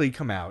the Gay Blade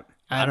come out?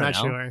 I'm don't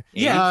not know. sure.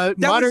 Yeah, that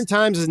Modern was-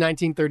 Times is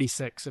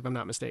 1936, if I'm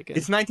not mistaken.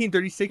 It's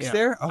 1936 Yeah.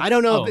 there? Oh. I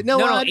don't know. Oh, if no,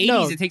 I-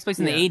 80s. It takes place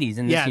in the 80s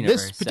in this yeah,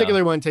 universe. this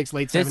particular one takes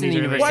late This in 70s. the early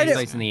universe Why, 80s. takes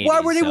place in the 80s. why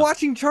were they so.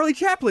 watching Charlie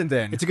Chaplin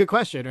then? It's a good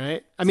question,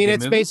 right? I mean, good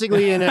it's movie.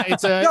 basically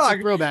it's a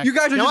throwback. You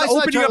guys are No, I just saw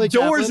opening Charlie up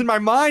doors Chaplin. in my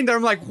mind.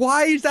 I'm like,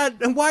 why is that?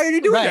 And why are you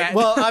doing Right. that?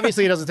 Well,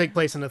 obviously, it doesn't take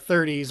place in the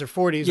 30s or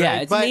 40s. Yeah,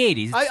 right? it's in But the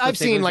 80s. It's I've supposed to take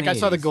seen, place like, in I the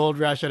saw the 80s. Gold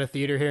Rush at a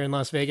theater here in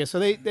Las Vegas. So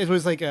it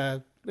was like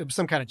it was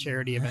some kind of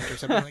charity event or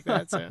something like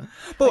that. So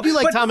I do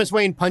like but- Thomas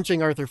Wayne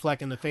punching Arthur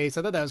Fleck in the face.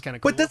 I thought that was kind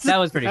of cool. But that's That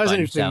was pretty that was fun. an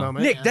interesting so.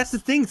 moment. Nick, yeah. that's the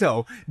thing,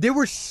 though. They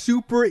were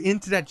super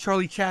into that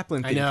Charlie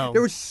Chaplin thing. I know. They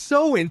were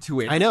so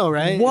into it. I know,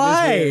 right? It is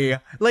Why? weird.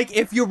 Like,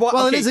 if you're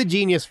Well, okay, it is a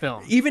genius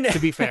film. even to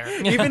be fair.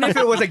 even if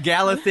it was a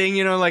gala thing,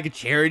 like a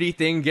charity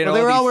thing, Well,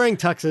 they were all these- wearing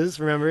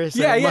tuxes, remember?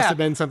 So yeah, it yeah. must have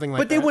been something like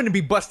but that. they wouldn't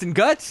be busting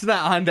guts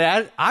on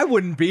that. I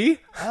wouldn't be.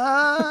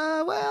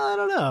 Well, I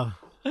don't know.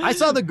 I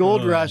saw the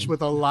Gold Rush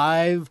with a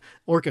live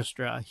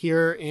orchestra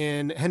here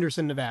in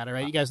Henderson, Nevada,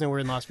 right? You guys know we're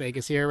in Las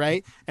Vegas here,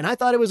 right? And I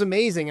thought it was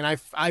amazing. And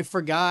I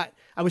forgot.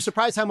 I was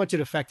surprised how much it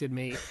affected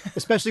me,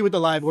 especially with the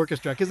live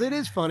orchestra, because it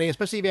is funny,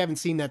 especially if you haven't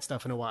seen that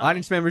stuff in a while.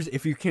 Audience members,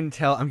 if you can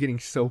tell, I'm getting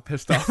so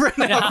pissed off right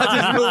now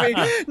about this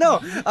movie.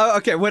 No,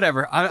 okay,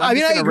 whatever. I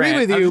mean, I agree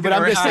with you, but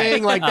I'm just saying.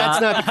 saying, like, that's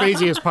not the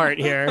craziest part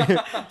here.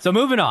 So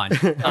moving on.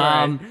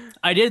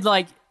 I did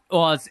like.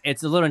 Well,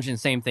 it's a little interesting.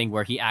 Same thing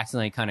where he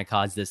accidentally kind of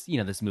caused this,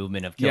 this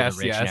movement of kill Yes,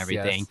 the rich and yes,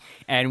 everything, yes.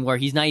 and where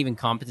he's not even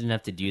competent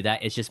enough to do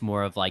that. It's just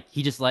more of like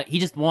he just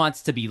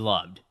wants to be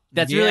loved.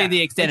 That's Yeah, really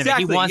the extent of it.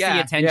 exactly, He wants yeah,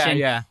 the attention.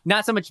 yeah.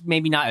 Not so much,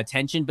 maybe not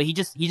attention, but he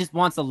just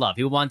wants the love.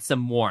 He wants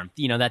some warmth.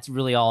 That's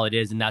really all it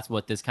is, and that's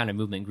what this kind of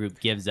movement group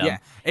gives him. Yeah,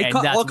 it and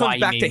all that's why comes he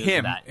back made to moves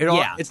him. that. It all,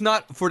 Yeah. It's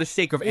not for the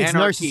sake of It's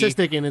anarchy.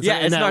 narcissistic in its yeah,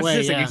 in it's that way.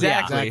 narcissistic. Yeah.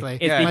 Exactly. Exactly.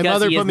 It's Yeah. My because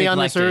mother he put is me on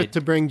this neglected. earth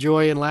to bring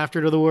joy and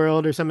laughter to the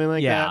world, or something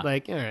like Yeah. that.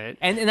 Like, all right.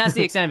 And that's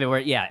the extent of it.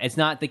 Where it's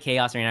not the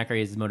chaos or anarchy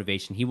is his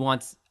motivation. He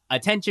wants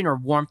attention or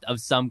warmth of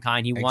some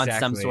kind. He wants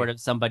some Exactly. sort of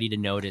somebody to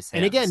notice him.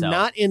 And again, so.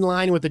 not in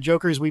line with the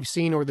Jokers we've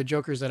seen or the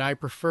Jokers that I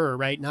prefer,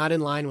 right? Not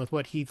in line with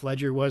what Heath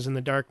Ledger was in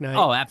The Dark Knight.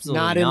 Oh, absolutely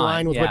Not in not.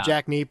 line with Yeah. what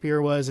Jack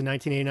Napier was in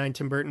 1989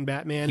 Tim Burton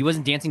Batman. He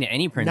wasn't dancing to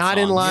any Prince Not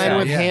in songs. line Yeah,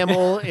 with yeah.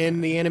 Hamill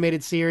in the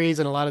animated series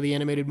and a lot of the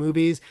animated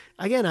movies.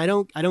 Again, I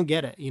don't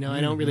get it. I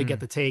don't really get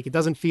the take. It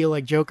doesn't feel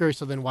like Joker,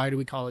 so then why do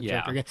we call it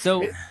Joker again?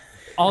 So,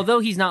 although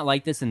he's not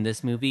like this in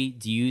this movie,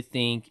 do you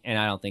think, and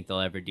I don't think they'll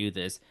ever do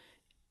this,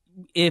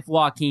 if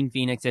Joaquin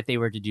Phoenix, if they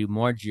were to do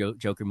more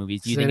Joker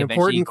movies, do you It's an think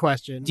important eventually,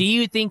 question. do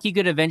you think he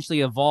could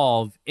eventually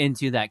evolve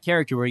into that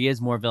character where he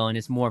is more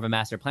villainous, more of a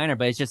master planner,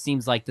 but it just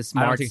seems like the I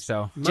smarts don't think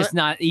so. just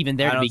not even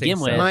there I to don't begin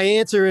think so. with. My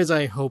answer is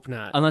I hope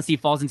not. Unless he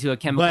falls into a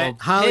chemical But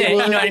pit, Hollywood- you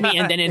know what I mean?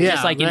 And then it Yeah,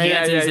 just like right.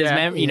 enhances Yeah,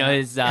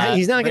 his, yeah, his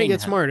he's not going to brain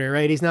get health. smarter,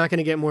 right? He's not going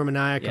to get more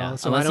maniacal. Yeah,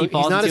 So unless he he's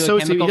falls not a into a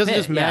sociopath. He chemical doesn't pit,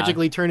 just yeah.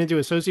 magically turn into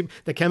a sociopath.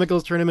 The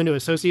chemicals turn him into a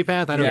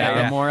sociopath. I don't Yeah,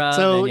 get the it. more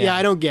So then,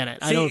 I don't get it.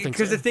 I don't think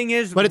so. Because the thing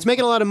is, But it's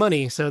making a lot of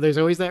money, so there's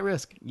always that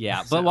risk.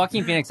 Yeah, but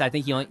Joaquin Phoenix, I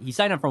think he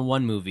signed up for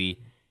one movie.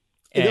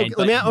 And, Let me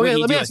would he ask do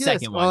you a this.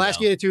 second Well, I'll one, ask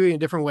though? you to in a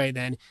different way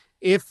then.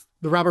 If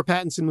the Robert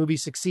Pattinson movie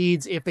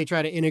succeeds, if they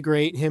try to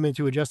integrate him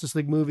into a Justice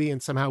League movie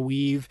and somehow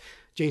weave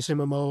Jason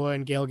Momoa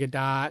and Gal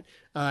Gadot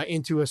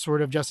into a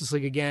sort of Justice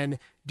League again,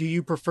 do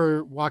you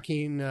prefer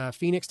Joaquin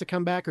Phoenix to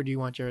come back or do you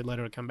want Jared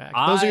Leto to come back?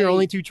 Those are your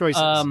only two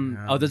choices.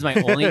 Oh, those are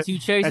my only two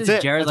choices. That's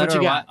it. Jared That's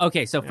what Leto. you Or got.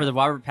 Okay, so for the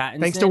Robert Pattinson,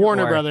 Thanks to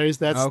Warner or- Brothers,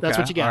 that's Okay,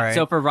 what you got. all right.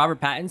 So for Robert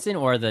Pattinson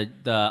or the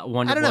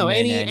Wonder I don't know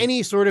Woman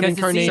any sort of 'cause it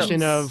incarnation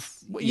seems- of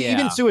yeah.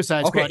 even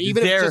Suicide Squad. Okay,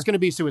 Even if it's they're- just going to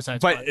be Suicide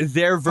but Squad.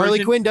 their version,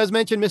 Harley Quinn does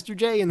mention Mr.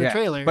 J in the Yeah,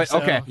 trailer. But so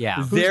okay, Yeah.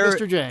 who's their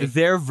Mr. J?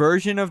 their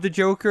version of the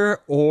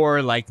Joker,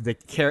 or like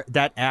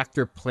that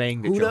actor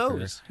playing the Who Joker.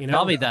 knows?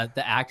 Probably the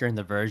actor in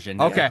the version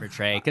Okay. that they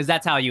portray, because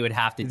that's how you would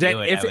have to Then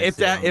do it.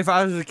 if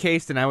I was the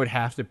case, then I would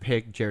have to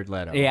pick Jared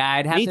Leto. yeah,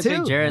 I'd have Me to too.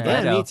 pick Jared Yeah,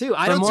 Leto. me too.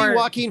 I For don't see more-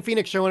 Joaquin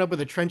Phoenix showing up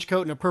with a trench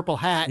coat and a purple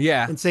hat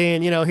Yeah. and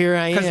saying, here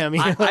I 'Cause am. I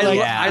Like, like-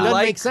 I it doesn't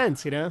like- make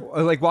sense,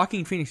 Like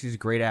Joaquin Phoenix is a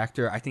great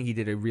actor. I think he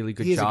did a really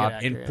good He is a good job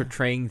actor, in yeah.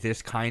 portraying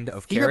this kind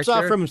of He character. rips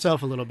off from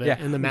himself a little bit Yeah.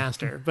 in The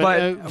Master. But,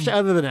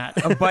 other than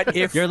that. But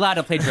if You're allowed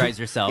to plagiarize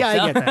yourself. Yeah, so-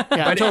 I get that.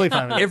 Yeah, I'm totally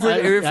fine with if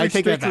that. we're I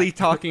take that strictly back.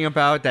 talking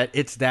about that,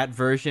 it's that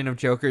version of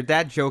Joker.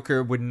 That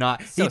Joker would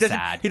not. So he doesn't.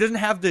 sad. He doesn't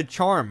have the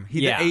charm.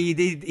 Yeah.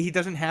 He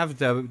doesn't have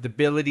the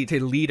ability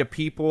to lead a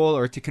people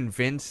or to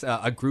convince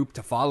a group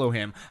to follow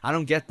him. I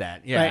don't get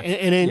that. Yeah. Right.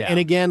 And Yeah.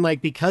 again,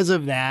 like because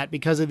of that,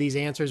 because of these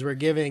answers we're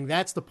giving,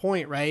 that's the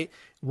point, right?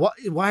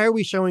 Why are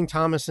we showing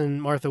Thomas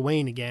and Martha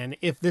Wayne again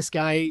if this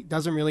guy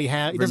doesn't really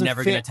have? He We're doesn't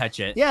never fit. going to touch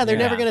it. Yeah, they're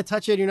never going to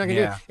touch it. You're not going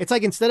to do Yeah. it. It's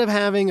like instead of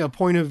having a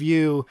point of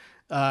view,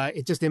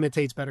 it just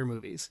imitates better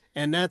movies,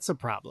 and that's a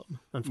problem,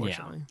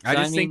 unfortunately. I So, just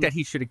I think mean- that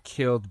he should have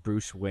killed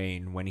Bruce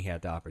Wayne when he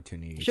had the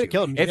opportunity. Should have to.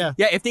 killed him. If,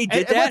 yeah. if they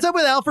did And that. what's up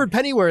with Alfred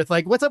Pennyworth?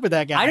 Like, what's up with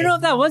that guy? I don't know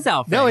if that was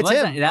Alfred. No, it's Was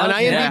him. that On was-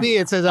 IMDb,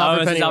 it says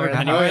Alfred it's Pennyworth. Alfred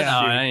Pennyworth. Oh, yeah.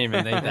 I didn't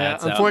even think Yeah,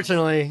 that. So.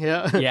 unfortunately,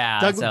 yeah.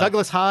 Yeah, so-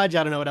 Douglas Hodge.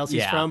 I don't know what else he's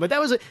Yeah. from, but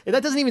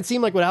that doesn't even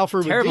seem like what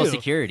Alfred Terrible would do.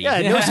 security.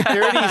 Yeah, no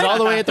security. He's all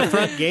the way at the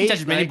front gate.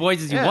 Touch as many like-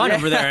 boys as you yeah. want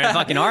over there in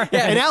fucking Arthur.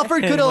 And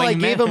Alfred could have like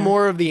Wingman. gave him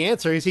more of the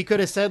answers. He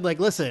could have said like,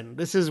 "Listen,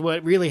 this is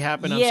what really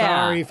happened. I'm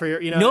Yeah. sorry for your."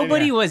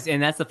 Nobody yeah. was,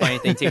 and that's the funny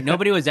thing too.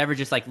 Nobody was ever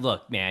just like,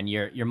 "Look, man,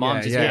 your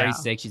mom's just yeah. very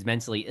sick. She's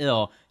mentally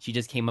ill. She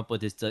just came up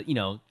with this,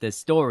 this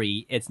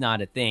story. It's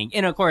not a thing."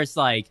 And of course,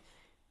 like,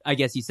 I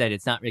guess you said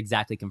it's not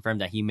exactly confirmed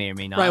that he may or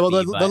may not. Right. Well, be,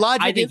 the but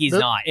logic. I think he's the-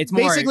 not. It's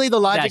more basically the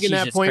logic in she's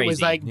that just point was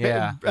crazy. like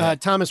Yeah.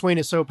 Thomas Wayne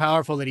is so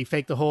powerful that he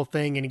faked the whole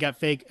thing and he got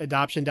fake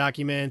adoption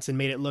documents and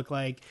made it look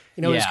like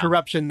there's Yeah.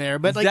 corruption there.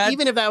 But like That-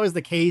 even if that was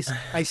the case,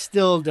 I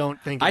still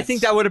don't think. I think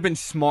it's- that would have been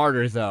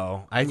smarter,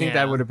 though. I think Yeah.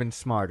 that would have been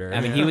smarter.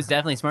 I mean, he was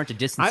definitely smart to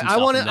distance I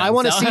himself. want from to. them, I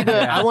want to so- see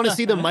the. I want to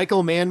see the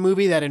Michael Mann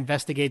movie that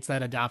investigates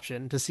that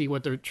adoption to see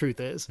what the truth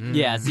is.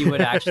 Yeah, see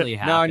what actually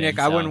happened. No, Nick,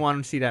 I so. wouldn't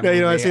want to see that No, movie.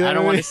 you don't wanna see that I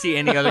don't want movie? to see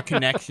any other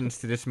connections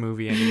to this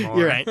movie anymore.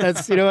 You're right.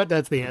 That's what.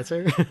 That's the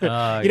answer.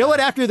 Oh, You know what?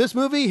 After this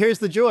movie, here's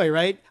the joy.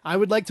 Right? I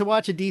would like to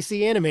watch a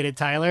DC animated.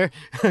 Tyler,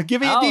 give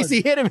me a Oh.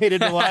 DC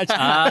animated to watch.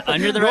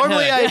 Under the Red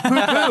Normally Hood. I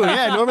poo-poo.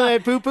 Yeah, normally I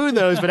poo-poo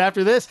those, but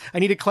after this, I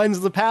need to cleanse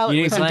the palate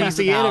You with need some to cleanse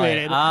the DC palate.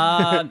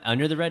 animated.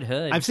 Under the Red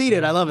Hood. I've seen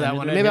it. I love that Under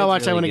one. the Red Maybe I'll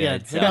Hood's watch that one really again.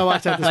 good, Maybe I'll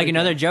watch that this like weekend.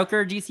 another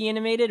Joker DC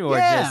animated, or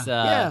Yeah, just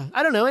yeah.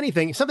 I don't know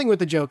anything. Something with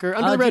the Joker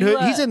under the do Red you,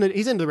 Hood.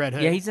 He's in the Red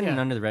Hood. Yeah, he's in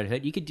Under the Red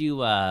Hood. You could do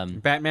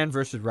Batman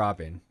versus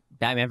Robin.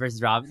 Batman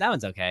versus Robin. That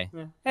one's okay.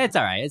 It's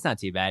all right. It's not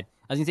too bad.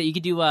 I was gonna say you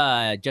could do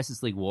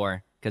Justice League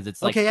War because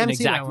it's like Okay, I an haven't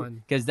seen that exact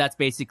one. because that's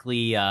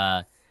basically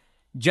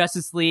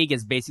Justice League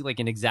is basically like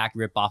an exact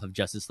rip off of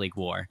Justice League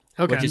War,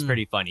 Okay. which is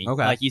pretty funny.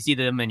 Okay. Like you see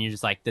them and you're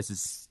just like, this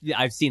is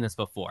I've seen this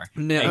before.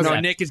 No,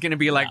 Except- Nick is going to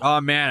be like, oh,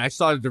 man, I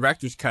saw the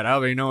director's cut. I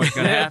already know what's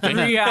going to happen.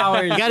 3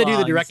 hours. You got to do the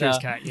long, director's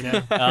so- cut. You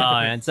know. Oh,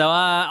 and so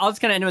I'll just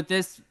kind of end with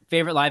this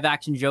favorite live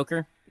action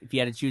Joker if you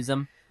had to choose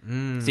them. So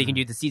you can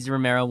do the Cesar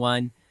Romero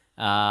one,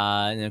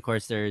 and then of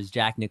course there's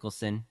Jack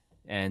Nicholson,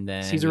 and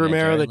then Cesar we got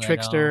Romero, Jared the Leto.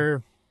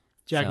 trickster.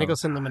 Jack So,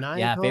 Nicholson, the Maniacal.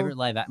 Yeah, favorite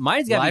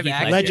mine's got to Live be Heath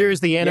action. Ledger. Ledger's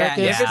the Anarchist.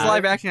 Yeah, if it's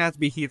live action, it has to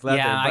be Heath Ledger.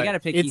 Yeah, I but- got to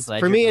pick It's Heath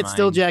Ledger for me. It's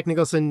still mine. Jack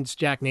Nicholson's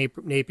Jack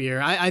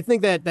Napier. I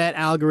think that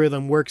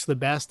algorithm works the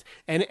best.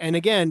 And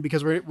again,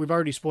 because we've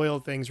already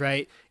spoiled things,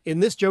 right? In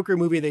this Joker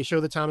movie, they show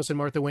the Thomas and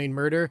Martha Wayne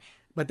murder,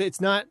 but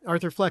it's not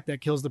Arthur Fleck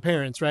that kills the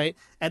parents, right?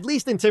 At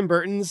least in Tim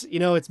Burton's,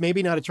 it's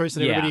maybe not a choice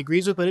that everybody Yeah.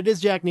 agrees with, but it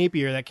is Jack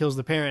Napier that kills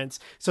the parents.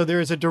 So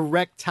there is a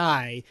direct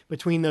tie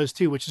between those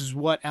two, which is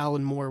what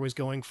Alan Moore was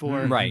going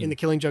for Right. in The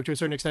Killing Joke to a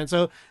certain extent.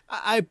 So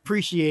I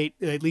appreciate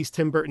at least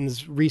Tim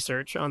Burton's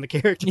research on the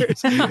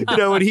characters,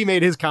 when he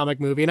made his comic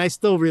movie. And I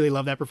still really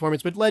love that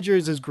performance. But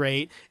Ledger's is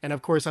great. And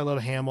of course, I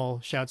love Hamill,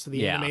 shouts to the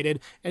Yeah.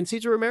 animated. And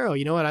Cesar Romero,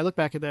 you know what? I look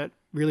back at that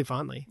really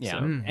fondly. Yeah,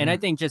 So. and I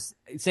think just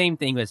same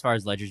thing as far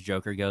as Ledger's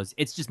Joker goes.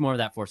 It's just more of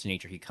that force of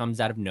nature. He comes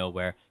out of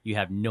nowhere. You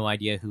have no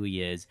idea who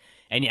he is.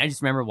 And I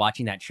just remember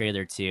watching that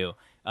trailer too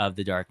of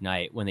The Dark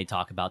Knight when they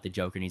talk about the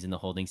Joker and he's in the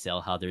holding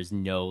cell, how there's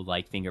no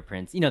like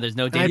fingerprints. There's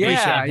no data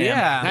appreciate of him.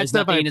 yeah. There's That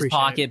stuff I nothing in his appreciate.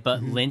 pocket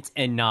but lint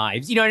and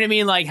knives. You know what I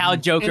mean? Like how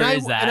Joker And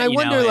is that. And I you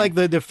wonder, know? like,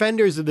 the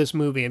defenders of this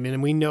movie, I mean,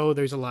 and we know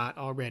there's a lot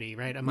already,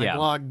 right? And my Yeah.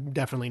 blog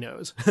definitely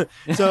knows.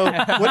 So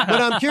what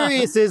I'm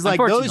curious is, like,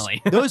 those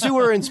Unfortunately. those who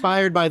were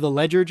inspired by the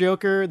Ledger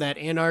Joker, that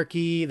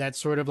anarchy, that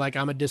sort of like,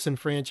 I'm a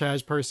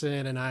disenfranchised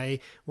person and I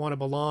want to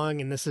belong,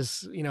 and this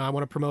is, I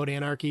want to promote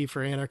anarchy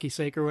for anarchy's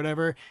sake or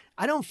whatever.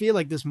 I don't feel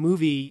like this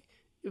movie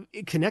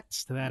it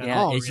connects to that at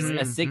all. it's really.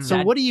 just a sick. So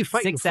sad, what are you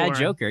fighting sick, sad for?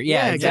 Joker?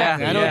 Yeah,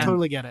 exactly. I don't Yeah.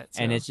 totally get it.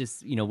 So. And it's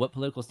just what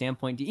political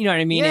standpoint? You know what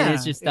I mean? And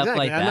it's just stuff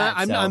exactly.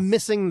 like that. I'm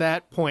missing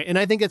that point, and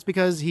I think it's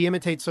because he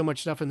imitates so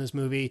much stuff in this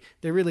movie.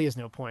 There really is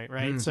no point,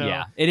 right? So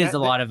yeah, it is a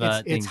lot of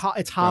things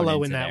it's hollow thrown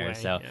in into that there, way.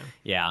 So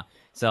yeah.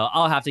 So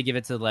I'll have to give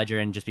it to Ledger,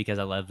 and just because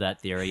I love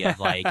that theory of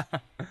like,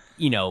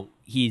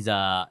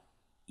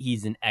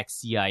 he's an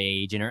ex-CIA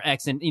agent or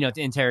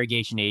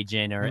interrogation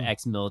agent or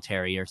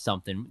ex-military or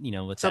something,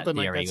 with Something that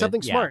like theory. that.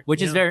 Something smart,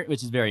 which is yeah.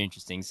 very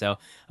interesting. So,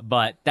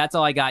 but that's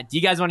all I got. Do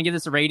you guys want to give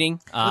this a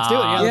rating? Let's do it.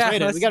 Yeah, let's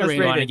rate it. We got to let's rate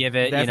You it. want to give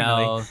it,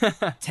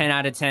 Definitely. 10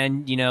 out of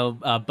 10,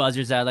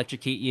 buzzers that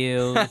electrocute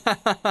you,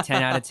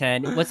 10 out of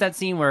 10. What's that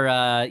scene where,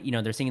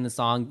 they're singing the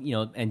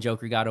song, and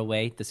Joker got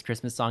away, this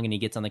Christmas song, and he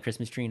gets on the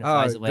Christmas tree and it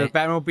flies away? The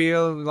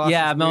Batmobile. Lost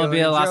Yeah, its wheel,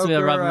 Batmobile, and lost the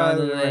Joker, rubber on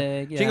the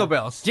leg. Yeah. Jingle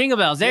bells. Jingle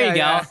bells. There you go.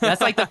 Yeah.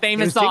 That's like the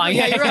famous was Jingle- song.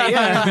 yeah, you're right,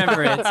 yeah. I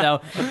remember it. So,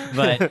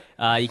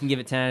 but you can give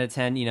it 10 out of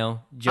 10.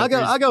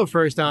 I'll go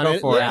first on Go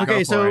it. for it. Okay,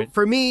 Go so for it.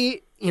 for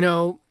me,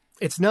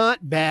 it's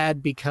not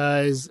bad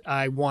because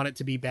I want it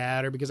to be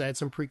bad or because I had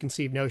some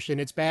preconceived notion.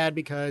 It's bad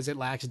because it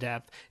lacks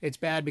depth. It's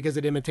bad because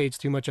it imitates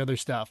too much other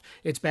stuff.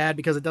 It's bad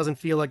because it doesn't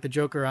feel like the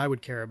Joker I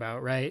would care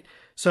about, right?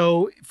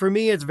 So for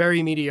me, it's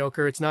very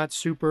mediocre. It's not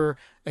super.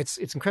 It's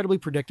incredibly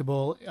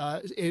predictable.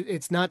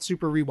 It's not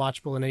super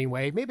rewatchable in any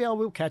way. Maybe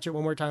will catch it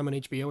one more time on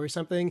HBO or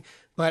something,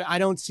 but I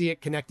don't see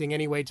it connecting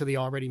anyway to the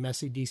already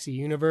messy DC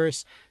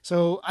universe.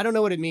 So I don't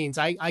know what it means.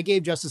 I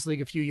gave Justice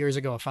League a few years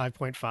ago a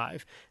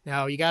 5.5.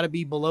 Now you got to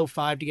be below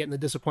 5 to get in the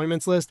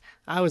disappointments list.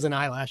 I was an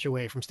eyelash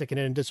away from sticking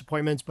it in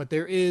disappointments, but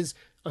there is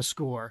a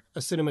score, a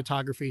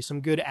cinematography, some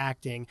good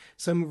acting,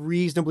 some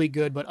reasonably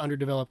good but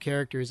underdeveloped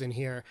characters in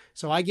here.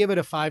 So I give it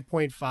a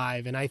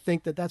 5.5, and I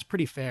think that that's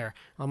pretty fair.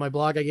 On my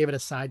blog, I gave it a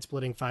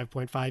side-splitting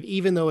 5.5,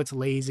 even though it's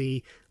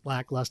lazy,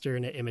 lackluster,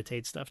 and it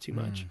imitates stuff too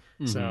much.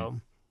 So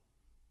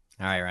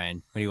All right, Ryan,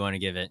 what do you want to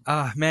give it?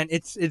 Man,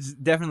 it's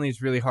definitely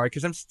it's really hard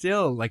because I'm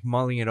still like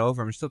mulling it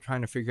over. I'm still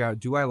trying to figure out,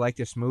 do I like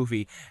this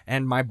movie?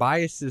 And my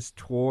bias is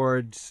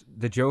towards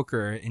the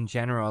Joker in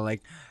general.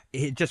 Like,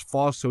 it just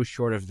falls so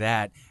short of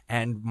that,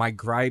 and my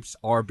gripes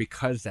are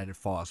because that it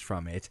falls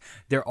from it.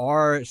 There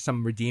are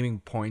some redeeming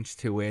points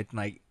to it,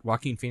 like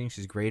Joaquin Phoenix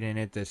is great in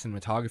it, the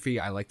cinematography,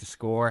 I like the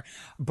score,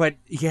 but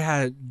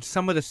yeah,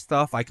 some of the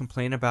stuff I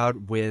complain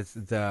about with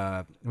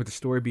the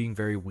story being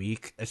very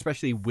weak,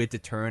 especially with the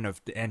turn of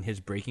and his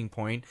breaking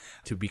point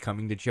to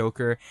becoming the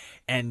Joker,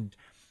 and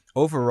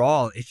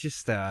overall, it's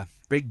just a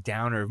big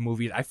downer of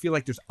movies. I feel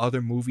like there's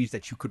other movies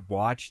that you could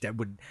watch that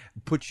would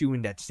put you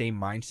in that same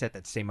mindset,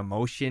 that same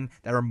emotion,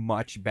 that are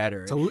much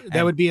better. so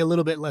that would be a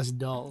little bit less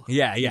dull.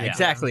 Yeah,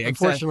 exactly.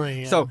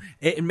 Unfortunately, yeah. So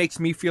it makes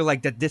me feel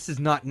like that this is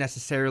not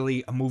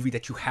necessarily a movie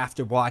that you have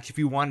to watch. If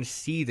you want to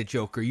see the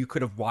Joker, you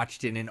could have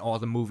watched it in all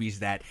the movies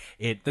that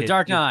The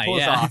Dark Knight, pulls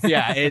yeah. off.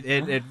 Yeah,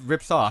 it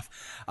rips off.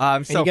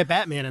 And you get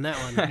Batman in that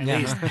one, at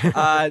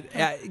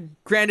least.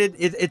 Granted,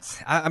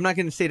 I'm not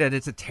going to say that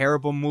it's a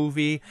terrible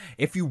movie.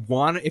 If you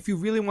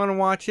really want to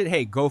watch it,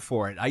 hey, go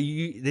for it.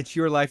 It's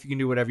your life. You can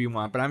do whatever you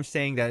want. But I'm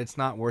saying that it's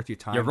not worth your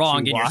time. You're wrong to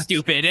and you're watch.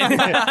 stupid.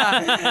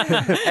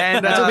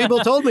 And That's what people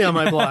told me on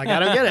my blog. I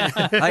don't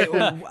get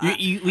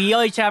it. We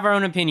each have our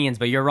own opinions,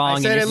 but you're wrong.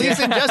 I said and at you're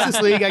least in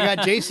Justice League, I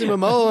got Jason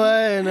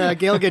Momoa and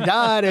Gail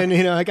Gadot,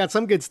 and I got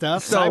some good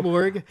stuff.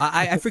 Cyborg.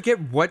 I forget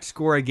what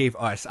score I gave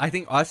Us. I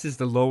think Us is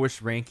the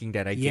lowest ranking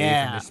that I gave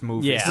in this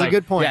movie. Yeah. It's That's a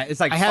good point. Yeah, it's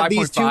like I have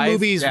these two 5.5.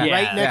 movies Yeah.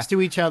 right next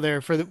to each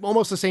other for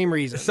almost the same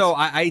reason. So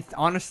I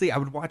honestly I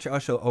would watch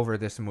Us over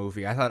this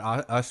movie. I thought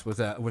Us was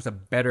a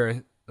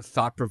better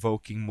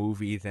thought-provoking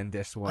movie than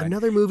this one.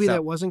 Another movie So-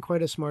 that wasn't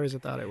quite as smart as I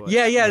thought it was.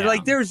 Yeah, Yeah.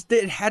 like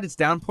it had its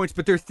down points,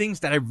 but there are things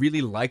that I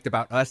really liked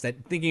about Us. That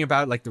thinking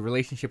about like the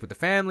relationship with the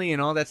family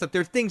and all that stuff.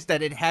 There are things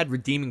that it had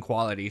redeeming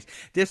qualities.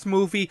 This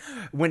movie,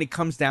 when it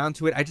comes down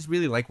to it, I just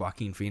really like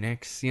Joaquin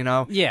Phoenix. You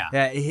know, Yeah.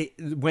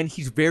 when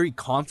he's very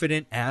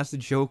confident as the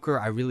Joker,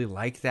 I really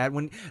like that.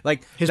 When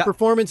like His that-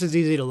 performance is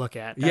easy to look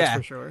at. That's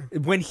for sure.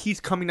 when he's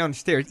coming down the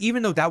stairs,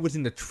 even though that was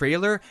in the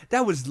trailer,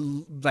 that was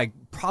like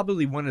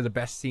probably one of the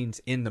best scenes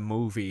in the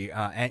movie.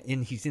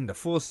 And he's in the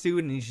full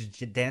suit and he's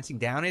just dancing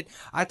down it.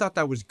 I thought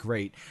that was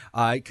great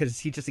because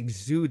he just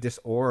exudes this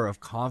aura of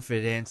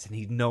confidence, and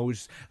he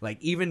knows, like,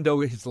 even though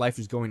his life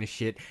is going to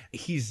shit,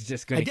 he's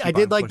just going to. I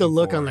did like the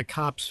look on the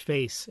cop's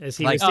face as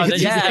he was. Oh,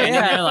 it's yeah,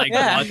 yeah. Like,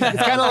 yeah. what the kind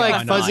hell of is like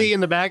going fuzzy on? in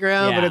the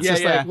background, Yeah. but it's Yeah,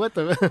 just yeah. like what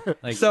the.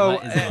 Like, So-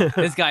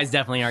 this guy's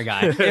definitely our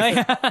guy.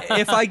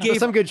 if I gave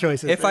Some good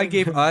choices. If I there.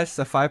 gave Us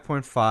a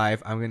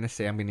 5.5, I'm gonna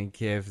say I'm gonna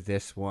give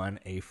this one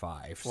a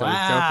 5. So Wow.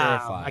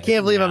 Joker a 5. I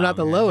can't believe I'm No, not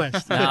the man.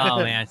 lowest. No,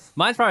 man.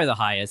 Mine's probably the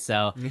highest,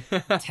 so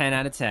 10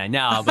 out of 10.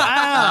 No, but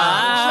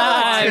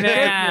Wow.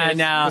 man,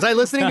 no. Was I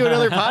listening to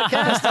another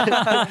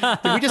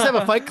podcast? Did we just have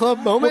a Fight Club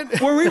moment?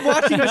 Were we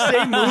watching the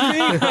same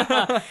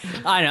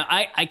movie? I know.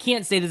 I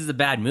can't say this is a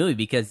bad movie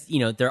because, you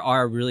know, there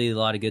are really a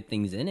lot of good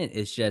things in it.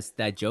 It's just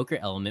that Joker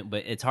element,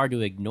 but it's hard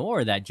to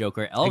ignore that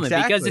Joker element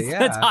because Exactly, it's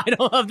yeah. the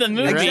title of the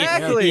movie.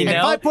 Exactly. You And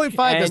know?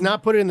 5.5 does And-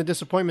 not put it in the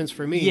disappointments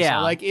for me. Yeah.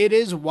 So, like, it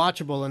is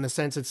watchable in the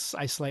sense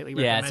I slightly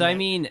Yeah, recommend so I it.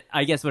 mean,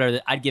 I guess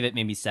whatever. I'd give it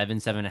maybe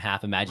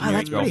 7.5 Imaginary Wow,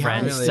 that's pretty high.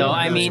 Girlfriends. Really? So Yeah,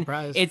 I I'm mean,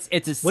 surprised.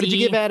 it's a C. What did you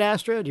give Ad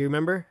Astra? Do you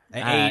remember?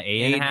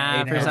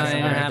 8.5 or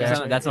something. 8.5 or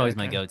something. That's always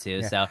my Okay. go-to.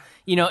 Yeah. So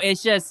you know,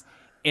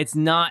 it's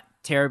not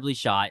terribly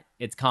shot.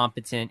 It's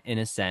competent in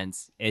a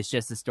sense. It's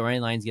just the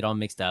storylines get all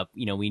mixed up.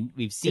 You know, we've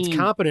seen It's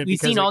competent we've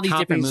because seen it all these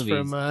different copies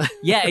movies. from.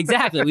 Yeah,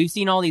 exactly. We've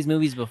seen all these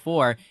movies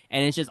before,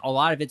 and it's just a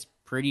lot of it's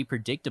pretty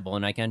predictable,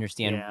 and I can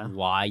understand Yeah.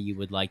 why you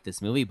would like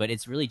this movie, but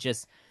it's really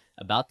just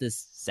about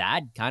this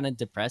sad, kind of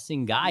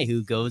depressing guy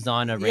who goes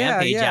on a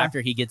rampage yeah.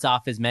 after he gets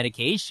off his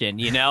medication,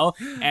 you know,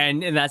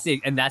 and that's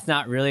it. And that's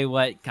not really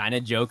what kind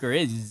of Joker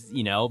is,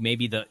 you know.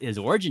 Maybe his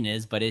origin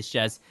is, but it's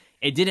just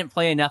it didn't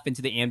play enough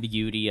into the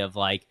ambiguity of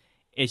like.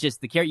 It's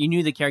just the character. You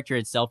knew the character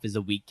itself is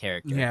a weak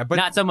character. Yeah, but-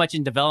 not so much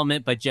in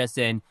development, but just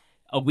in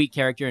a weak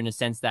character in a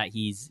sense that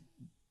he's,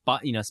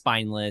 you know,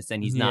 spineless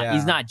and he's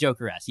Yeah. not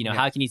Joker-esque. You know, Yeah.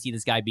 how can you see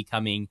this guy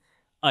becoming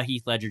a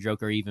Heath Ledger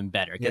Joker even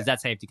better? Because Yeah.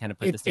 that's how you have to kind of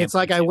put the It's stamp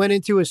like on it, I too. went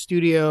into a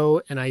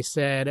studio and I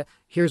said,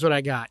 "Here's what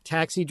I got: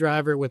 Taxi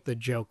Driver with the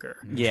Joker."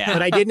 Yeah,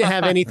 But I didn't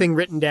have anything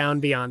written down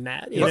beyond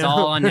that. You it's know?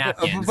 all on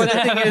napkins. But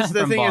the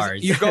from thing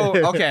bars. is, you go,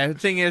 okay, the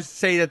thing is,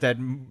 say that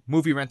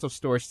movie rental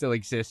store still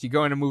exists. You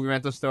go in a movie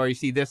rental store, you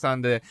see this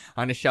on the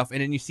shelf, and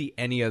then you see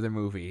any other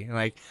movie.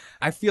 Like,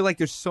 I feel like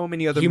there's so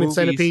many other Human movies.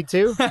 Centipede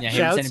too. Yeah, Human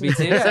Shouts. Centipede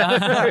too.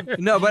 So.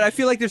 No, but I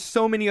feel like there's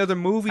so many other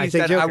movies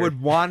take that I Joker.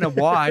 would want to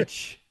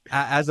watch.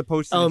 As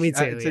opposed to Oh, me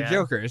too, yeah.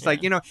 Joker, it's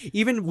like, you know,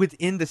 even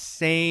within the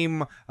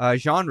same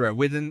genre,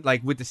 with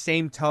the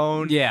same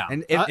tone, Yeah.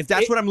 And if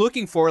that's what I'm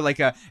looking for, like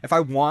if I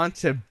want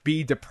to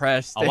be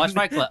depressed, I'll watch then-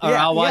 Fight Club, or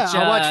Yeah, I'll watch.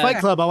 I'll watch Fight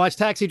Club. I'll watch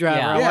Taxi Driver.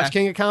 Yeah. I'll Yeah. watch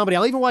King of Comedy.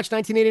 I'll even watch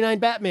 1989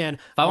 Batman.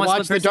 I I'll want watch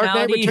The Split Dark Knight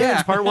Personality. Returns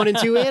Yeah. Part 1 and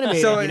 2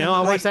 animated. So, You know,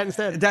 I'll like, watch that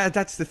instead.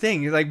 That's the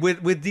thing. Like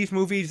with these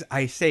movies,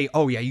 I say,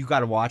 oh yeah, you got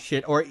to watch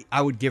it, or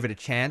I would give it a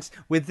chance.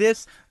 With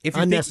this, if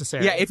you're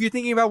Unnecessary. if you're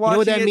thinking about You watching know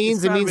what that it, means?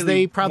 it's It not means really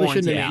they probably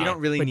warranted. shouldn't have You done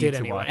don't it, really but need did to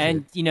anyway. watch it.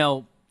 And you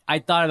know, I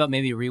thought about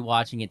maybe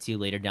rewatching it too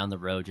later down the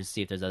road, just to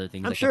see if there's other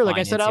things. I'm I sure, can like I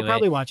find said, I'll into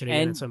probably it. watch it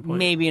again and at some point.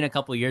 maybe in a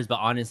couple of years. But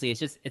honestly,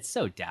 it's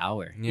so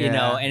dour, you Yeah,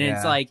 know. And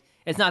it's yeah. like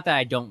it's not that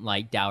I don't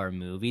like dour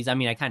movies. I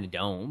mean, I kind of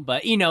don't,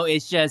 but you know,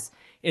 it's just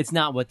it's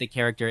not what the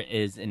character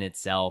is in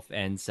itself.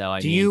 And so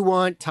Do you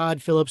want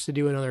Todd Phillips to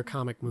do another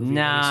comic movie? of any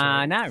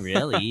Nah, sort? not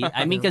really.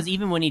 I mean, because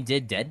even when he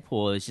did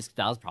Deadpool, it's just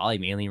that was probably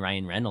mainly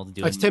Ryan Reynolds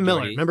doing. That's Tim Miller.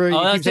 majority- Remember? Oh, you that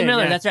keep was Tim saying,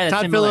 Miller. yeah. That's right. That's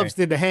Todd Tim Phillips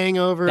Miller. did The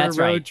Hangover, That's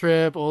Road right.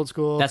 Trip, Old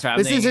School. That's right. I'm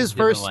This is thinking his of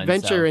the other first one,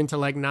 venture so- into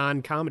like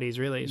non-comedies,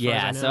 really. As far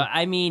Yeah, as I so know.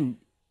 I mean,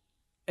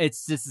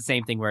 it's just the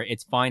same thing where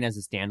it's fine as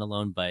a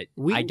standalone, but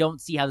We- I don't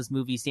see how this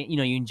movie. You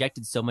know, you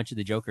injected so much of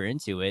the Joker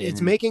into it.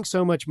 It's and making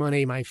so much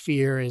money. My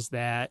fear is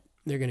that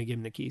they're going to give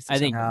him the keys. To I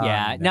think, something. Oh,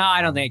 yeah, no. no,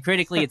 I don't think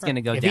critically it's going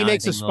to go if down. he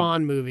makes I a think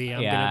Spawn movie,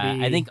 I'm yeah, going to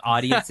be. I think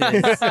audiences.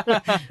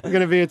 it's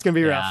going to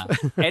be yeah.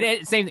 rough.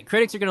 And same.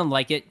 Critics are going to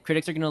like it.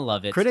 Critics are going to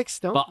love it. Critics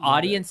don't. But love it.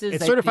 audiences,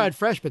 It's I certified think-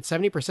 fresh, but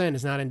 70%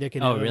 is not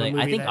indicative. Oh, of a really? I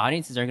movie think that-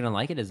 audiences aren't going to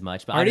like it as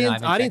much. But I don't know, I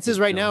haven't checked audiences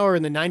it, right so- now are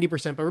in the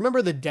 90%. But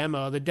remember the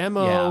demo. The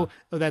demo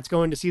that's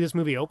going to see this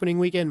movie opening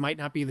weekend might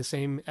not be the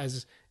same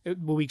as the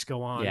weeks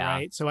go on, Yeah.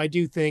 right? So I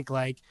do think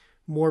like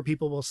more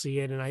people will see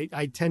it, and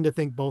I tend to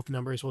think both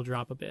numbers will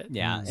drop a bit.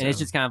 Yeah, Mm, and it's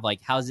so. just kind of like,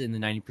 how's it in the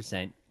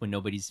 90% when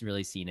nobody's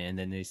really seen it, and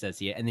then they said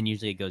see it, and then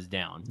usually it goes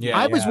down. Yeah,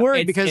 I was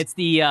worried It's, because it's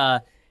the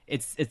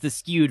it's the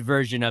skewed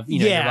version of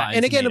your Rotten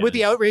and again with the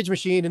Tomatoes. outrage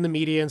machine and the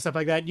media and stuff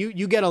like that,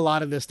 you get a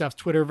lot of this stuff,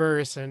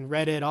 Twitterverse and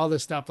Reddit, all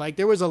this stuff. Like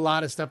there was a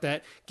lot of stuff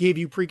that gave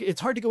you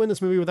it's hard to go in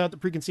this movie without the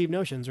preconceived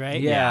notions,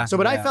 right? Yeah. So,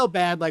 but I felt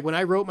bad. Like when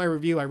I wrote my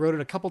review, I wrote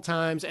it a couple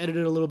times,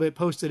 edited a little bit,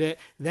 posted it.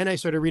 Then I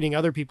started reading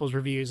other people's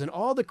reviews, and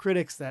all the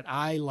critics that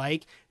I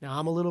like. Now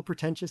I'm a little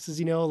pretentious, as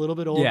you know, a little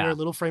bit older, a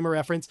little frame of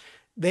reference.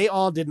 They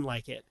all didn't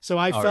like it. So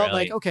I felt really?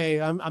 like,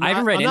 okay, I'm I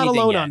haven't read not anything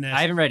alone yet. on this.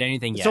 I haven't read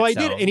anything yet. So I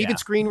did, and yeah. even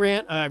Screen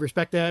Rant, I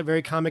respect that,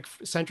 very Comic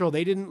Central,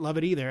 they didn't love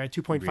it either. At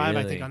 2.5, I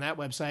think, Really? on that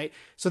website.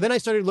 So then I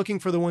started looking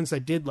for the ones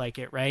that did like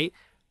it, right?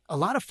 A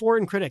lot of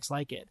foreign critics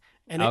like it.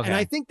 And, Okay. and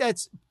I think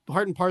that's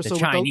part and parcel The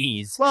with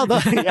Chinese. yeah,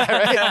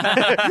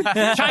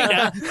 right.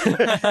 China.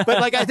 But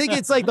like, I think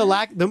it's like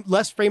the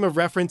less frame of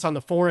reference on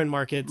the foreign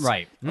markets.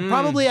 Right.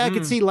 Probably I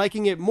could see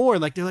liking it more.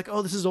 Like they're like,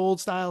 oh, this is old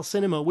style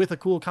cinema with a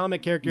cool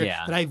comic character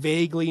Yeah. that I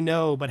vaguely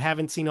know but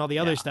haven't seen all the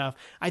other stuff.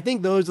 I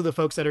think those are the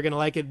folks that are going to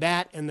like it.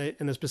 That and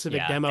the specific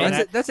Yeah. demo. And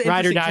that That's an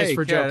Ride or interesting Dies take.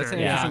 for Yeah, Joker. that's an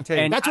Yeah. interesting take.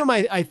 And That's what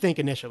I think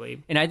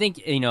initially. And I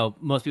think,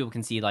 most people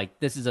can see like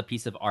this is a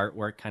piece of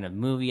artwork kind of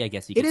movie, I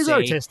guess you could It is say.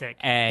 artistic.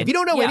 And if you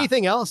don't know yeah.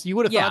 anything else, you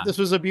would have Yeah. thought this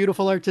was a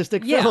beautiful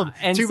artistic Yeah, film.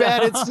 and Too so-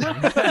 bad it's you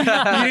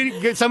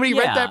didn't get somebody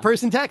rent Yeah. that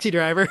person Taxi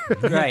Driver.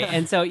 Right.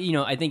 And so,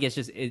 I think it's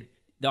just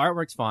the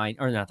artwork's fine,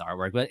 or not the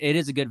artwork, but it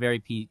is a good,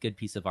 good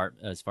piece of art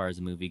as far as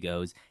the movie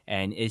goes.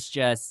 And it's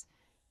just,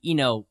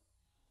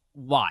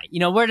 why?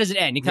 Where does it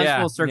end? It comes Yeah,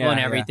 full circle yeah, and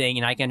yeah. everything.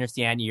 And I can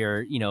understand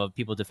your,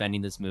 people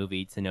defending this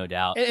movie to no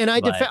doubt. And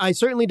but- I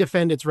certainly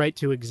defend its right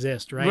to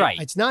exist, right? Right.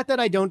 It's not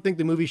that I don't think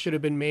the movie should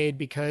have been made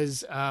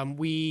because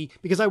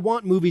because I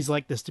want movies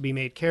like this to be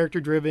made, character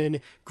driven,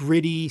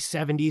 gritty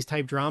 70s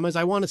type dramas.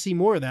 I want to see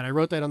more of that. I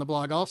wrote that on the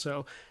blog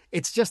also.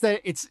 It's just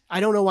that I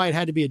don't know why it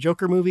had to be a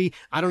Joker movie.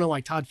 I don't know why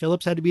Todd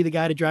Phillips had to be the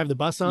guy to drive the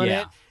bus on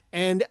Yeah. it.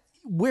 And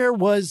where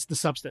was the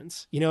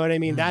substance? You know what I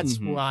mean? That's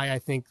Mm-hmm. why I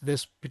think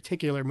this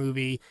particular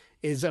movie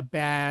is a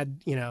bad,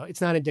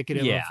 it's not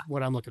indicative Yeah. of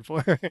what I'm looking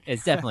for.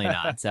 It's definitely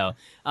not. So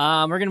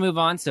we're going to move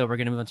on. So we're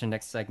going to move on to the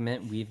next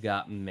segment. We've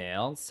got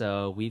mail.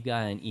 So we've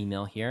got an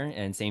email here.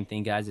 And same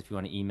thing, guys, if you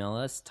want to email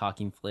us,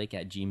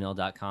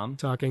 talkingflick@gmail.com.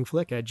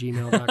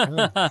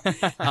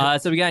 Talkingflick@gmail.com.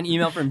 So we got an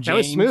email from James. That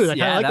was smooth. I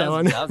kinda like that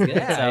one. That was good.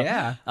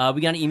 Yeah, So,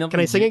 we got an email from Can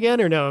I sing Ja- again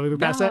or no? Have we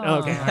passed that? Oh,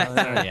 okay. All right.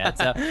 Not yet.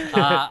 So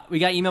we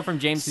got an email from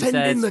James who Send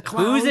says, in the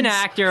who's an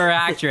clowns." actor or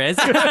actress?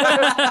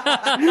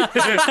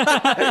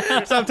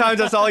 Sometimes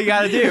that's all you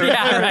got to do.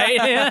 Yeah,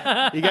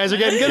 right? You guys are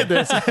getting good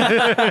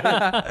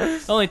at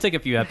this. Only took a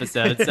few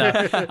episodes.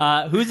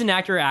 So, who's an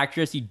actor or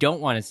actress you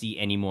don't want to see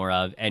any more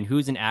of, and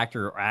who's an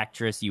actor or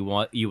actress you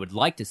would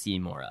like to see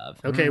more of?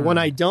 Okay, one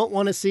I don't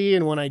want to see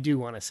and one I do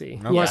want to see.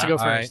 Who wants to go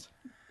all right. first?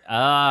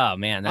 Oh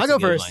man, that's I'll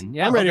go a good first. one.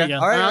 Yeah, I'm ready Okay. to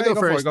go. All right, I'll go go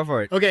for it, first. go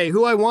for it. Okay,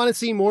 who I want to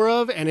see more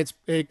of, and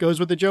it goes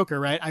with the Joker,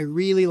 right? I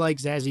really like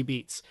Zazie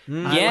Beetz. I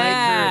like her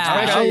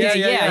Yeah. expressions. Okay,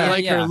 yeah, I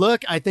like yeah. her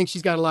look. I think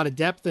she's got a lot of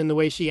depth in the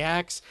way she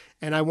acts.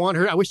 And I want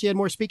her. I wish she had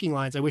more speaking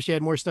lines. I wish she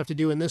had more stuff to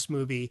do in this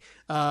movie.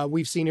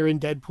 We've seen her in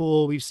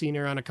Deadpool. We've seen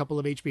her on a couple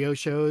of HBO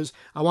shows.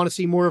 I want to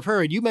see more of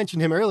her. And you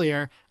mentioned him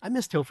earlier. I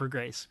miss Topher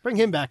Grace. Bring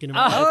him back into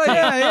my life. Oh,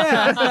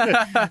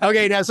 yeah.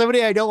 Okay, now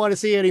somebody I don't want to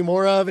see any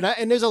more of,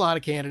 and there's a lot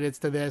of candidates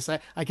to this.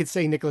 I could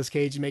say Nicolas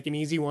Cage and make an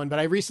easy one, but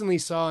I recently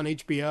saw on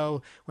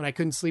HBO when I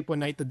couldn't sleep one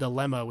night, The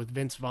Dilemma with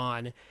Vince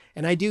Vaughn,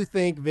 and I do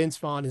think Vince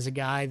Vaughn is a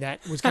guy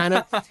that was kind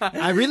of.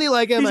 I really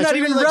like him. He's I not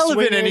really even like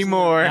relevant Swingers.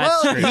 anymore.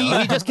 That's Well, true.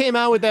 he just came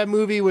out with that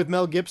movie with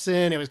Mel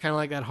Gibson. It was kind of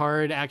like that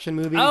hard action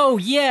movie. Oh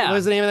yeah. What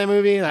was the name of that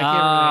movie? I can't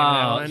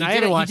remember. Oh, And he I did,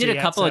 haven't he watched did it a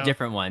yet, couple of so-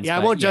 different ones. Yeah, I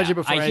but won't judge it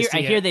before I hear, see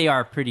I hear it. they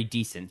are pretty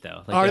decent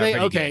though. Like, Are they're they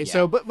pretty okay? good, yeah.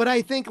 So, but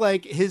I think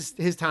like his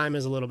time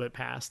is a little bit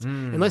past.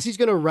 Unless he's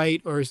going to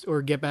write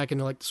or get back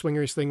into like the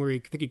Swingers thing, where I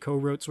think he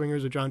co-wrote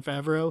Swingers with Jon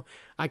Favreau.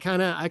 I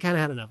kind of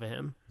had enough of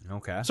him.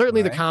 Okay.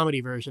 Certainly all the right.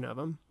 comedy version of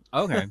him.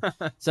 Okay.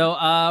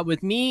 So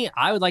with me,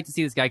 I would like to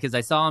see this guy because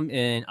I saw him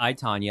in I,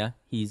 Tonya.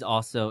 He's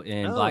also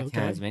in Oh, Black okay.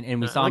 Klansman, and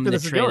we I saw like him where in the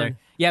this is trailer. going.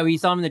 Yeah, we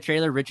saw him in the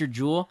trailer, Richard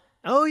Jewell.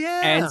 Oh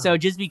yeah. And so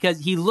just because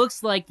he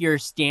looks like your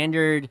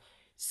standard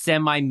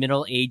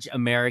semi-middle-aged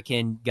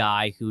American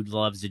guy who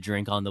loves to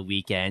drink on the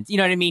weekends. You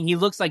know what I mean? He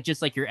looks like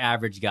just like your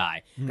average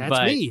guy. That's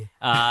but, me.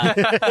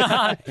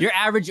 Your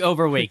average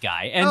overweight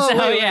guy. And Oh, so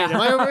wait, yeah.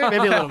 Am I overweight?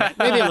 Maybe a little bit.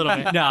 Maybe a little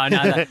bit.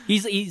 No.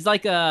 He's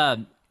like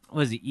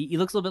what is he? He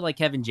looks a little bit like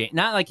Kevin James.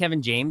 Not like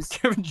Kevin James.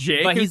 Kevin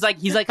James. But he's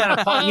like kind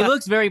of Paul, he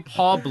looks very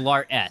Paul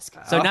Blart-esque.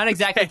 So not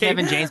exactly Okay.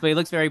 Kevin James, but he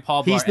looks very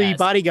Paul Blart-esque. He's the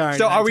bodyguard.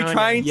 So in are we Tanya.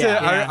 trying to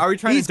Yeah. are we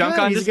trying He's to dunk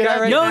good. on He's this a good guy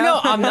right actor. now? No,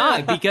 I'm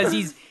not because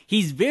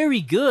he's very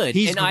good.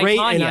 He's in great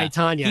in I, I,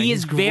 Tonya. He He's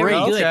is very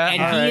great. good, Okay,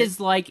 and all he right. is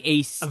like a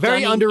A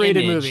very stunning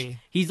underrated image. movie.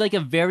 he's like a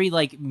very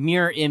like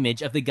mirror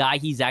image of the guy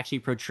he's actually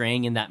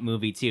portraying in that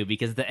movie too.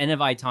 Because at the end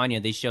of I,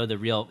 Tonya, they show the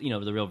real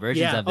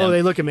versions of them. Oh,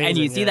 they look amazing. And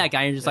you see that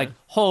guy, and you're just like,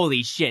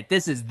 holy shit,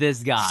 this is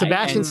this guy.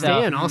 Sebastian And so-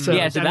 Stan also.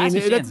 Yeah, I Sebastian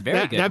mean, Stan's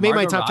very good. That made my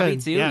Margot top Robbie 10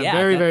 too. Yeah,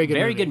 very good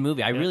very movie. good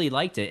movie. I really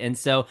liked it, and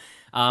so.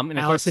 And of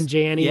Allison course,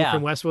 Janney yeah.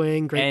 from West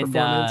Wing, great and,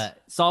 performance.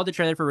 Saw the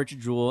trailer for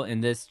Richard Jewell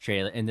in this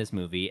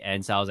movie,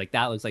 and so I was like,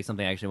 that looks like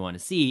something I actually want to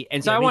see.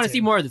 And so Yeah, I me want to too.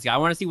 see more of this guy. I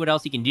want to see what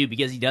else he can do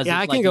because he does Yeah,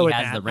 look I like can go he with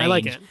has that. the range. I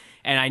like it.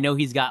 And I know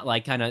he's got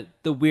like kind of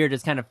the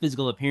weirdest kind of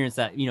physical appearance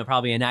that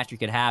probably an actor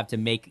could have to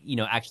make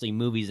actually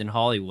movies in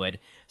Hollywood.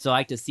 So I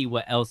like to see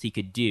what else he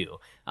could do.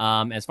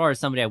 As far as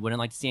somebody I wouldn't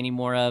like to see any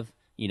more of.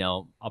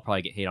 I'll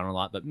probably get hate on a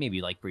lot, but maybe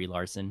like Brie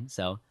Larson.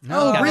 So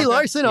Brie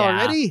Larson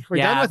already? We're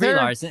done with Brie her?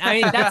 Larson. I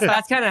mean,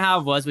 that's kind of how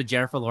it was with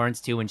Jennifer Lawrence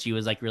too when she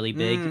was like really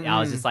big. I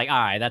was just like, all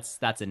right,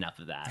 that's enough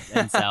of that.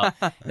 And so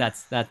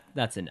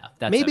that's enough.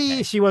 That's Maybe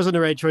okay. she wasn't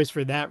the right choice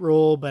for that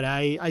role, but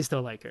I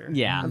still like her.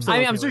 Yeah, I'm still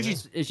I'm okay sure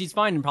with it. she's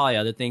fine in probably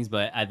other things,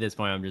 but at this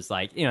point, I'm just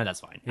like, that's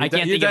fine. I done-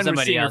 can't you're think of done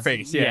with somebody seeing her else.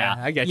 face. Yeah,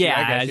 I get you, Yeah,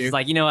 I get it's you. just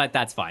like, you know what?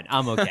 That's fine.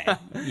 I'm okay.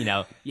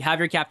 You have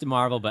your Captain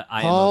Marvel, but I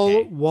am Paul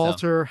okay. So-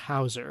 Walter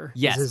Hauser.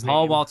 is Yes, his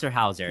Paul name. Walter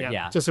Hauser.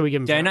 Yeah. Just so we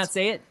give him Did I props. not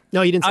say it?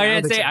 No, you didn't say I it.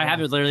 didn't don't say it. think I so.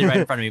 have it literally right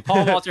in front of me.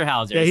 Paul Walter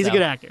Hauser. Yeah, he's a so-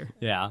 good actor.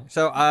 Yeah.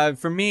 So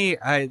for me,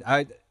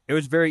 it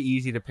was very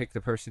easy to pick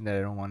the person that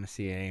I don't want to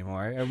see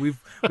anymore. We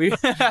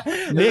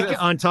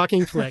Nick on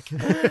Talking Flick.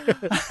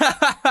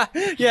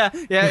 yeah.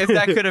 If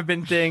that could have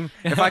been thing,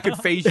 if I could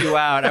phase you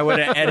out, I would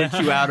have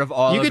edited you out of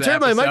all. You of could the turn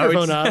my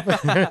episodes.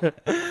 microphone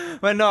off.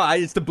 But no,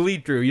 it's the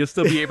bleed through. You'll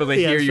still be able to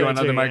Yeah, hear you sure, on too,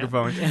 other yeah.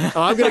 microphones.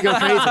 Oh, I'm going to go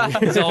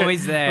crazy. It's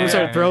always there. I'm going to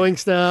start throwing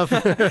stuff.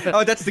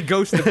 Oh, that's the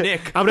ghost of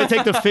Nick. I'm going to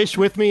take the fish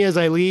with me as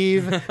I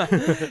leave.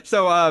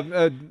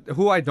 So,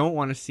 who I don't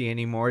want to see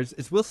anymore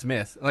is Will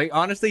Smith. Like,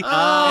 honestly, yeah,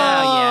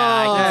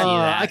 I can see Oh,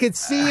 that. I could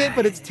see it,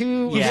 but it's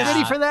too. Is Yeah. he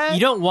ready for that? You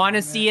don't want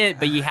to see it,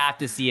 but you have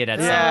to see it at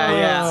some Yeah, point.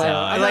 yeah. So,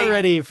 I'm Like, not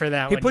ready for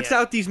that he one puts yet.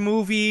 out these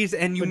movies,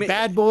 and you But ma-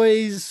 Bad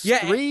Boys Yeah,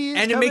 3 is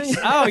and it coming? makes-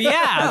 oh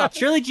yeah,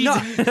 trilogy.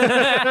 No.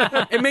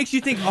 It makes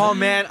you think, oh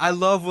man, I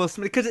love Will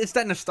Smith, because it's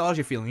that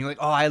nostalgia feeling. You're like,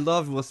 oh, I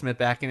loved Will Smith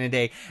back in the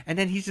day, and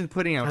then he's been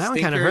putting out That one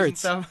stinkers kinda and hurts.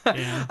 stuff.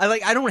 Yeah.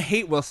 I don't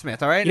hate Will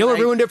Smith, all right. You know what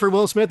And I- ruined it for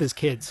Will Smith is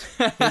kids.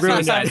 It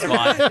ruined Suicide it.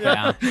 Squad.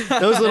 Yeah,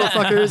 Those little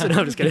fuckers. No,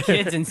 I'm just kidding.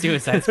 kids in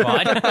Suicide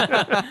Squad.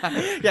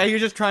 Yeah, you're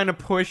just trying to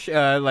push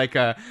like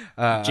a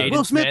Jaden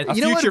Will Smith, Smith.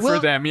 you know what? future for Will-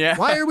 them, yeah.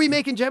 Why are we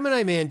making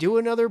Gemini Man do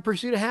another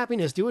Pursuit of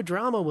Happiness? Do a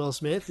drama, Will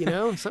Smith. You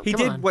know, so, He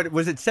come did on. what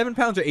was it? 7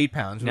 pounds or 8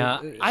 pounds? No,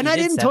 And he I did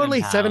didn't 7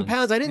 totally pounds. 7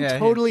 pounds. I didn't Yeah,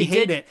 totally He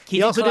hate did. it.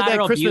 He also did that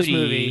Collateral Christmas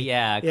Beauty. movie.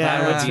 Yeah, Yeah,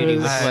 Collateral which Beauty,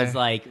 was- which was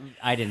like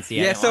I didn't see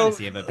it. Yeah, I didn't so want to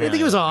see it, but I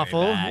think it was apparently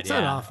awful. very bad, It's yeah.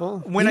 not awful.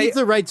 When he I- needs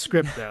the right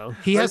script, though.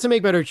 He has to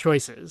make better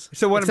choices.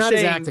 So what It's I'm not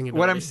his saying, acting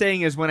what I'm ability.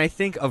 saying is, when I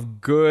think of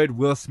good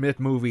Will Smith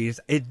movies,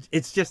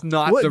 it's just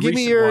not What, the give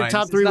me recent your ones.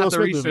 top It's 3 not Will the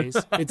Smith recent-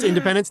 movies. It's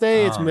Independence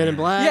Day. It's Men in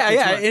Black. Yeah,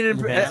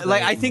 it's yeah. what?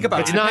 Like I think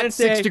about It's not Independence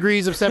 6 Day,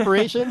 degrees of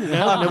separation.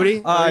 No,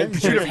 nobody.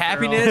 Pursuit of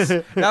Happiness.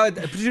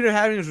 Pursuit of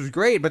Happiness was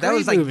great, but that Great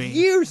was like movie.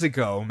 years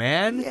ago,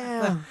 man.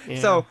 Yeah.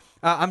 So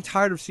I'm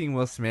tired of seeing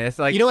Will Smith.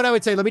 Like, You know what I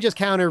would say? Let me just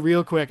counter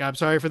real quick. I'm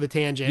sorry for the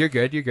tangent. you're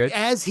good. You're good.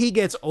 As he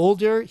gets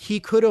older, he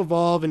could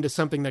evolve into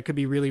something that could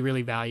be really,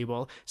 really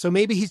valuable. So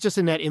maybe he's just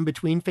in that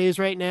in-between phase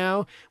right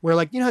now where,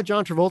 like, you know how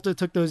John Travolta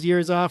took those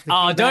years off? and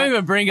Oh, came don't back?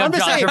 even bring up I'm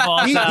just John saying,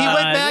 Travolta. He went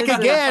back This is-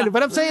 again,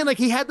 but I'm saying, like,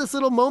 he had this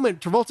little moment.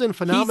 Travolta in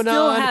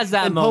Phenomenon. has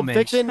that and Pulp moment.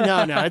 Fiction.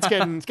 No,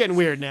 it's getting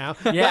weird now.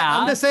 But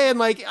Yeah. I'm just saying,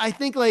 like, I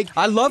think, like,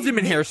 I loved him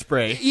in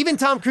Hairspray. even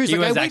Tom Cruise, He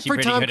like, I was wait actually for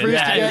pretty Tom good at Cruise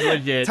that. to get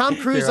Legit. Tom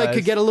Cruise He like was.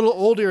 could get a little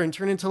older and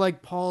turn into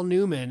like Paul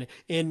Newman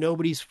in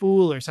Nobody's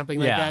Fool or something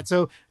like Yeah. that.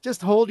 So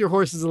just hold your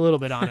horses a little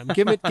bit on him.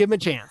 Give him a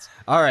chance.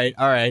 All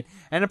right.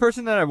 And a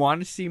person that I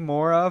want to see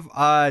more of,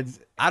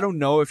 I don't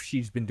know if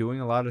she's been doing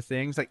a lot of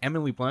things, like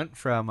Emily Blunt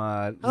from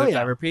Live yeah.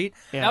 Die Repeat.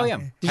 Oh, yeah.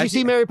 Did you Has see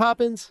she- Mary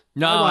Poppins?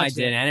 No, I watched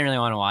didn't. I didn't really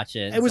want to watch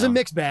it. It was so. a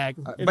mixed bag.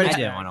 but I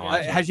didn't wanna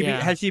watch it.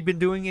 Has she been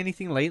doing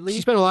anything lately?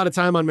 She spent a lot of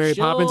time on Mary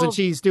She'll- Poppins, and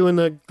she's doing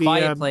the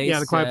Quiet Place. Yeah,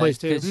 the Quiet Place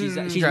too. 'cause She's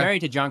Okay. married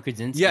to John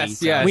Krasinski. Yes,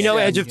 so yes. We know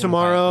Yeah, Edge of she's in The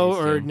Quiet Tomorrow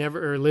Place, or too.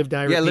 Never or Live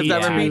Die Yeah, Live Repeat. Die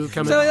Yeah. Repeat. too,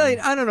 coming So out. like,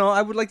 I don't know.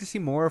 I would like to see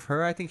more of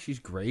her. I think she's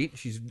great. I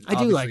She's do like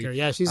obviously, her.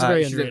 Yeah, she's a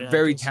very she's underrated a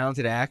very actress.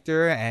 talented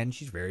actor, and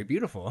she's very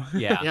beautiful.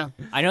 Yeah. Yeah.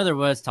 I know there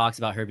was talks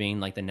about her being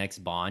like the next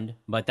Bond,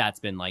 but that's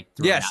been like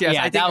thrown Yes, out. yes, Yeah,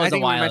 I think- that I was a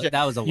think we while. mentioned-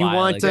 That was a You while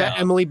want ago.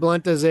 Emily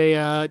Blunt as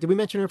a? Did we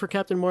mention her for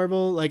Captain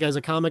Marvel? Like as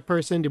a comic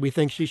person? Did we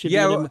think she should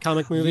Yeah, be in well, a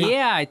comic movie?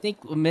 Yeah, I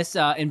think Miss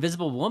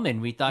Invisible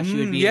Woman. We thought she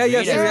would be. yeah, great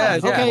yes, as yeah,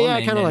 Invisible yeah. Okay, yeah, I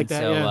Woman, kinda like and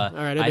that, So, yeah. All right,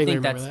 I I vaguely think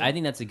remember that's. that. I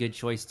think that's a good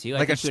choice too. I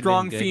Like a think she would've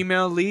strong been good.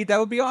 female lead, that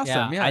would be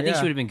awesome. Yeah, I think yeah.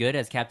 she would have been good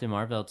as Captain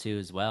Marvel too,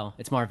 as well.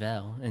 It's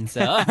Marvel, and so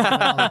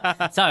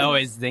that's how I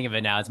always think of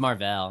it now. It's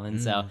Marvel,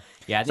 and so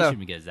yeah, I think So, she would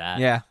be good as that.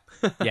 Yeah.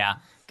 Yeah,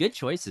 good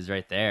choices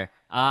right there.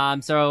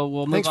 So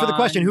we'll move Thanks for the on.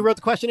 question. Who wrote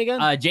the question again?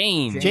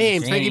 James.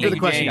 James, thank you for the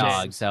question,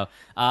 Dog. James. So,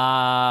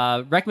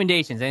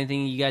 recommendations.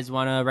 Anything you guys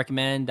want to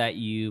recommend that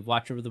you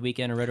watched over the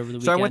weekend or read over the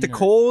weekend? So I went to or-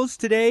 Kohl's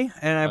today,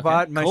 and I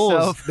bought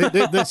myself. Kohl's.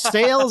 The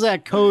sales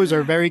at Kohl's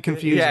are very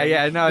confusing.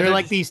 Yeah, no, they're they're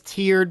like these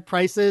tiered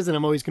prices, and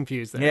I'm always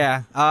confused there.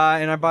 Yeah,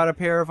 and I bought a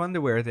pair of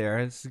underwear there.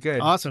 It's good.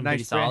 Awesome. Pretty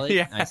Nice brand. solid.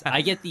 Yeah. Nice.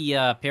 I get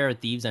the pair of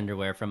thieves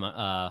underwear from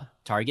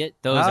Target.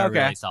 Those are okay.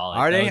 really solid.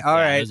 Are they? Those, All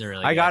yeah, right. Those are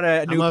really I got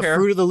a I'm new a pair.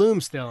 Fruit of the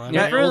Loom still. I'm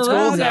Yeah, like, for old the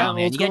school Loom, now. man.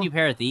 You Old get a school. new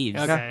pair of thieves.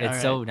 Okay, It's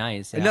all so right.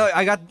 nice. Yeah.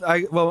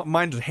 No, well,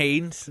 mine's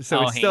Hanes, so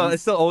Oh,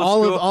 it's still old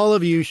school. All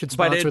of you should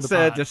But sponsor it's the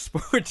pod. the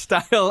sport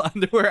style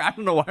underwear. I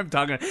don't know why I'm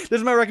talking. This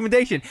is my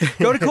recommendation.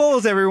 Go to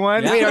Kohl's,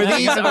 everyone. Yeah. Wait,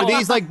 are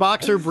these like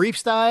boxer brief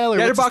style? Or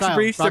Yeah, they're what's the boxer style?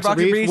 briefs. They're boxer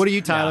briefs. What are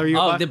you, Tyler? Are you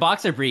a Oh, bo- the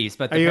boxer briefs,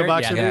 but Are you a the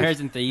boxer the brief? pairs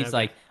and thieves, Okay.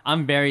 like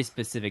I'm very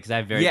specific because I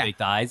have very Yeah. big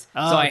thighs,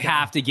 Oh, so I okay.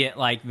 have to get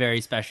like very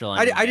special.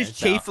 I underwear, just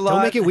so- chafe a lot.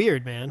 Don't make it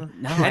weird, man.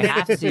 No, I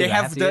have to. They I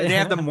have to. the they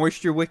have the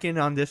moisture wicking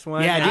on this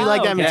one. Yeah, I do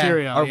like that okay.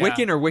 material. Or yeah.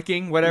 wicking or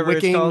wicking, whatever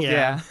Wicking, it's called.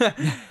 yeah.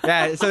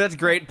 Yeah, so that's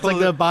great. It's like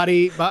the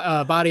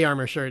body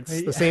armor shirts,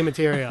 the same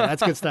material.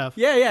 That's good stuff.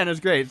 Yeah, and it's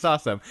great. It's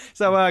awesome.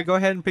 So go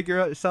ahead and pick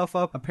yourself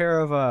up a pair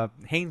of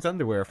Hanes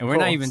underwear. From And we're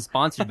not Kohl's. even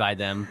sponsored by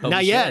them. But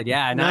Not we yet. should.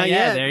 Yeah, Not not yet.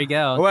 yet. There you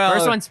go. Well,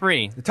 First one's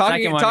free.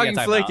 Talking Second one we gotta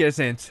talk Flick about.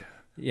 isn't.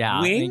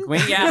 Yeah. Wing?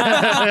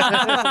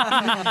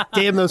 Yeah.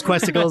 Damn those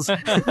questicles.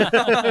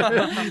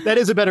 That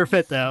is a better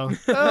fit, though.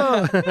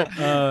 Oh.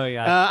 Oh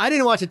yeah. I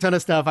didn't watch a ton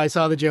of stuff. I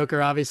saw The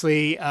Joker,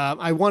 obviously.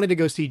 I wanted to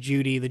go see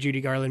Judy, the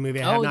Judy Garland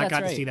movie. I have Oh, not that's got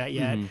to right. see that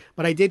yet.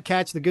 But I did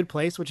catch The Good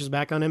Place, which is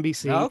back on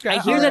NBC. Okay, I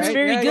hear all that's right.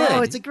 very Yeah, good. yeah.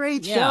 Oh, it's a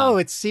great Yeah. show.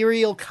 It's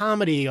serial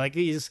comedy, like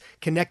these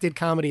connected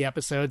comedy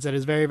episodes that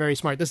is very, very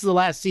smart. This is the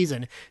last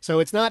season, so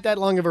it's not that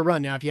long of a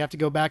run now. If you have to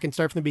go back and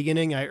start from the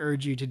beginning, I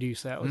urge you to do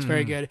so. It's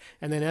very good.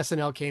 And then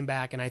SNL came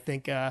back, and I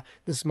think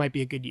this might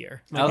be a good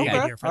year. Might be a Okay.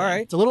 good year for All them.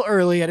 right. It's a little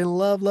early. I didn't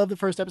love the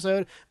first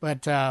episode,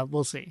 but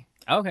we'll see.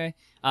 Okay.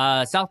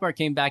 South Park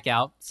came back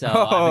out, so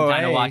Oh, I've been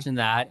kind of hey. watching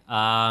that.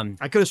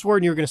 I could have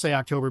sworn you were going to say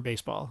October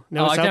baseball.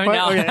 No, I South don't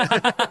Park?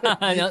 know.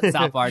 Okay. No,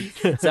 South Park.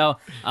 So,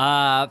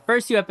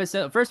 first two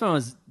episodes. First one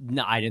was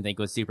I didn't think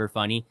was super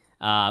funny.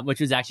 Which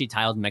was actually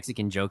titled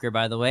Mexican Joker,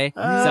 by the way.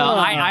 So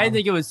I didn't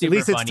think it was super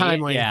least it's funny.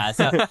 timely. Yeah.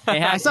 So it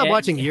had, I stopped it-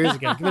 watching years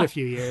ago. Give it a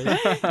few years.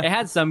 It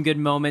had some good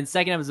moments.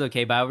 Second episode was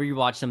okay, but I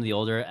rewatched some of the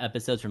older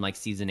episodes from like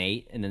season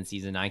 8 and then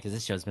season 9 because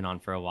this show's been on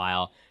for a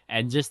while.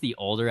 And just the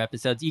older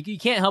episodes, you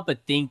can't help but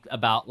think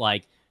about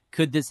like,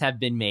 could this have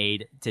been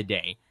made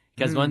today?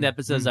 Because one of the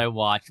episodes I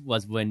watched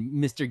was when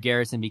Mr.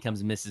 Garrison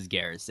becomes Mrs.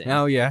 Garrison.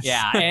 Oh yes.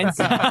 Yeah, and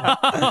so,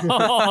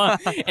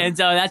 and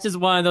so that's just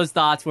one of those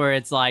thoughts where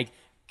it's like,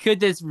 could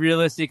this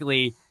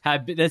realistically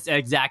have been, this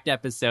exact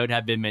episode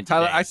have been meant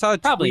Tyler, today? I saw a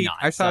Probably tweet. not.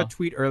 I saw so. a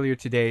tweet earlier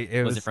today.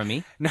 It Was it from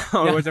me? No,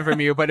 it wasn't from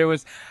you, but it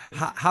was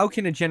how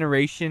can a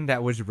generation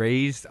that was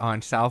raised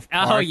on South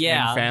Oh, Park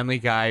yeah. and Family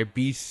Guy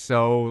be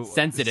so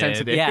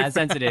Sensitive. Yeah,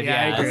 sensitive. Yeah,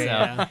 I Yeah, agree,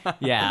 so,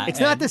 yeah. It's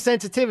not the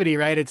sensitivity,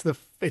 right? It's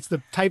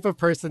the type of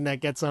person that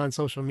gets on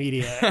social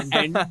media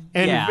and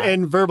yeah.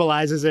 and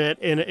verbalizes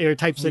it or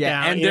types it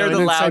Yeah, down. and you know, they're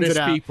the then sends loudest it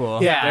out.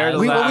 people. Yeah, They're the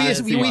we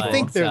loudest we people,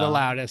 think they're the so.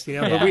 loudest, you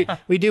know, Yeah. but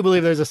we do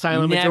believe there's a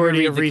silent You never majority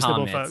read of the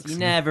reasonable comments. folks. You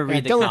never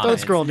read the don't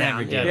comments. scroll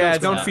Never down. do. Yeah,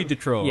 don't don't scroll feed the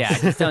trolls. Yeah,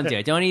 just don't do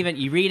it. Don't even,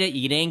 you read it,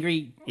 you get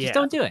angry, just Yeah.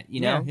 don't do it,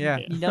 you know? Yeah.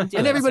 You don't do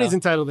And it. everybody's so.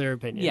 entitled to their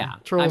opinion. Yeah.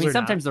 Trolls I mean, are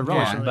sometimes not. they're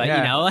wrong, Yeah. but, Yeah.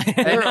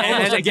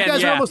 you know. You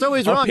guys are almost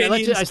always wrong. I let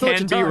you- I opinions still let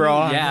can you be talk.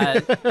 wrong.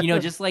 Yeah, you know,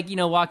 just like, you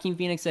know, Joaquin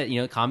Phoenix said,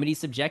 you know, comedy's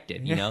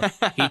subjective, you know.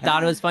 He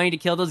thought it was funny to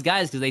kill those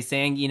guys because they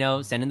sang, you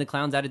know, sending the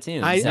clowns out of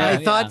tune. I So,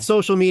 thought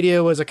social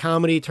media was a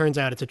comedy. Turns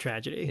out it's a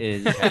tragedy. it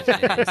is a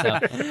tragedy.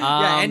 So,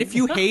 Yeah, and if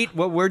you hate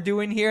what we're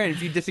doing here, and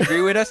if you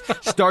disagree with us,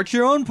 start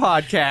your own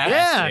podcast.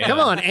 Yeah, Yeah, come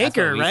on, that's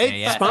Anchor, what we right? say,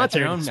 yeah. Start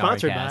your own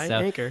Sponsored podcast. by So,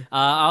 Anchor.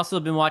 I also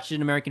been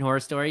watching American Horror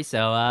Story,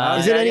 so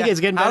Is it any? Is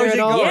it getting How better is at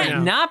it all? going? or yeah,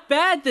 no? not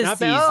bad this Not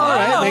bad. season. Oh, all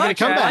right. Yeah, Making a I'm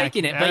comeback.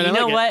 liking it. Yeah, But I you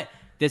know like it. what?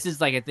 This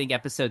is like, I think,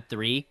 episode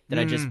 3 that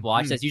I just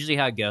watched. That's usually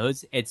how it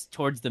goes. It's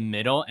towards the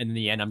middle, and in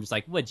the end, I'm just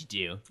like, what'd you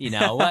do? You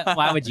know,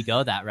 why would you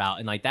go that route?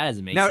 And like, that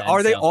doesn't make Now, sense.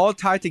 are they So, all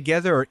tied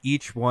together, or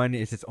each one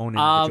is its own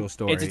individual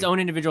story? It's its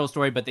own individual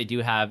story, but they do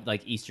have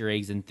like Easter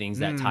eggs and things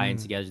that tie in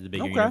together to the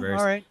bigger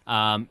universe. All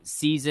right.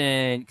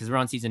 Season, because we're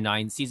on season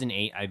 9, season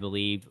 8, I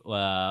believe,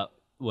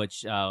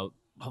 which,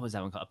 what was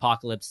that one called?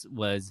 Apocalypse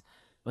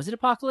was it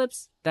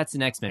Apocalypse? That's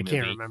an X-Men movie.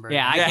 can't remember.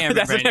 Yeah, I Yeah, can't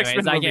that's remember an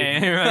anyways. I X-Men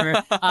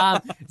can't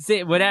remember.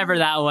 See, whatever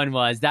that one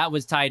was, that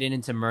was tied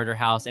into Murder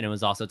House, and it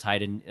was also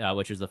tied in,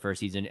 which was the first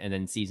season, and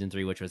then season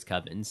 3, which was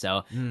Coven.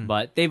 So,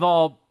 but they've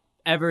all,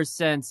 ever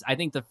since, I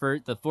think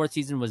the fourth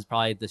season was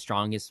probably the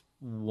strongest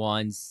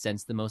one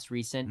since the most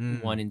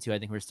recent. 1 and 2, I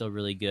think, were still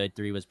really good.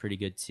 3 was pretty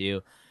good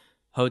too.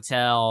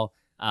 Hotel,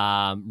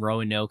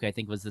 Roanoke, I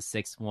think, was the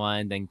 6th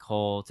one. Then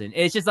Colt, and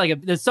it's just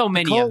like there's so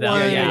many Colt of them.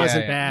 one Yeah,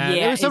 wasn't yeah. bad. Yeah,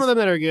 There were some of them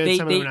that are good.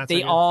 Some of them are not so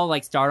they good. all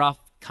like start off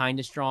kind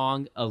of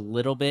strong a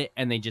little bit,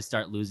 and they just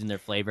start losing their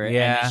flavor.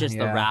 Yeah, and it's just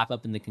the yeah. wrap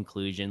up and the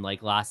conclusion.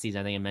 Like last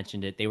season, I think I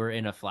mentioned it. They were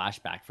in a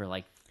flashback for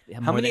like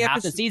more many than half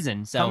the episodes-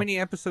 season. So How many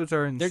episodes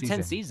are in They're season?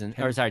 10 seasons,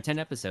 or sorry, 10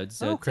 episodes.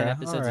 So Okay, 10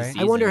 episodes all a right.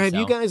 season. I wonder, have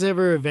you so- guys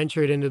ever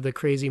ventured into the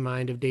crazy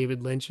mind of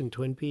David Lynch and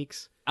Twin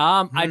Peaks?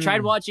 I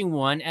tried watching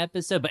one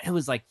episode, but it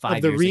was like 5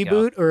 Of the years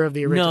reboot ago. or of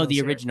the original? No, the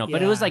series? original.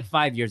 But it Yeah. was like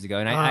 5 years ago,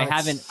 and Oh, I it's-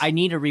 haven't. I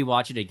need to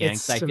rewatch it again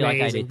It's because I feel amazing.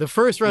 like I did. The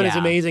first run is Yeah.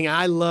 amazing.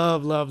 I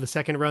love the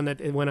second run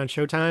that it went on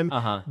Showtime.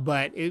 Uh-huh.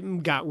 But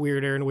it got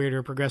weirder and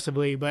weirder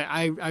progressively. But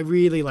I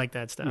really like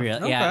that stuff. Real,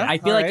 Okay, yeah, I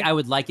feel all like right. I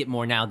would like it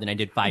more now than I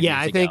did 5 Yeah,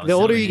 years I ago. think the So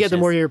older you it's get, the just-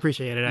 more you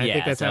appreciate it. I yeah,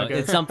 think that's so how it goes.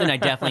 it's something I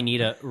definitely need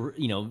to,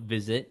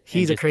 visit. and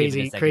He's a just give it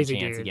crazy, second crazy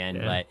chance dude, again.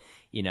 yeah.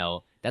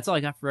 But that's all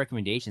I got for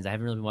recommendations. I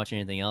haven't really been watching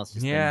anything else.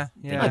 Just been Yeah,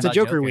 thinking yeah. It's a about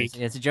Joker Jokers. week.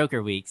 It's a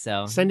Joker week.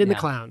 So Send in the yeah.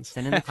 clowns.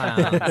 Send in the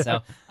clowns.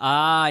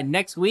 So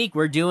next week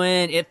we're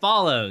doing It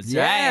Follows.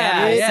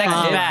 Yeah, right? It Sex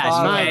Follows.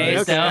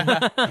 is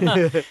bad.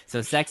 Finally, Okay.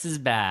 So sex is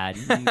bad.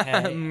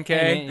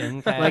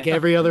 Okay. Like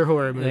every other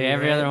horror movie. Like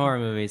every right? other horror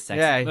movie, sex.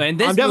 Yeah. In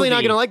this I'm definitely not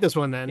movie- going to like this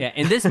one then. Yeah,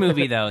 in this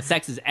movie though,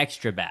 sex is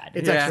extra bad.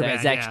 It's Yeah. extra bad.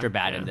 It's yeah. extra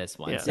bad Yeah. in this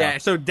one. Yeah. So. Yeah,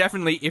 so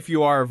definitely, if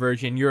you are a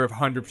virgin, you're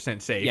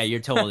 100% safe. Yeah, you're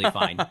totally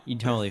fine. You're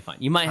totally fine.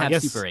 You might have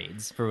guess- super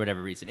AIDS for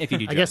whatever reason. If you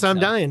do, I guess drugs, I'm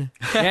so. dying.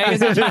 Yeah, I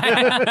guess I'm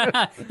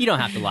dying. You don't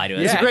have to lie to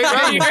us. It's a great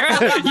run.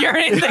 You're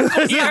in the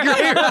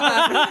clear.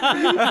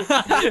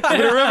 I'm going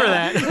to remember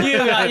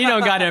that. You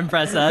don't got to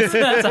impress us.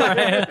 That's all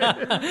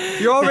right.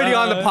 You're already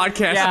on the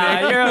podcast,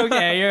 Yeah, Nick. you're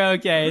okay. You're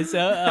okay. So,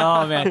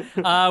 oh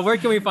man, where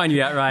can we find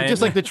you at, Ryan?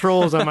 Just like the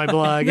trolls on my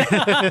blog.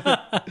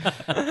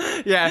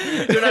 Yeah,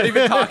 they're not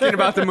even talking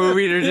about the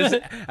movie. They're just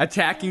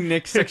attacking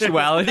Nick's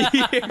sexuality.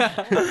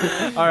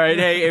 All right,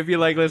 hey, if you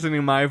like listening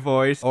to my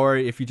voice, or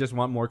if you just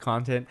want more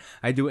content,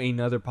 I do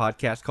another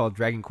podcast called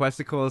Dragon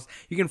Questicles.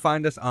 You can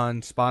find us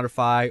on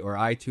Spotify or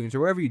iTunes or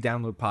wherever you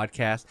download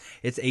podcasts.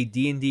 It's a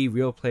D&D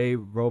real play,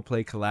 role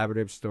play,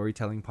 collaborative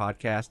storytelling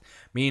podcast.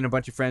 Me and a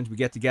bunch of friends, we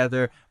get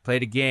together, play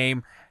the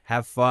game,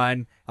 have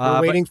fun. We're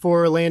but- waiting for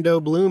Orlando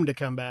Bloom to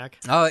come back.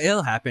 Oh,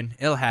 it'll happen.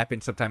 It'll happen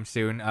sometime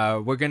soon.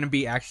 We're going to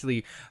be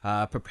actually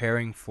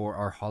preparing for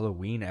our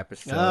Halloween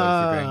episode for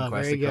Dragon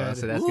Quest very to go, good.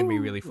 so that's going to be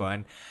really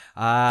fun.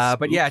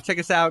 But yeah, check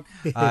us out.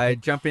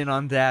 Jump in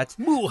on that.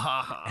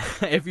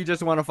 If you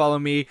just want to follow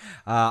me,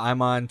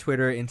 I'm on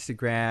Twitter,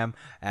 Instagram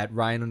at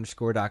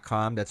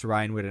Ryan_.com. That's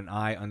Ryan with an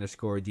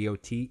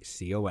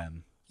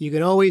I_DOTCOM. You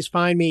can always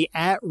find me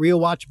at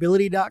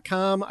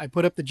realwatchability.com. I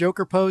put up the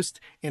Joker post.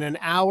 In an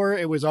hour,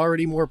 it was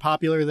already more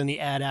popular than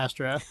the Ad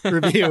Astra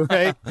review,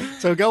 right?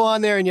 So go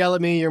on there and yell at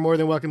me. You're more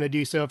than welcome to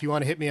do so if you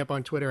want to hit me up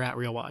on Twitter at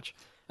realwatch.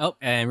 Oh,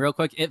 and real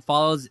quick, It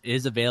Follows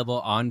is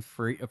available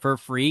for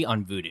free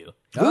on Vudu.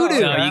 Voodoo.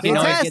 So you can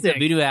always get the Fantastic.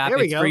 Vudu app. There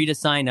we It's go. free to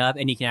sign up,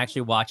 and you can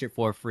actually watch it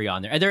for free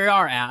on there. There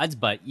are ads,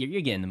 but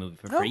you're getting the movie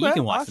for free. You Okay,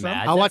 can watch some awesome.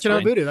 ads. I'll watch it That's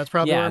on fine. Voodoo. That's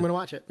probably Yeah. where I'm going to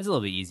watch it. It's a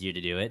little bit easier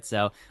to do it.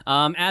 So,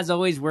 as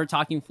always, we're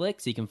Talking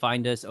Flick. So you can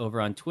find us over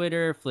on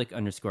Twitter,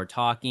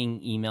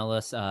 flick_talking. Email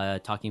us,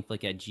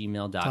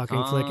 talkingflick@gmail.com.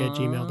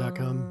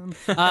 Talkingflick@gmail.com.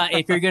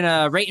 If you're going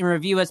to rate and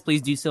review us,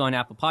 please do so on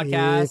Apple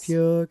Podcasts If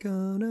you're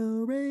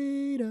gonna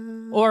rate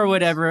us. or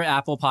whatever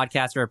Apple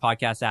podcast or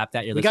podcast app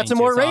that you're We listening got some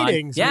to more us on.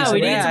 ratings. Yeah,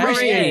 we need Yeah. some more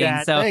Appreciate ratings.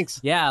 that. So, Thanks.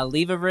 yeah,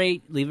 leave a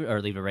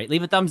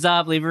thumbs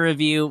up, leave a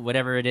review,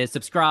 whatever it is.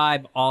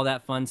 Subscribe, all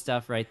that fun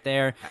stuff right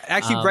there.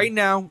 Actually, right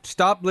now,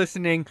 stop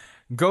listening.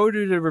 Go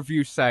to the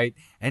review site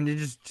and then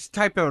just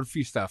type out a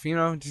few stuff.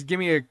 Just give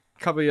me a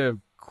couple of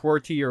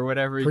QWERTY or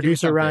whatever. Give me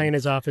Producer something. Ryan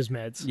is off his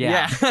meds.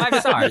 Yeah, 5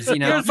 stars.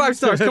 Give it 5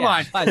 stars. Come Yeah,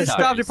 on. 5 Just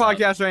stop the stars,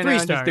 so. podcast right 3 now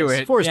stars. and just do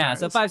it. 4 Yeah, stars.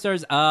 so 5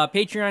 stars.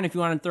 Patreon, if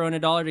you want to throw in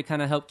 $1 to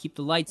kind of help keep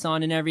the lights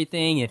on and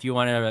everything. If you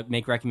want to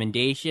make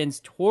recommendations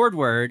toward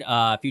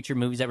future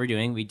movies that we're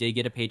doing, we did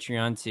get a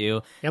Patreon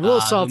too. Yeah, I'm a little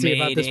who salty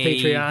about made this a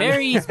Patreon.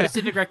 Very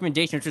specific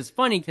recommendation, which was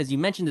funny because you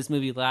mentioned this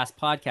movie last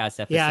podcast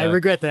episode. Yeah, I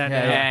regret that. Yeah,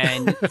 now. yeah.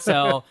 And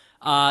so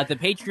the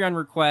Patreon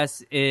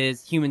request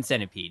is Human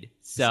Centipede.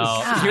 So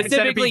Human specifically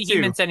Centipede 2.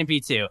 Human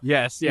Centipede 2.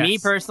 Yes. Me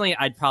personally,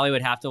 I probly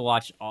would have to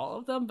watch all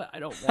of them, but I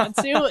don't want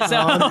to. So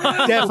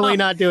I'm definitely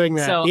not doing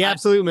that. So the I-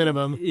 absolute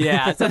minimum.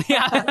 Yeah, so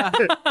yeah.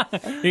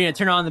 You're gonna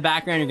turn on the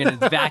background. You're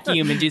gonna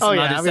vacuum and do some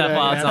yeah, other I'm stuff gonna-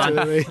 while it's on.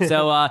 absolutely.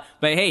 So,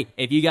 but hey,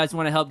 if you guys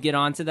want to help get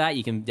onto that,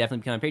 you can definitely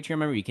become a Patreon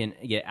member. You can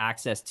get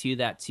access to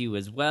that too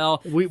as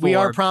well. We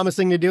are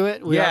promising to do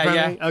it. We Yeah, are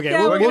promising? yeah. Okay, Yeah,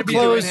 we'll, we're we'll gonna be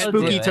close doing it.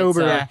 We'll do it,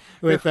 Spooktober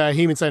so- with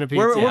Human Centipede.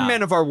 We're Yeah.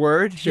 men of our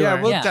word. Sure.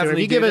 Yeah, we'll Yeah. Sure,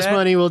 definitely if you give do us that.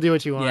 money, we'll do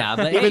what you want. Yeah,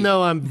 but even hey-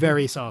 though I'm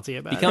very salty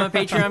about Become a it.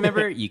 Patreon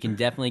member. You can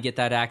definitely get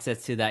that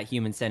access to that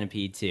Human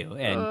Centipede too,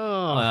 and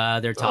Oh.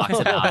 there talks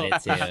about it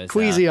too. So,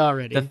 Queasy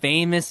already. the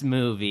famous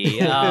movie.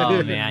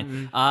 Oh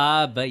man.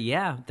 But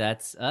yeah,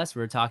 that's us.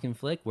 We're Talking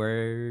Flick.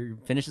 We're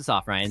finish this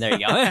off, Ryan. There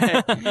you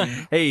go.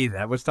 Hey,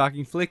 that was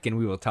Talking Flick, and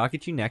we will talk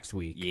at you next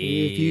week. If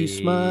you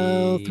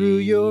smile through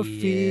your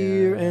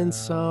fear and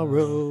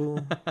sorrow,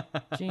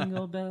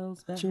 Jingle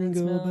bells, Batman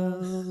Jingle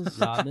smells, bells.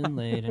 Robin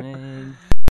laid an egg.